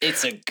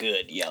 It's a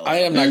good yellow. I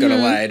am not gonna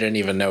lie. I didn't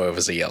even know it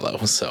was a yellow,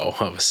 so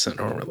I was sitting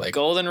over like,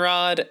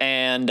 Goldenrod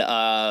and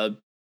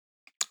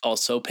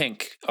also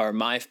pink are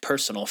my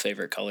personal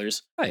favorite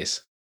colors.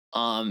 nice.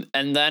 And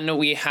then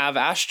we have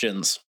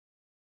Ashton's.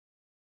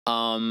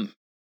 Black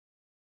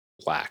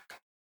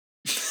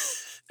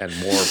and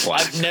more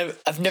black.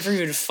 I've never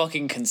even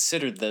fucking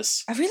considered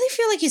this. I really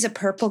feel like he's a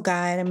purple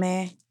guy to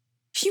me.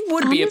 He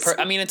would be Honestly-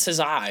 I mean, it's his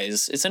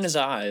eyes. It's in his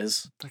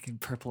eyes. Fucking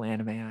purple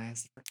anime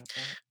eyes.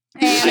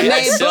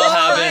 I still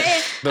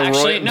haven't. The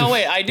Actually, roy- no,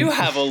 wait. I do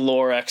have a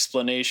lore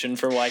explanation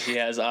for why he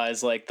has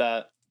eyes like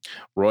that.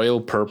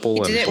 royal purple He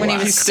and did it when he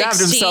black. was Stabbed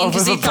 16 himself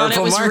because with he a thought it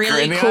purple was marker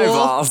really in the cool.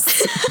 eyeballs.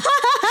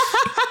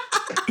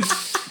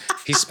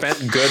 He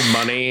spent good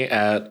money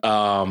at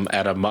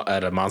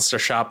a monster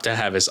shop to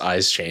have his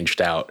eyes changed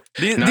out.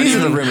 These Not are the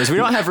even- rumors. We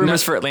don't have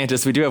rumors for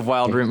Atlantis. We do have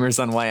wild rumors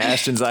on why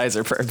Ashton's eyes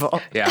are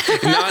purple. Yeah,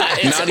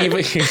 not even.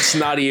 It's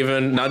not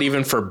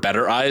even for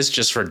better eyes,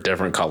 just for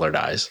different colored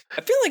eyes.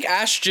 I feel like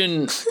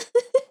Ashton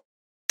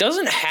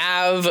doesn't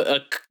have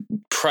a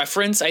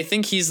preference. I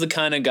think he's the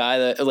kind of guy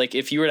that, like,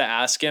 if you were to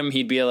ask him,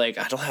 he'd be like,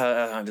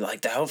 I'd be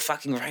like the whole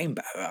fucking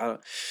rainbow.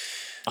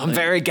 I'm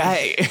very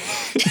gay.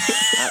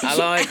 I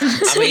like.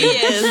 I He mean,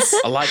 is.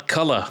 I like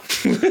color.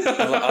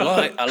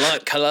 I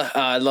like color.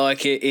 I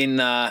like it in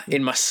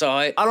my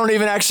sight. I don't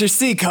even actually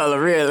see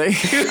color, really.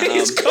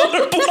 He's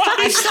colorblind.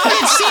 I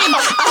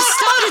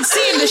started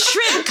seeing the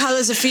shrimp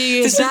colors a few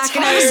years This back,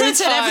 and ever entire since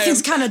then, time.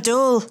 everything's kind of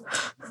dull.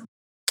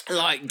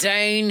 Like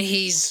Dane,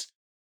 he's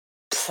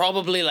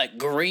probably like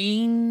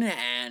green,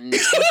 and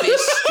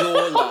Tempest,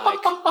 you're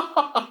like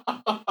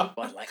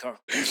what, like a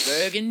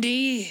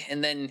burgundy,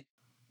 and then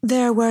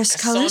There are worse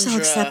colors, I'll Cassandra-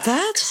 accept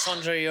that.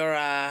 Cassandra, you're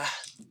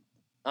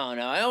oh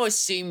no, I always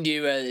seemed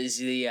you as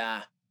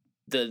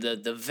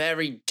the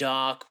very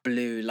dark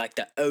blue, like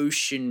the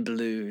ocean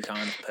blue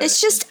kind of person.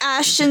 It's just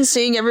Ashton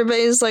seeing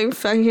everybody's like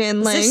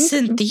fucking like Is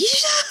this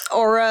Synthesia?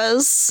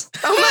 auras.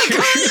 Oh my god,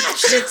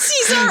 Ashton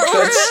sees our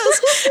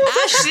auras!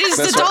 Ashton's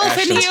That's the what dolphin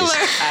Ashton sees.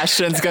 healer!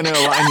 Ashton's gonna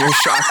align your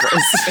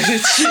chakras.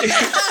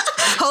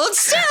 Hold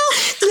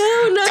still!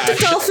 No, not the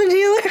dolphin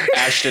healer.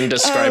 Ashton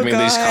describing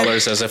these God.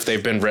 colors as if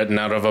they've been written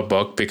out of a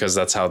book because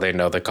that's how they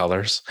know the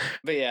colors.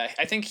 But yeah,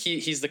 I think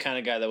he's the kind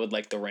of guy that would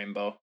like the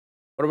rainbow.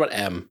 What about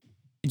M?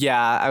 Yeah,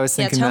 I was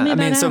Yeah, thinking tell that. me I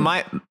mean, about so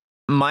him.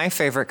 my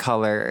favorite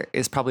color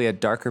is probably a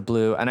darker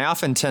blue, and I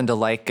often tend to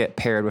like it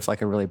paired with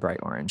like a really bright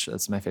orange.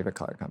 That's my favorite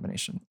color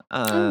combination.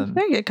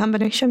 Very good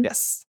combination.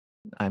 Yes,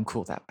 I'm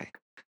cool that way.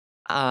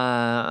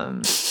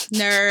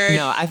 Nerd.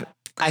 No,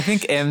 I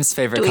think M's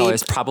favorite color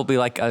is probably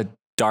like a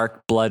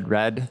dark blood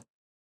red.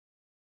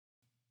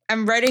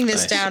 I'm writing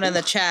this Nice. down in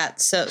the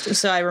chat so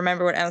I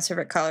remember what Emma's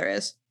favorite color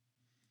is.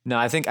 No,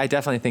 I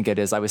definitely think it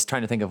is. I was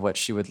trying to think of what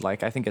she would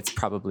like. I think it's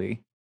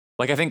probably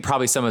I think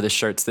probably some of the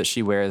shirts that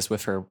she wears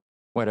with her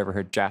whatever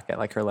her jacket,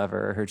 like her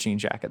leather or her jean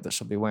jacket that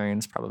she'll be wearing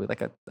is probably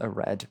like a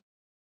red.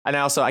 And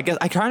also, I guess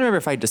I can't remember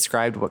if I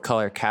described what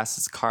color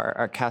Cass's car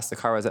or Cass the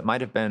car was. It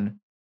might have been.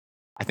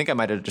 I think I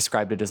might have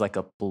described it as like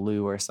a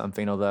blue or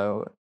something.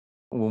 Although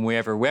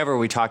whenever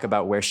we talk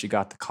about where she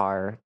got the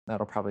car,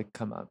 that'll probably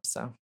come up.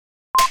 So.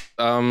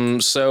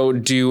 So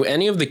do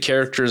any of the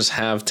characters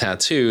have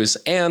tattoos?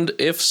 And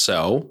if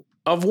so,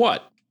 of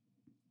what?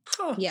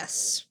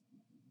 Yes.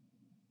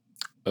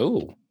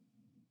 Oh,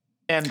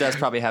 M does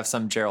probably have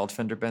some Gerald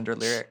Fenderbender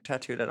lyric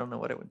tattooed. I don't know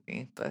what it would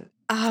be, but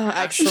Oh,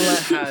 Actually,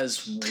 excellent.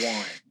 has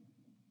one.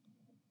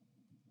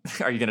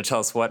 are you going to tell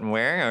us what and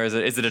where, or is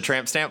it a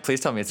tramp stamp? Please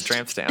tell me it's a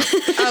tramp stamp.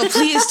 Oh,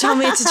 please tell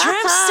me it's a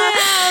tramp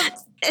stamp.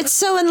 It's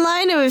so in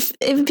line.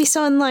 It would be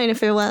so in line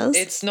if it was.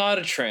 It's not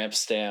a tramp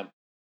stamp.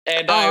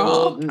 And I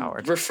will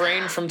Howard.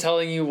 refrain from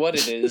telling you what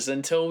it is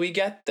until we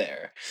get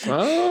there.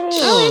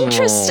 Oh,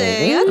 interesting.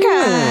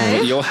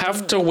 Okay. You'll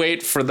have to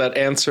wait for that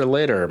answer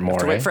later, To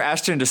Maury. wait for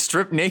Ashton to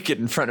strip naked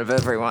in front of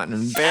everyone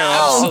and bare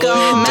Oh, all.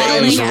 God.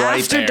 Dane's Meddling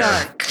right after there.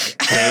 dark.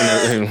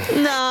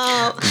 Dane,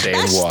 No.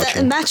 Dane's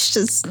watching. That's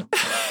just.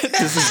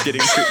 This is getting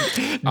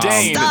creepy.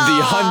 Dane, the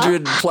Stop.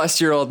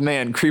 100-plus-year-old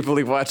man,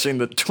 creepily watching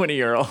the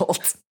 20-year-old.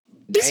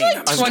 He's Dang,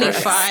 like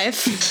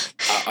 25.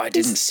 I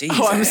didn't see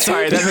Oh, I'm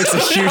sorry. That makes a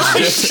huge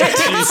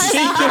difference.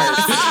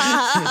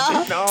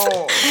 No.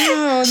 Oh,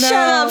 no. Shut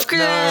up,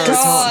 Chris.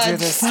 Don't do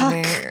this to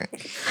me.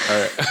 All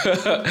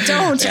right.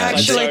 Don't Clyde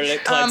actually. started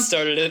it. Clyde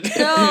started it.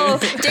 No,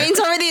 Dane's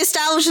already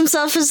established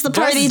himself as the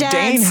party Does dad.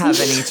 Dane have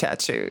any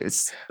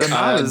tattoos?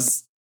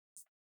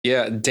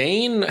 Yeah,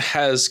 Dane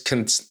has,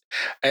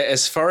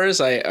 as far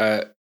as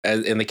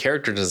in the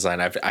character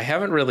design, I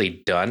haven't really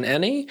done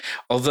any.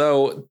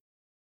 Although,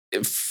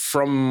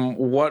 from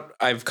what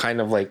I've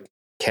kind of like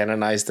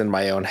canonized in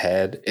my own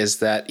head, is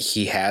that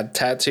he had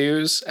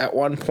tattoos at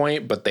one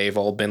point, but they've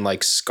all been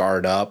like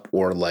scarred up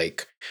or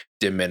like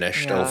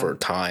diminished Yeah. over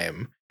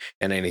time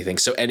and anything.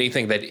 So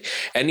anything that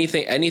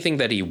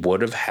he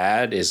would have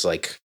had is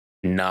like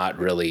not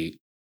really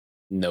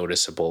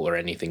noticeable or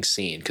anything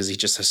seen because he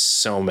just has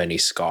so many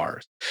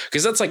scars.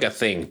 Because that's like a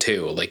thing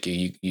too. Like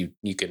you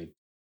can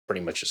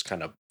pretty much just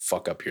kind of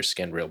fuck up your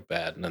skin real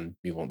bad, and then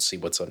you won't see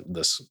what's on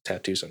this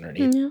tattoos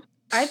underneath. Yeah.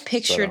 I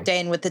pictured But,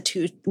 Dane with the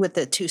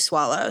two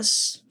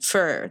swallows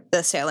for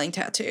the sailing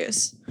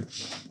tattoos.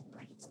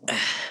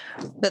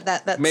 But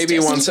that's Maybe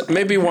just-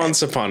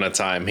 once upon a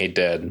time he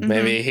did.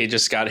 Maybe he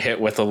just got hit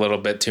with a little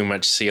bit too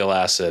much seal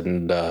acid,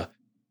 and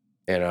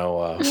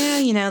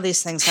Yeah,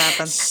 these things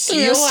happen. Stood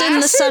in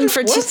the sun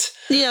for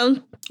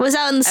was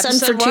out in the sun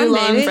for Episode too 1,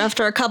 long baby.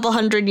 after a couple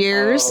hundred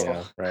years. Oh.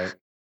 yeah, right.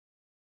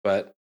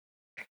 But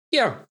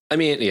yeah, I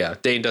mean, yeah,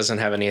 Dane doesn't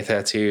have any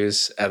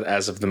tattoos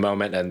as of the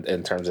moment, and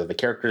in terms of the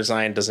character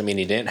design, doesn't mean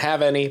he didn't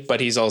have any, but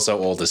he's also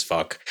old as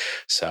fuck.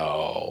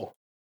 So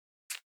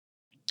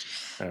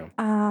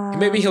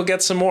maybe he'll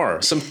get some more,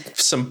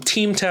 some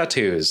team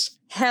tattoos.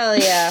 Hell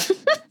yeah.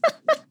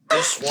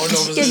 This one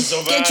over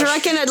Get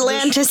drunk in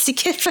Atlantis to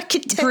get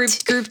fucking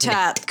group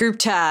tat.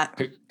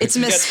 It's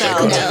Get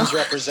misspelled. Tims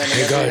representing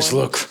everyone.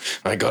 look,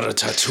 I got a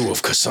tattoo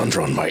of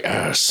Cassandra on my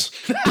ass.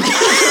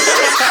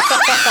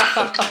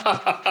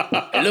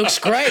 It looks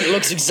great. It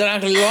looks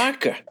exactly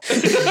like her.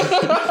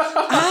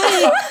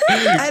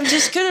 I'm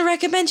just gonna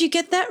recommend you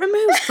get that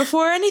removed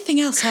before anything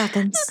else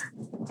happens.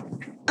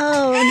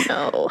 Oh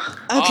no.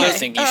 Okay. I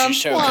think you should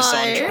show why?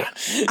 Cassandra.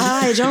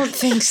 I don't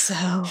think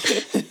so.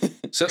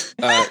 So,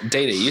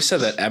 Data, you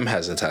said that M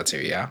has a tattoo,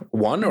 yeah?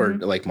 One or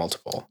like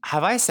multiple?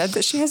 Have I said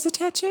that she has a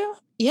tattoo?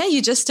 Yeah,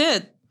 you just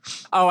did.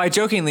 Oh, I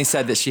jokingly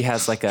said that she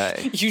has like a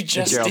You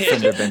just Gerald did.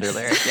 Fender Bender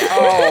lyric. Yeah.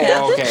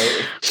 Oh,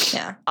 okay.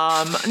 Yeah.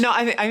 No,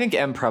 I think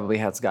M probably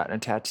has gotten a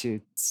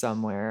tattoo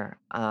somewhere.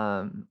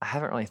 I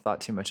haven't really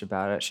thought too much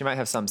about it. She might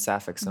have some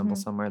sapphic symbol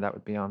somewhere that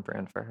would be on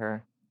brand for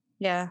her.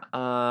 Yeah.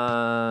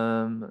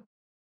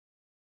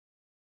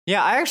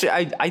 Yeah,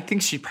 I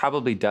think she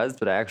probably does,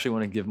 but I actually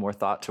want to give more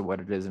thought to what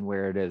it is and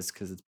where it is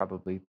because it's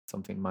probably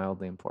something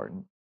mildly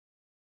important.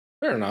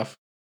 Fair enough.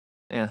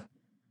 Yeah.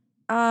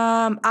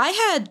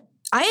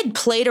 I had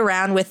played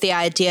around with the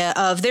idea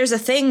of there's a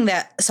thing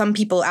that some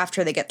people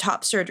after they get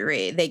top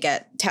surgery, they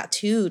get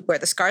tattooed where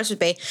the scars would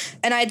be.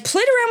 And I'd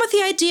played around with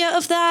the idea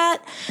of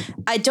that.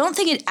 I don't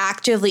think it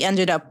actively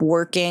ended up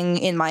working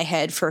in my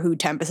head for who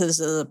Tempest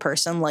is as a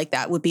person. Like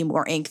that would be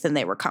more ink than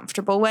they were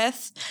comfortable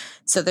with.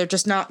 So they're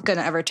just not going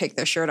to ever take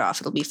their shirt off.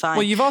 It'll be fine.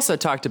 Well, you've also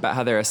talked about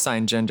how their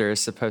assigned gender is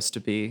supposed to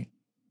be.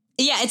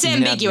 Yeah, it's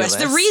ambiguous.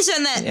 The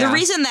Nebulous.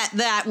 reason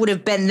that would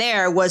have been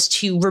there was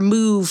to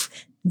remove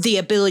the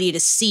ability to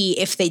see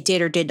if they did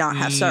or did not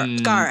have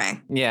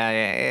scarring.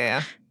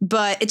 Yeah.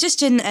 But it just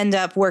didn't end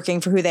up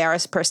working for who they are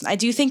as a person. I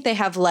do think they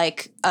have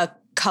like a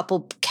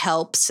couple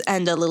kelps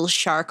and a little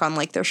shark on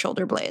like their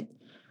shoulder blade.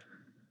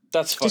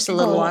 That's Just a fucking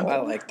little cool. one.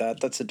 I like that.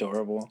 That's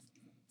adorable.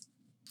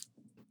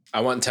 I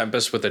want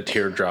Tempest with a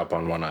teardrop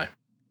on one eye.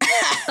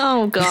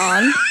 Oh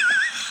god.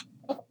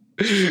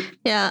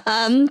 Yeah,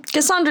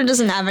 Cassandra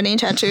doesn't have any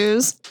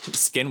tattoos,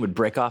 Skin would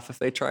break off if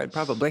they tried,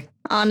 probably.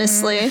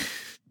 honestly.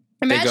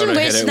 They go Imagine to hit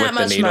wasting it that with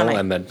the much needle money.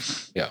 and then,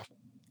 yeah.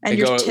 And they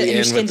your go skin in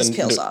with just the-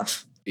 peels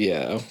off.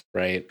 Yeah,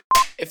 right.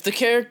 If the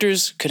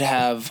characters could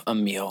have a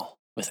meal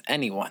with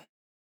anyone,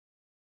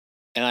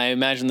 and I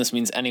imagine this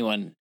means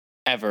anyone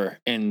ever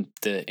in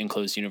the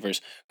enclosed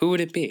universe, who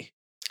would it be?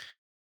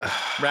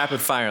 Rapid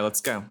fire, let's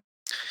go.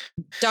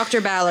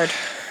 Dr. Ballard.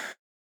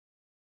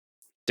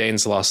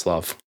 Dane's lost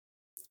love.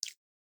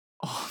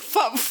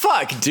 Oh,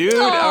 fuck, dude. Aw,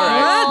 All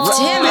right.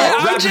 damn it.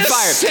 I'm Rapid just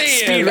fire.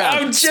 saying, Speed round.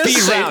 I'm just Speed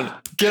saying. round.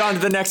 Get on to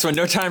the next one.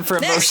 No time for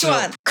Next emotional.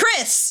 one.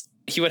 Chris.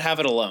 He would have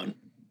it alone.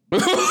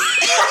 If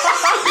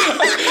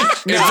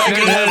I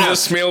could have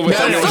this meal with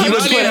anyone, He would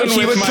not put, even he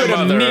with would my put a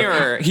mother.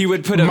 mirror. He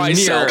would put a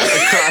Myself. mirror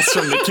across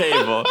from the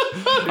table.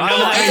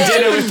 I'm having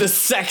dinner with the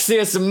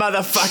sexiest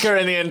motherfucker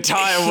in the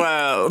entire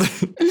world.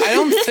 I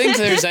don't think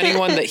there's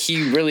anyone that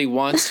he really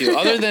wants to,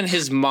 other than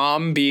his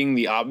mom being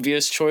the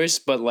obvious choice,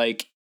 but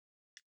like,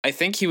 I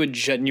think he would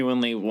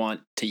genuinely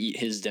want to eat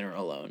his dinner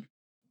alone.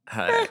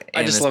 I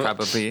I just just love-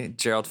 probably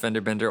Gerald Fender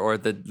Bender or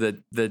the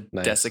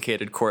Nice.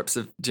 desiccated corpse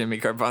of Jimmy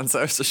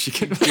Garbanzo, so she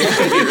can.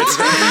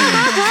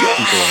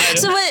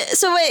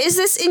 So wait, is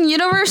this in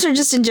universe or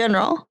just in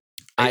general?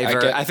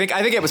 Ivor. I think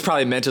it was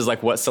probably meant as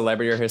like what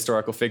celebrity or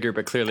historical figure,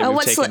 but clearly we've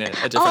what's taken le-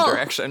 it a different oh.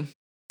 direction.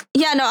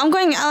 Yeah, no, I'm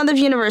going out of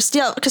universe.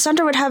 Yeah,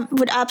 Cassandra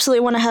would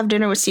absolutely want to have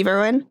dinner with Steve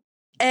Irwin.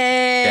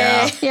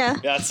 Yeah. Yeah.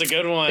 That's a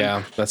good one.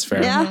 Yeah, that's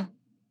fair. Yeah.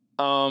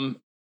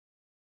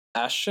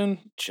 Ashton,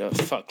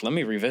 fuck. Let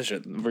me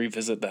revisit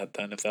that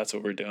then, if that's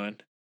what we're doing.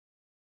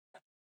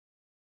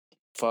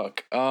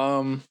 Fuck.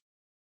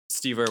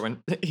 Steve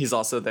Irwin, he's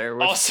also there.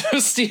 With, Also,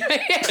 Steve.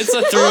 It's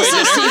a three-way Also,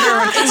 dinner. Steve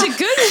Irwin. It's a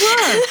good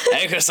one.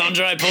 Hey,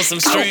 Cassandra, I pulled some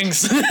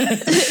strings. Or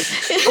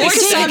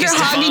Cassandra is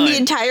hogging the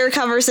divine. entire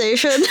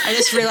conversation. I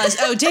just realized,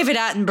 David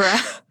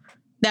Attenborough.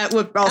 That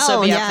would also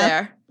Oh, be yeah. up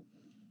there.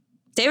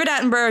 David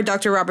Attenborough or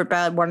Dr. Robert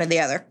Ballard, one or the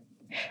other.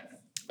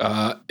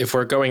 If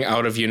we're going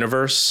out of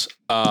universe,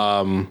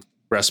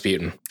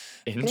 Rasputin.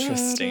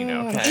 Interesting.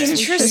 Okay.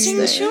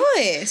 Interesting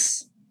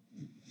choice.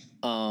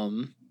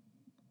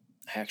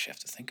 I actually have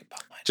to think about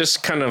mine.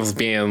 Just kind of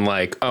being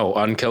like, oh,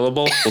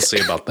 unkillable. We'll see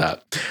about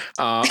that.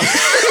 Are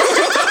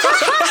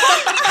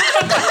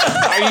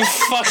you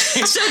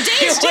fucking? So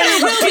Dave's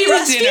dinner will be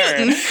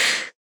Rasputin.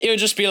 It would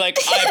just be like,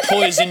 I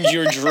poisoned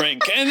your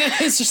drink, and then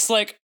it's just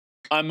like,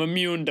 I'm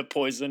immune to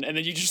poison, and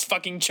then you just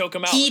fucking choke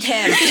him out. Eat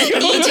him.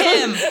 Eat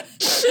him.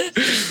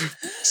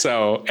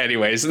 So,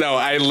 anyways, no,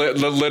 I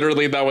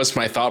literally that was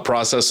my thought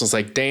process. Was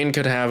like Dane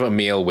could have a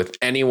meal with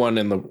anyone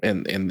in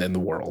the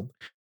world.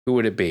 Who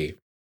would it be?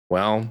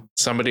 Well,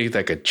 somebody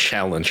that could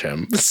challenge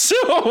him. So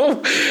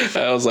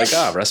I was like,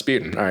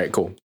 Rasputin. All right,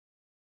 cool.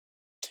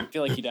 I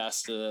feel like he'd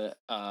ask to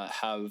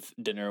have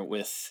dinner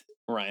with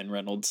Ryan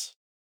Reynolds.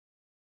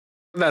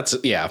 That's a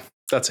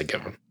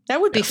given.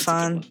 That would be That's a good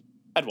fun. one.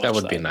 I'd watch That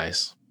would be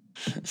nice.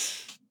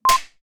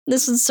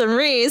 This is some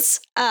Reese.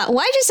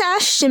 Why does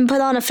Ashton put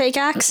on a fake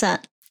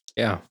accent?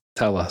 Yeah,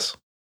 tell us.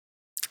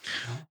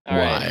 All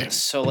Why? right,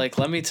 so like,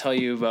 let me tell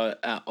you about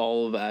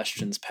all of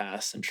Ashton's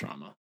past and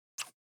trauma.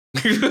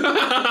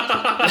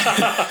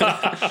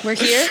 We're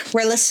here.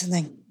 We're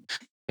listening.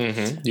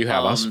 You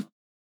have us.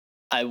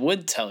 I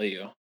would tell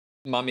you,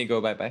 Mommy, go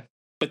bye bye.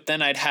 but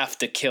then I'd have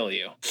to kill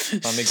you.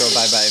 Mommy, go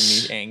bye bye.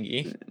 Me,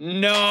 Angie.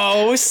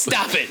 No,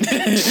 stop it.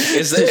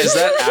 Is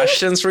that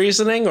Ashton's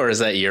reasoning or is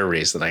that your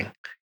reasoning?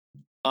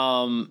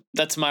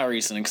 That's my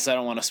reasoning because I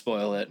don't want to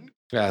spoil it.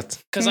 Yeah.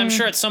 Because I'm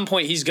sure at some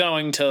point he's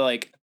going to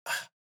like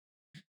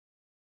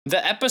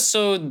the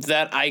episode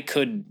that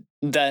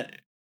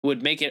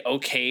would make it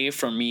okay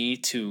for me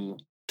to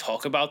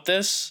talk about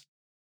this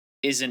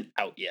isn't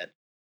out yet.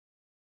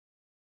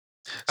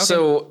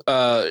 So,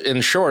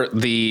 in short,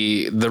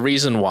 the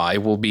reason why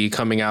will be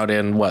coming out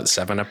in what,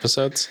 7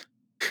 episodes?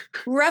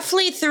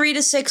 Roughly 3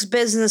 to 6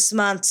 business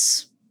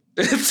months.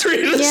 3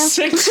 to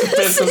 6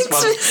 business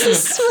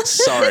months.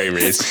 Sorry,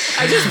 Reese.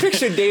 I just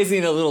pictured Daisy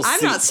in a little I'm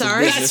suit not for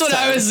sorry. business That's what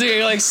I time. was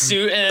doing, like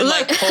suit and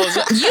Look, like pulls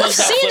You've out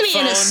seen flip me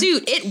in a phone.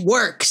 suit. It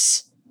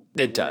works.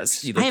 It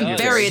does. You I look am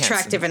does. very handsome.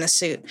 attractive in a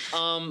suit.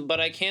 But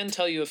I can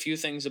tell you a few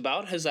things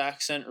about his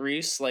accent,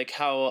 Reese, like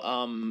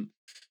how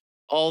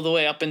all the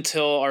way up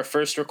until our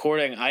first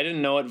recording, I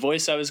didn't know what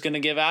voice I was going to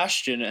give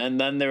Ashton.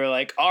 And then they were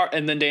like,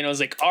 and then Dana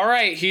was like, all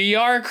right, here you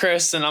are,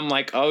 Chris. And I'm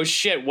like, oh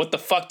shit, what the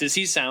fuck does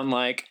he sound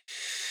like?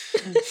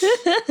 And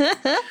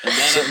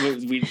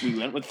then we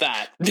went with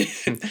that.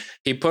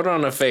 He put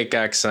on a fake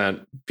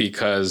accent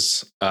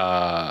because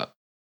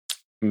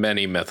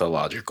many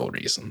mythological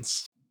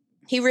reasons.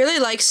 He really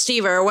likes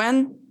Steve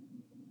Irwin.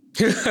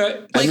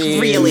 I Like, mean,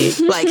 really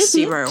likes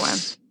Steve Irwin.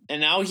 And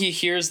now he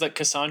hears that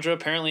Cassandra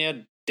apparently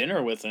had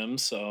dinner with him,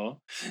 so.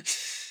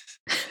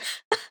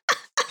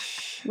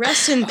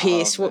 Rest in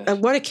peace.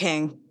 man. What a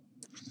king.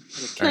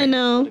 I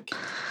know.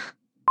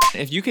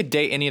 If you could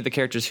date any of the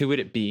characters, who would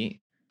it be?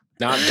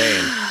 Not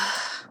Dane.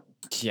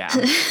 Yeah.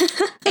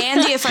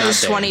 Andy, if I Not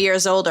was 20 Dana.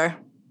 years older.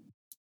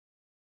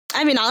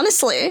 I mean,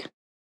 honestly,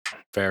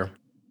 Fair.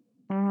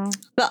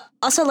 but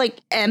also like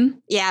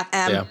M. Yeah,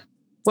 Yeah.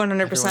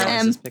 100%. Everyone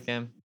else just pick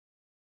him.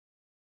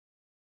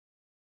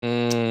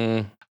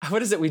 Mm,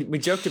 What is it? We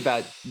joked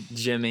about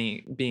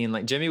Jimmy being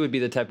like, Jimmy would be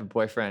the type of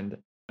boyfriend,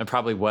 and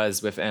probably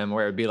was with M,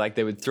 where it would be like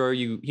he would throw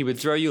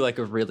you like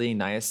a really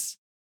nice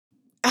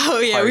Oh,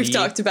 yeah, we've Party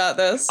talked about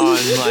this. on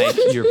like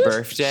your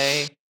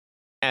birthday.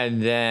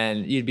 And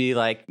then you'd be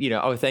like,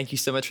 oh, thank you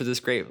so much for this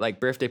great like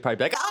birthday party.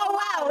 Be like, oh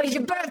wow, it was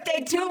your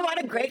birthday too. What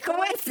a great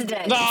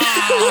coincidence. He's that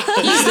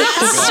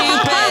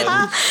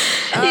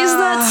stupid. He's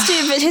that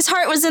stupid. His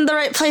heart was in the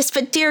right place,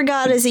 but dear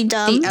God, is he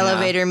dumb? The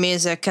elevator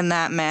music in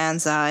that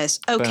man's eyes.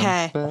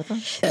 Okay. bum,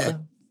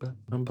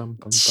 bum, bum,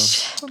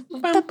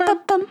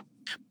 Ba-bum.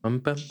 bum,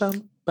 bum,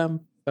 bum, bum,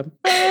 bum.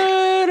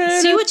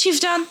 See what you've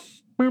done?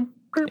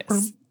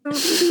 Yes.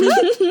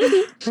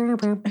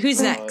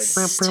 Who's next?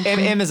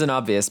 M is an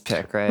obvious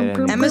pick, right?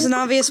 And Emma's an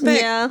obvious pick.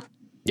 Yeah,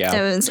 Yeah.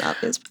 Evan's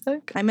obvious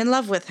pick. I'm in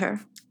love with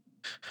her.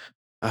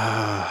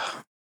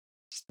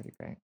 she's pretty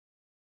great.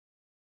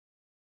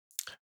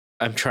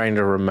 I'm trying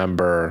to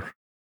remember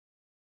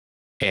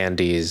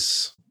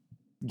Andy's.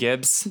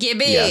 Gibbs.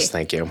 Gibby. Yes,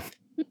 thank you.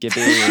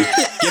 Gibby. Yeah.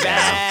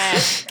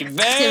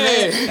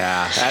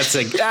 Yeah, that's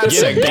a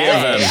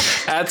given.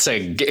 That's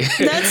a given.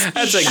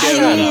 That's a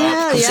given.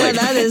 Yeah, It's yeah, like-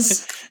 that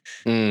is.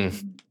 Mm,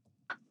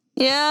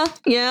 Yeah,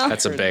 yeah.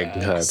 that's a big.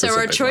 So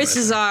our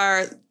choices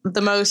are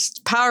the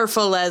most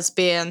powerful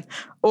lesbian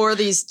or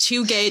these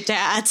two gay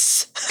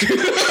dads.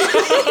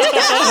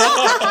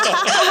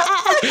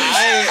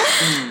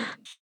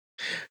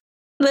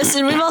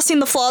 Listen, we've all seen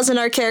the flaws in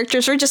our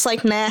characters. We're just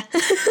like, nah.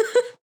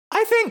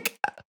 I think,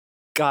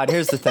 God,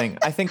 here's the thing.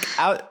 I think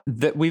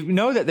that we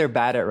know that they're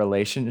bad at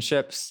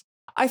relationships.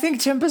 I think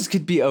Tempest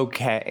could be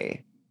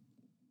okay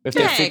if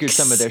they figured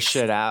some of their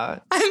shit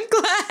out. I'm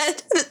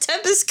glad that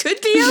Tempest could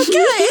be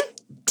okay.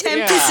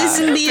 Tempest is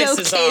in the Tempest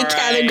is okay all right.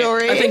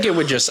 category. I think it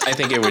would just.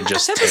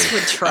 Tempest take,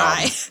 would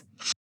try.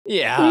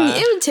 Yeah.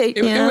 It would take,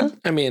 It yeah. would,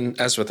 I mean,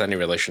 as with any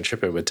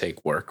relationship, it would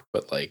take work,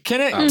 but like.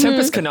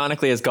 Tempest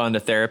canonically has gone to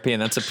therapy,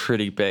 and that's a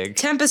pretty big.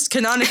 Tempest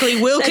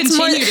canonically will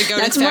continue to go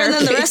That's to more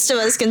therapy. than the rest of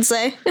us can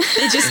say.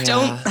 They just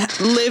Yeah. don't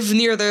live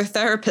near their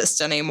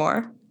therapist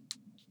anymore.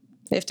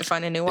 They have to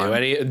find a new one.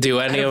 Do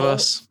any of all-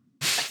 us?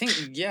 I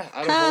think, yeah,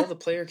 out of all the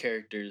player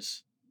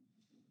characters,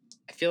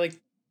 I feel like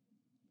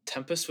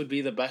Tempest would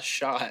be the best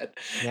shot.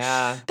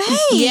 Yeah.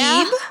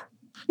 Yeah.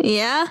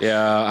 Yeah.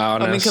 Yeah,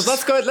 honest. I mean, because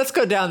let's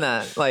go down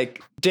that.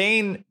 Like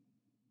Dane.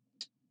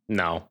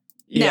 No.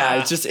 Yeah, No.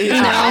 it's just. I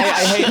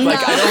hate.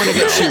 Like, I don't want to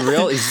get No. too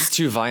real. He's just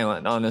too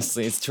violent.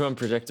 Honestly, it's too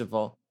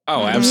unpredictable.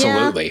 Oh,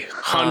 absolutely.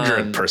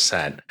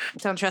 100%.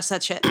 Don't trust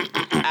that shit.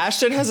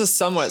 Ashton has a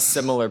somewhat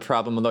similar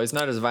problem, although he's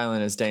not as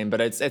violent as Dane.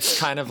 But it's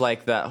kind of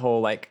like that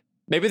whole like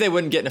maybe they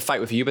wouldn't get in a fight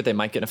with you, but they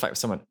might get in a fight with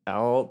someone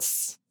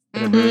else.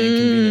 At a really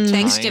inconvenient time.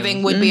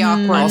 Thanksgiving would be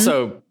awkward.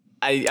 Also,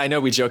 I know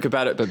we joke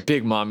about it, but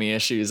big mommy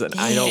issues, and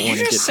I don't want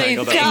to You're get saying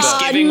tangled up with that.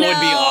 Thanksgiving would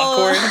be no.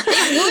 awkward.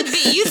 It would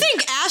be. You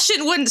think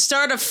Ashton wouldn't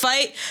start a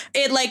fight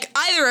in like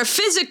either a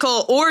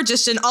physical or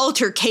just an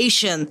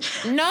altercation?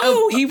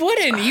 No, he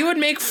wouldn't. He would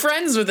make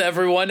friends with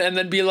everyone and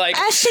then be like,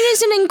 Ashton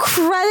is an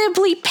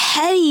incredibly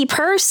petty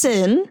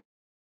person.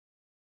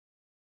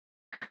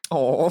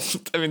 Oh,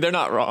 I mean, they're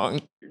not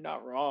wrong. you're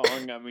not wrong.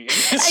 I mean,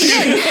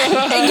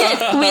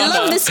 Again, we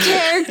love this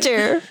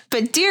character,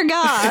 but dear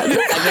God.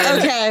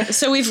 Okay,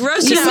 so we've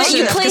roasted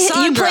You play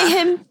Cassandra.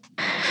 him.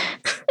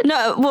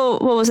 No, well,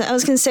 what was it? I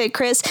was gonna say,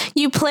 Chris,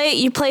 you play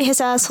his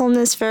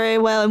assholeness very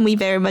well, and we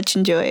very much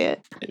enjoy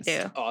it.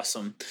 Yeah.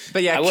 awesome.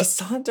 But yeah, I would-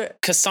 Cassandra.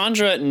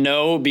 Cassandra,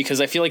 no,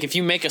 because I feel like if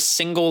you make a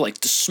single,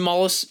 like the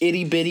smallest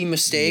itty bitty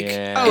mistake,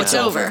 Yeah. Oh, it's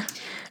over.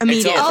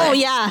 immediately. Oh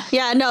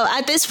yeah. No,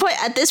 at this point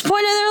in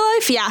their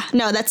life, yeah.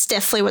 No, that's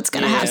definitely what's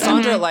gonna happen.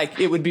 Cassandra, like,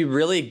 it would be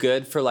really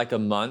good for like a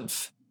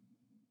month,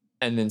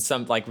 and then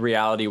some like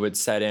reality would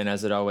set in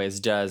as it always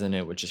does, and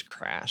it would just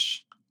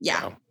crash.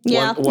 Yeah.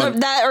 Yeah, One-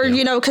 that or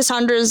yeah.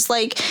 Cassandra's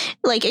like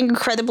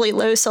incredibly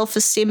low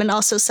self-esteem and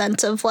also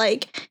sense of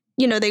like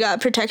they gotta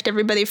protect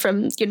everybody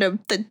from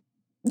the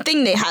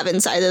thing they have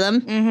inside of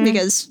them Mhm.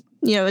 because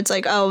it's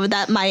like, oh,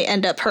 that might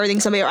end up hurting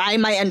somebody or I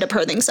might end up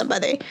hurting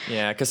somebody.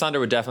 Yeah, Cassandra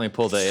would definitely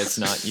pull the "it's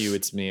not you,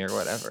 it's me" or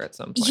whatever at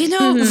some point.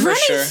 Mhm.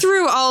 Running sure.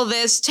 through all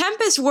this,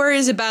 Tempest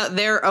worries about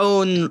their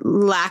own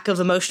lack of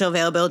emotional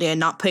availability and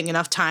not putting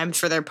enough time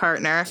for their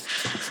partner.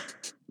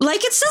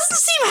 Like, it doesn't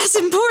seem as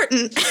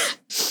important.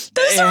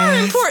 Those are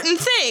important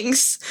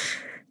things.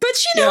 But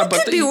Yeah, it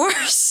but could be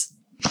worse.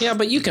 Yeah,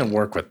 but you can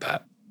work with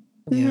that.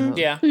 Yeah.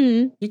 Yeah.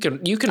 Hmm. You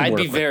can. I'd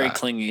work be with very that.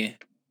 clingy.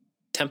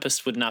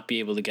 Tempest would not be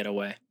able to get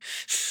away.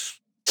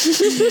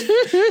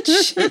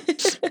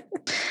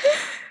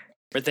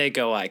 Where they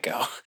go, I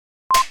go.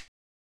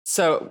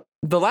 So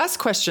the last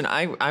question,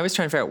 I was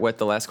trying to figure out what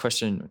the last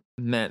question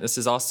meant. This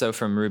is also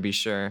from Ruby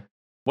Sure.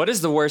 What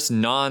is the worst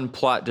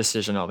non-plot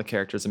decision all the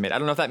characters have made? I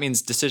don't know if that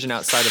means decision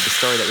outside of the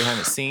story that we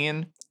haven't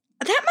seen.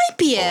 That might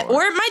be it.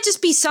 Or it might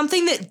just be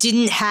something that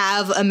didn't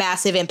have a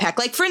massive impact.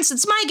 Like, for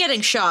instance, my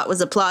getting shot was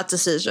a plot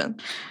decision.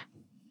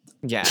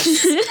 Yes.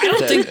 I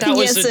don't think that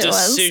was Yes, a it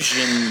was.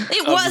 decision.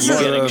 It of wasn't.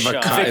 you getting More of a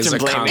shot. co- as a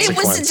Victim blaming. It was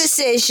a consequence.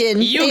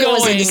 decision. You it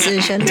was a going-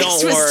 decision. Don't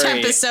This was worry.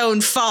 Tempest's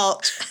own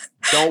fault.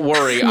 Don't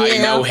worry, I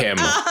Yeah. know him.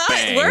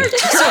 Bang. We're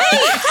just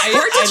right.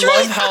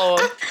 I love how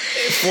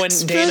when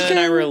Dana and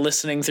I were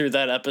listening through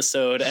that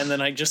episode, and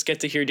then I just get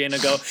to hear Dana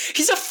go,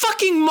 "He's a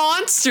fucking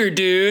monster,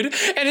 dude,"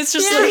 and it's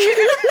just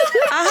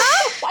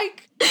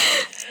like,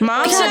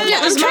 Mom God, said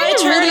yeah, it was I'm my trying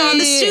to turn on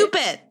the really-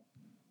 stupid.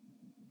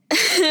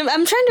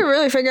 I'm trying to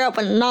really figure out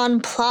what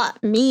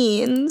non-plot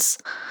means.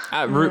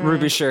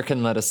 Ruby Sure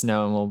can let us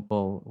know, and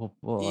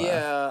we'll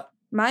Yeah.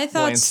 My we'll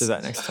thoughts answer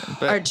that next time.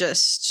 are But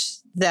just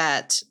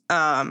that.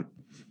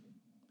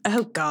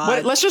 Oh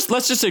God! let's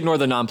just ignore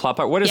the non-plot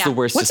part. What is the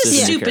worst What's a decision?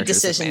 your stupid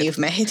characters have decision made? you've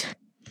made?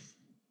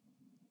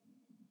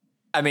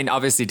 I mean,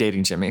 obviously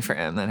dating Jimmy for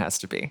him. That has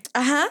to be.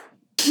 Yeah,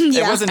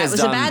 It wasn't that as was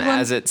a dumb bad one.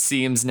 as it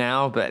seems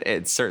now, but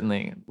it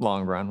certainly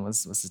long run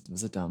was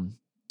a dumb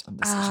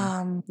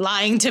decision.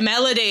 Lying to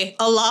Melody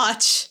a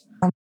lot.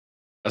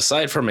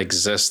 Aside from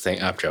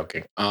existing, I'm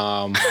joking.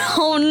 Oh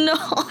no.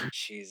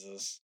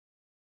 Jesus.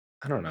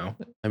 I don't know.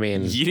 I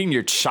mean, Yeeting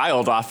your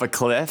child off a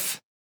cliff.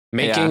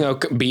 making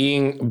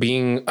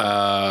being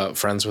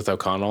friends with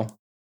O'Connell.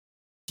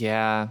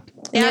 Yeah.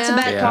 Yeah, it's a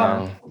bad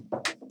call.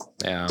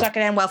 Yeah. It's not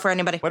gonna end well for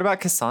anybody. What about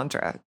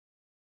Cassandra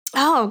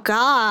Oh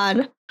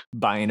God.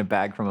 buying a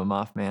bag from a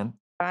Mothman?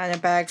 Buying a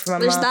bag from a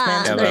There's Mothman.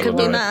 that. Yeah, there that could would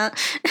be work. that.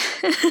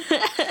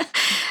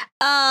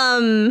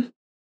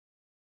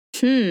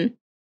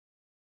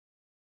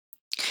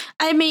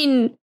 I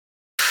mean,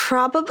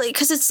 probably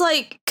because it's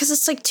like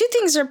two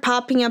things are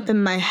popping up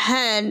in my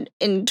head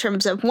in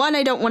terms of one,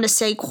 I don't want to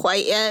say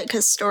quite yet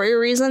because story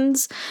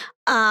reasons.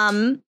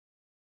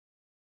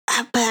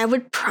 But I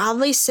would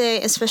probably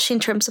say, especially in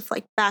terms of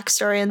like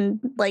backstory and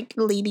like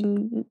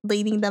leading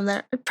them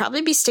there, I'd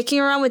probably be sticking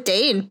around with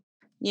Dane.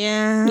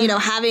 Yeah.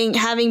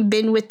 Having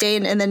been with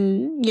Dane and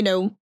then,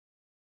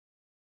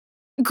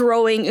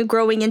 growing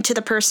into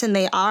the person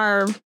they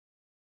are.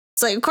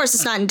 It's like, of course,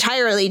 it's not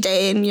entirely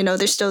Dane,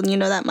 there's still,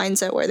 that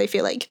mindset where they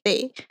feel like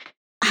they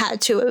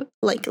had to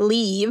like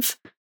leave.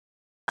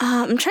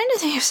 I'm trying to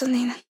think of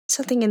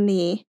something in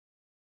the,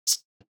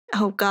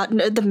 oh God,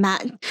 no, the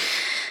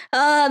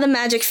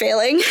magic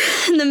failing.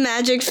 The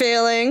magic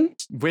failing.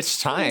 Which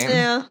time?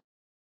 Yeah.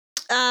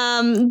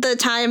 The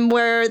time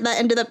where that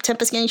ended up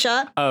Tempest getting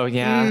shot. Oh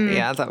yeah,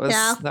 Mm.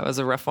 that was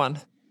a rough one.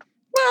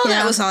 Well, Yeah.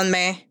 that was on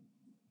me.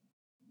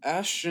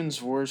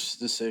 Ashton's worst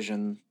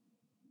decision.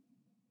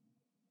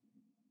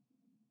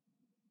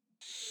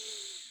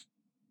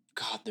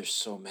 God, there's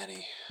so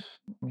many.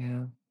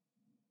 Yeah.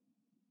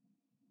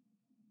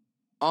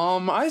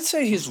 I'd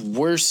say his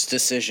worst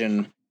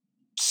decision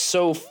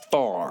so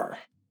far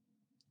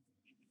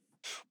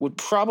would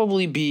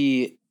probably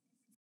be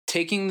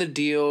taking the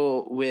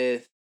deal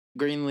with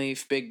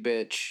Greenleaf Big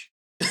Bitch.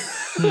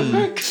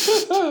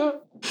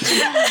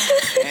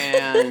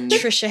 And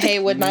Trisha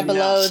Haywood, my No.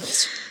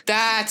 beloved.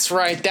 that's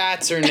right,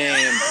 that's her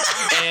name.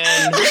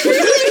 And I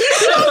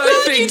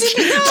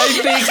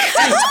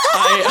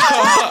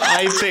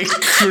think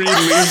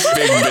Greenleaf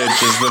Big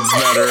Bitch is the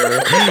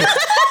better.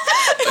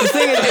 The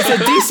thing is, it's a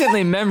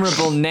decently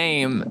memorable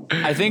name.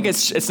 I think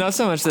it's not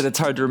so much that it's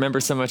hard to remember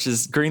so much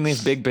as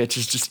Greenleaf Big Bitch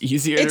is just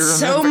easier to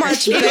It's remember. so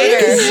much better.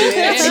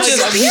 It's It's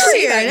just-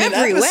 superior in an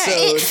every way.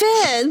 episode. It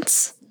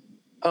fits.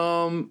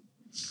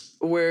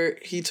 Where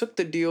he took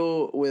the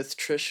deal with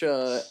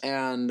Trisha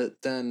and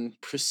then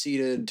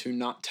proceeded to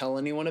not tell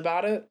anyone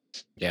about it.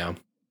 Yeah,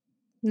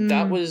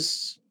 That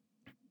was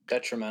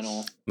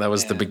detrimental. that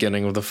was the Man.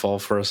 beginning of the fall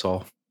for us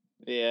all.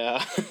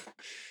 Yeah.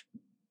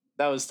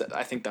 I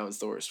think that was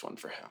the worst one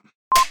for him.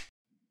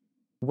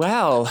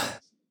 Well,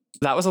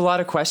 That was a lot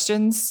of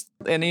questions.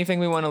 Anything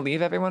we want to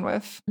leave everyone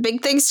with?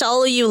 Big thanks to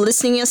all of you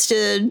listening us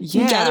to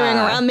gathering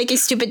around making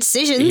stupid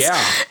decisions. Yeah.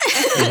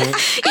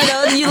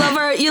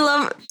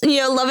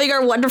 Loving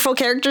our wonderful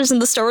characters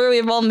and the story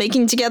we've all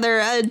making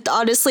together.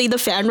 Honestly, the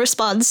fan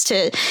response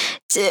to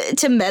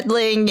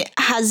meddling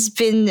has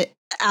been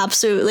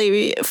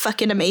absolutely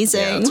fucking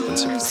amazing. Yeah, it's been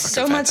super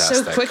So fucking much so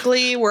fantastic.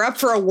 quickly. We're up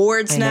for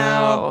awards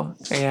now.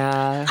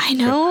 Yeah. I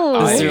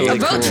know. This is really A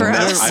vote cool. for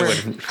us. I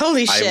would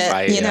Holy shit,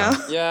 I, you know?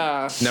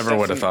 Yeah. never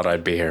would have thought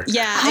I'd be here.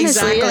 Yeah,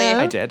 Honestly, exactly. yeah.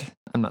 I did.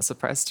 I'm not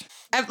surprised.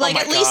 Like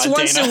my at least God,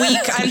 once Dana. a week,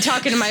 I'm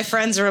talking to my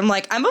friends where I'm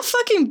like, I'm a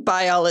fucking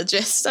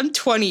biologist. I'm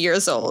 20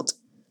 years old.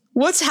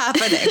 What's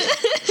happening?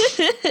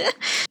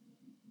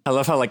 I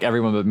love how like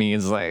everyone but me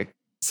is like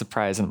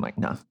surprised, and I'm like,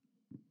 no,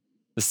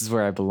 this is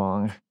where I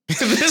belong.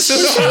 This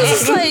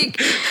It's like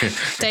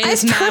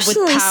Dana's mad with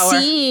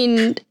power.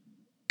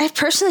 I've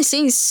personally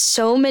seen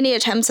so many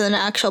attempts at an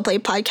actual play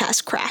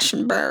podcast crash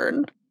and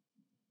burn.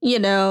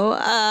 One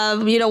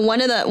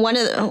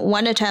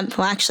attempt.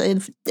 Well, actually,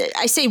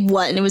 I say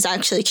one. It was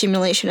actually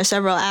accumulation of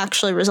several,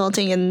 actually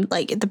resulting in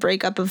like the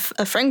breakup of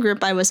a friend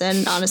group I was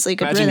in. Honestly,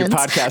 good Imagine your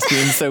riddance. podcast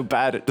being so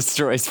bad it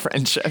destroys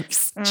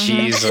friendships.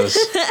 Jesus.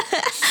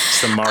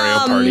 It's the Mario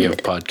Party of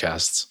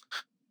podcasts.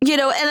 And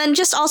then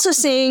just also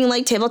seeing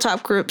like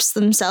tabletop groups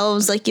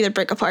themselves like either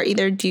break apart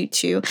either due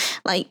to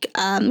like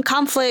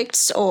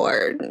conflicts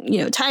or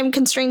time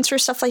constraints or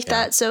stuff like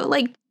that. So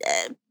like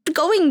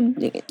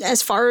going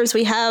as far as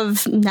we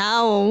have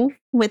now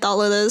with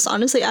all of this,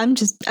 honestly, I'm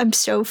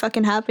so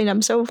fucking happy and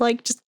I'm so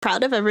like just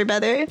proud of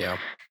everybody. Yeah.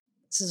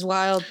 This is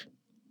wild.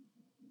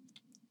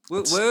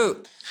 Woo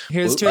woo.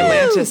 Here's to Woo.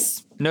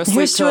 Atlantis. No sleep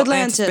Here's to till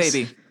Atlantis, Atlantis.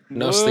 baby.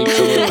 No sleep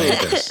till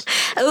Atlantis.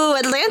 Oh,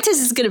 Atlantis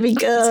is gonna be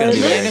good. It's gonna be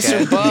very Lannister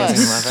good. You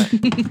guys are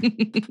gonna love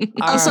it.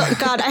 Also,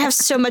 God, I have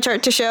so much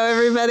art to show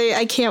everybody.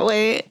 I can't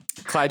wait.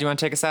 Clyde, you want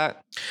to take us out?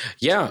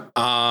 Yeah.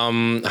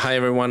 Hi,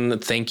 everyone.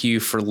 Thank you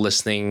for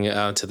listening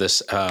to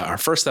this, our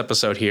first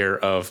episode here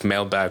of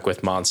Mailbag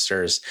with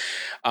Monsters.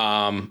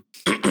 I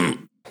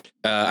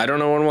don't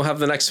know when we'll have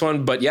the next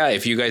one, but yeah,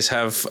 if you guys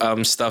have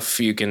stuff,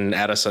 you can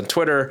add us on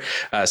Twitter,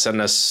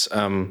 send us,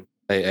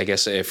 I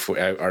guess,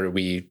 are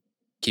we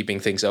keeping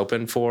things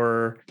open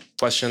for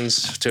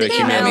questions to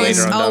accumulate Email later is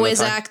on down the always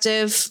line?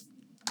 active.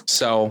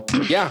 So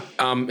yeah,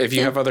 if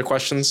you have other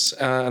questions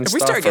and If we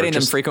stuff, start or getting them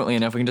just- frequently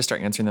enough, we can just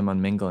start answering them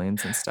on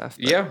Minglings and stuff.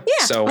 But yeah.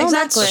 So Oh,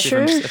 that's Exactly.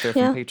 true. if they're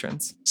from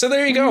patrons. So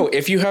there you go.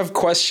 If you have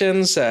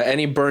questions,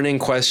 any burning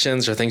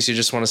questions or things you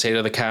just want to say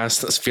to the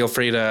cast, feel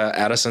free to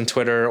add us on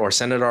Twitter or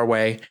send it our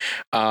way.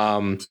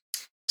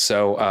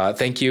 So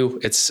thank you.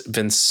 It's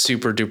been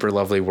super duper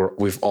lovely.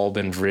 We've all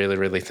been really,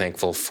 really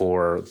thankful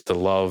for the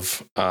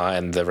love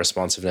and the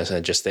responsiveness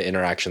and just the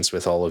interactions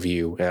with all of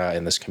you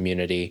in this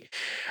community.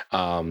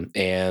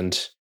 And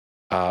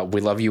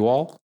we love you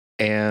all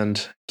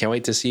and can't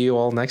wait to see you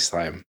all next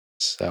time.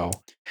 So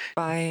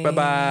Bye.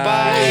 bye-bye.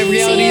 Bye.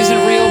 Reality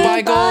isn't real.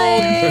 Bye,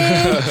 gold.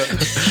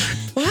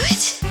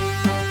 What?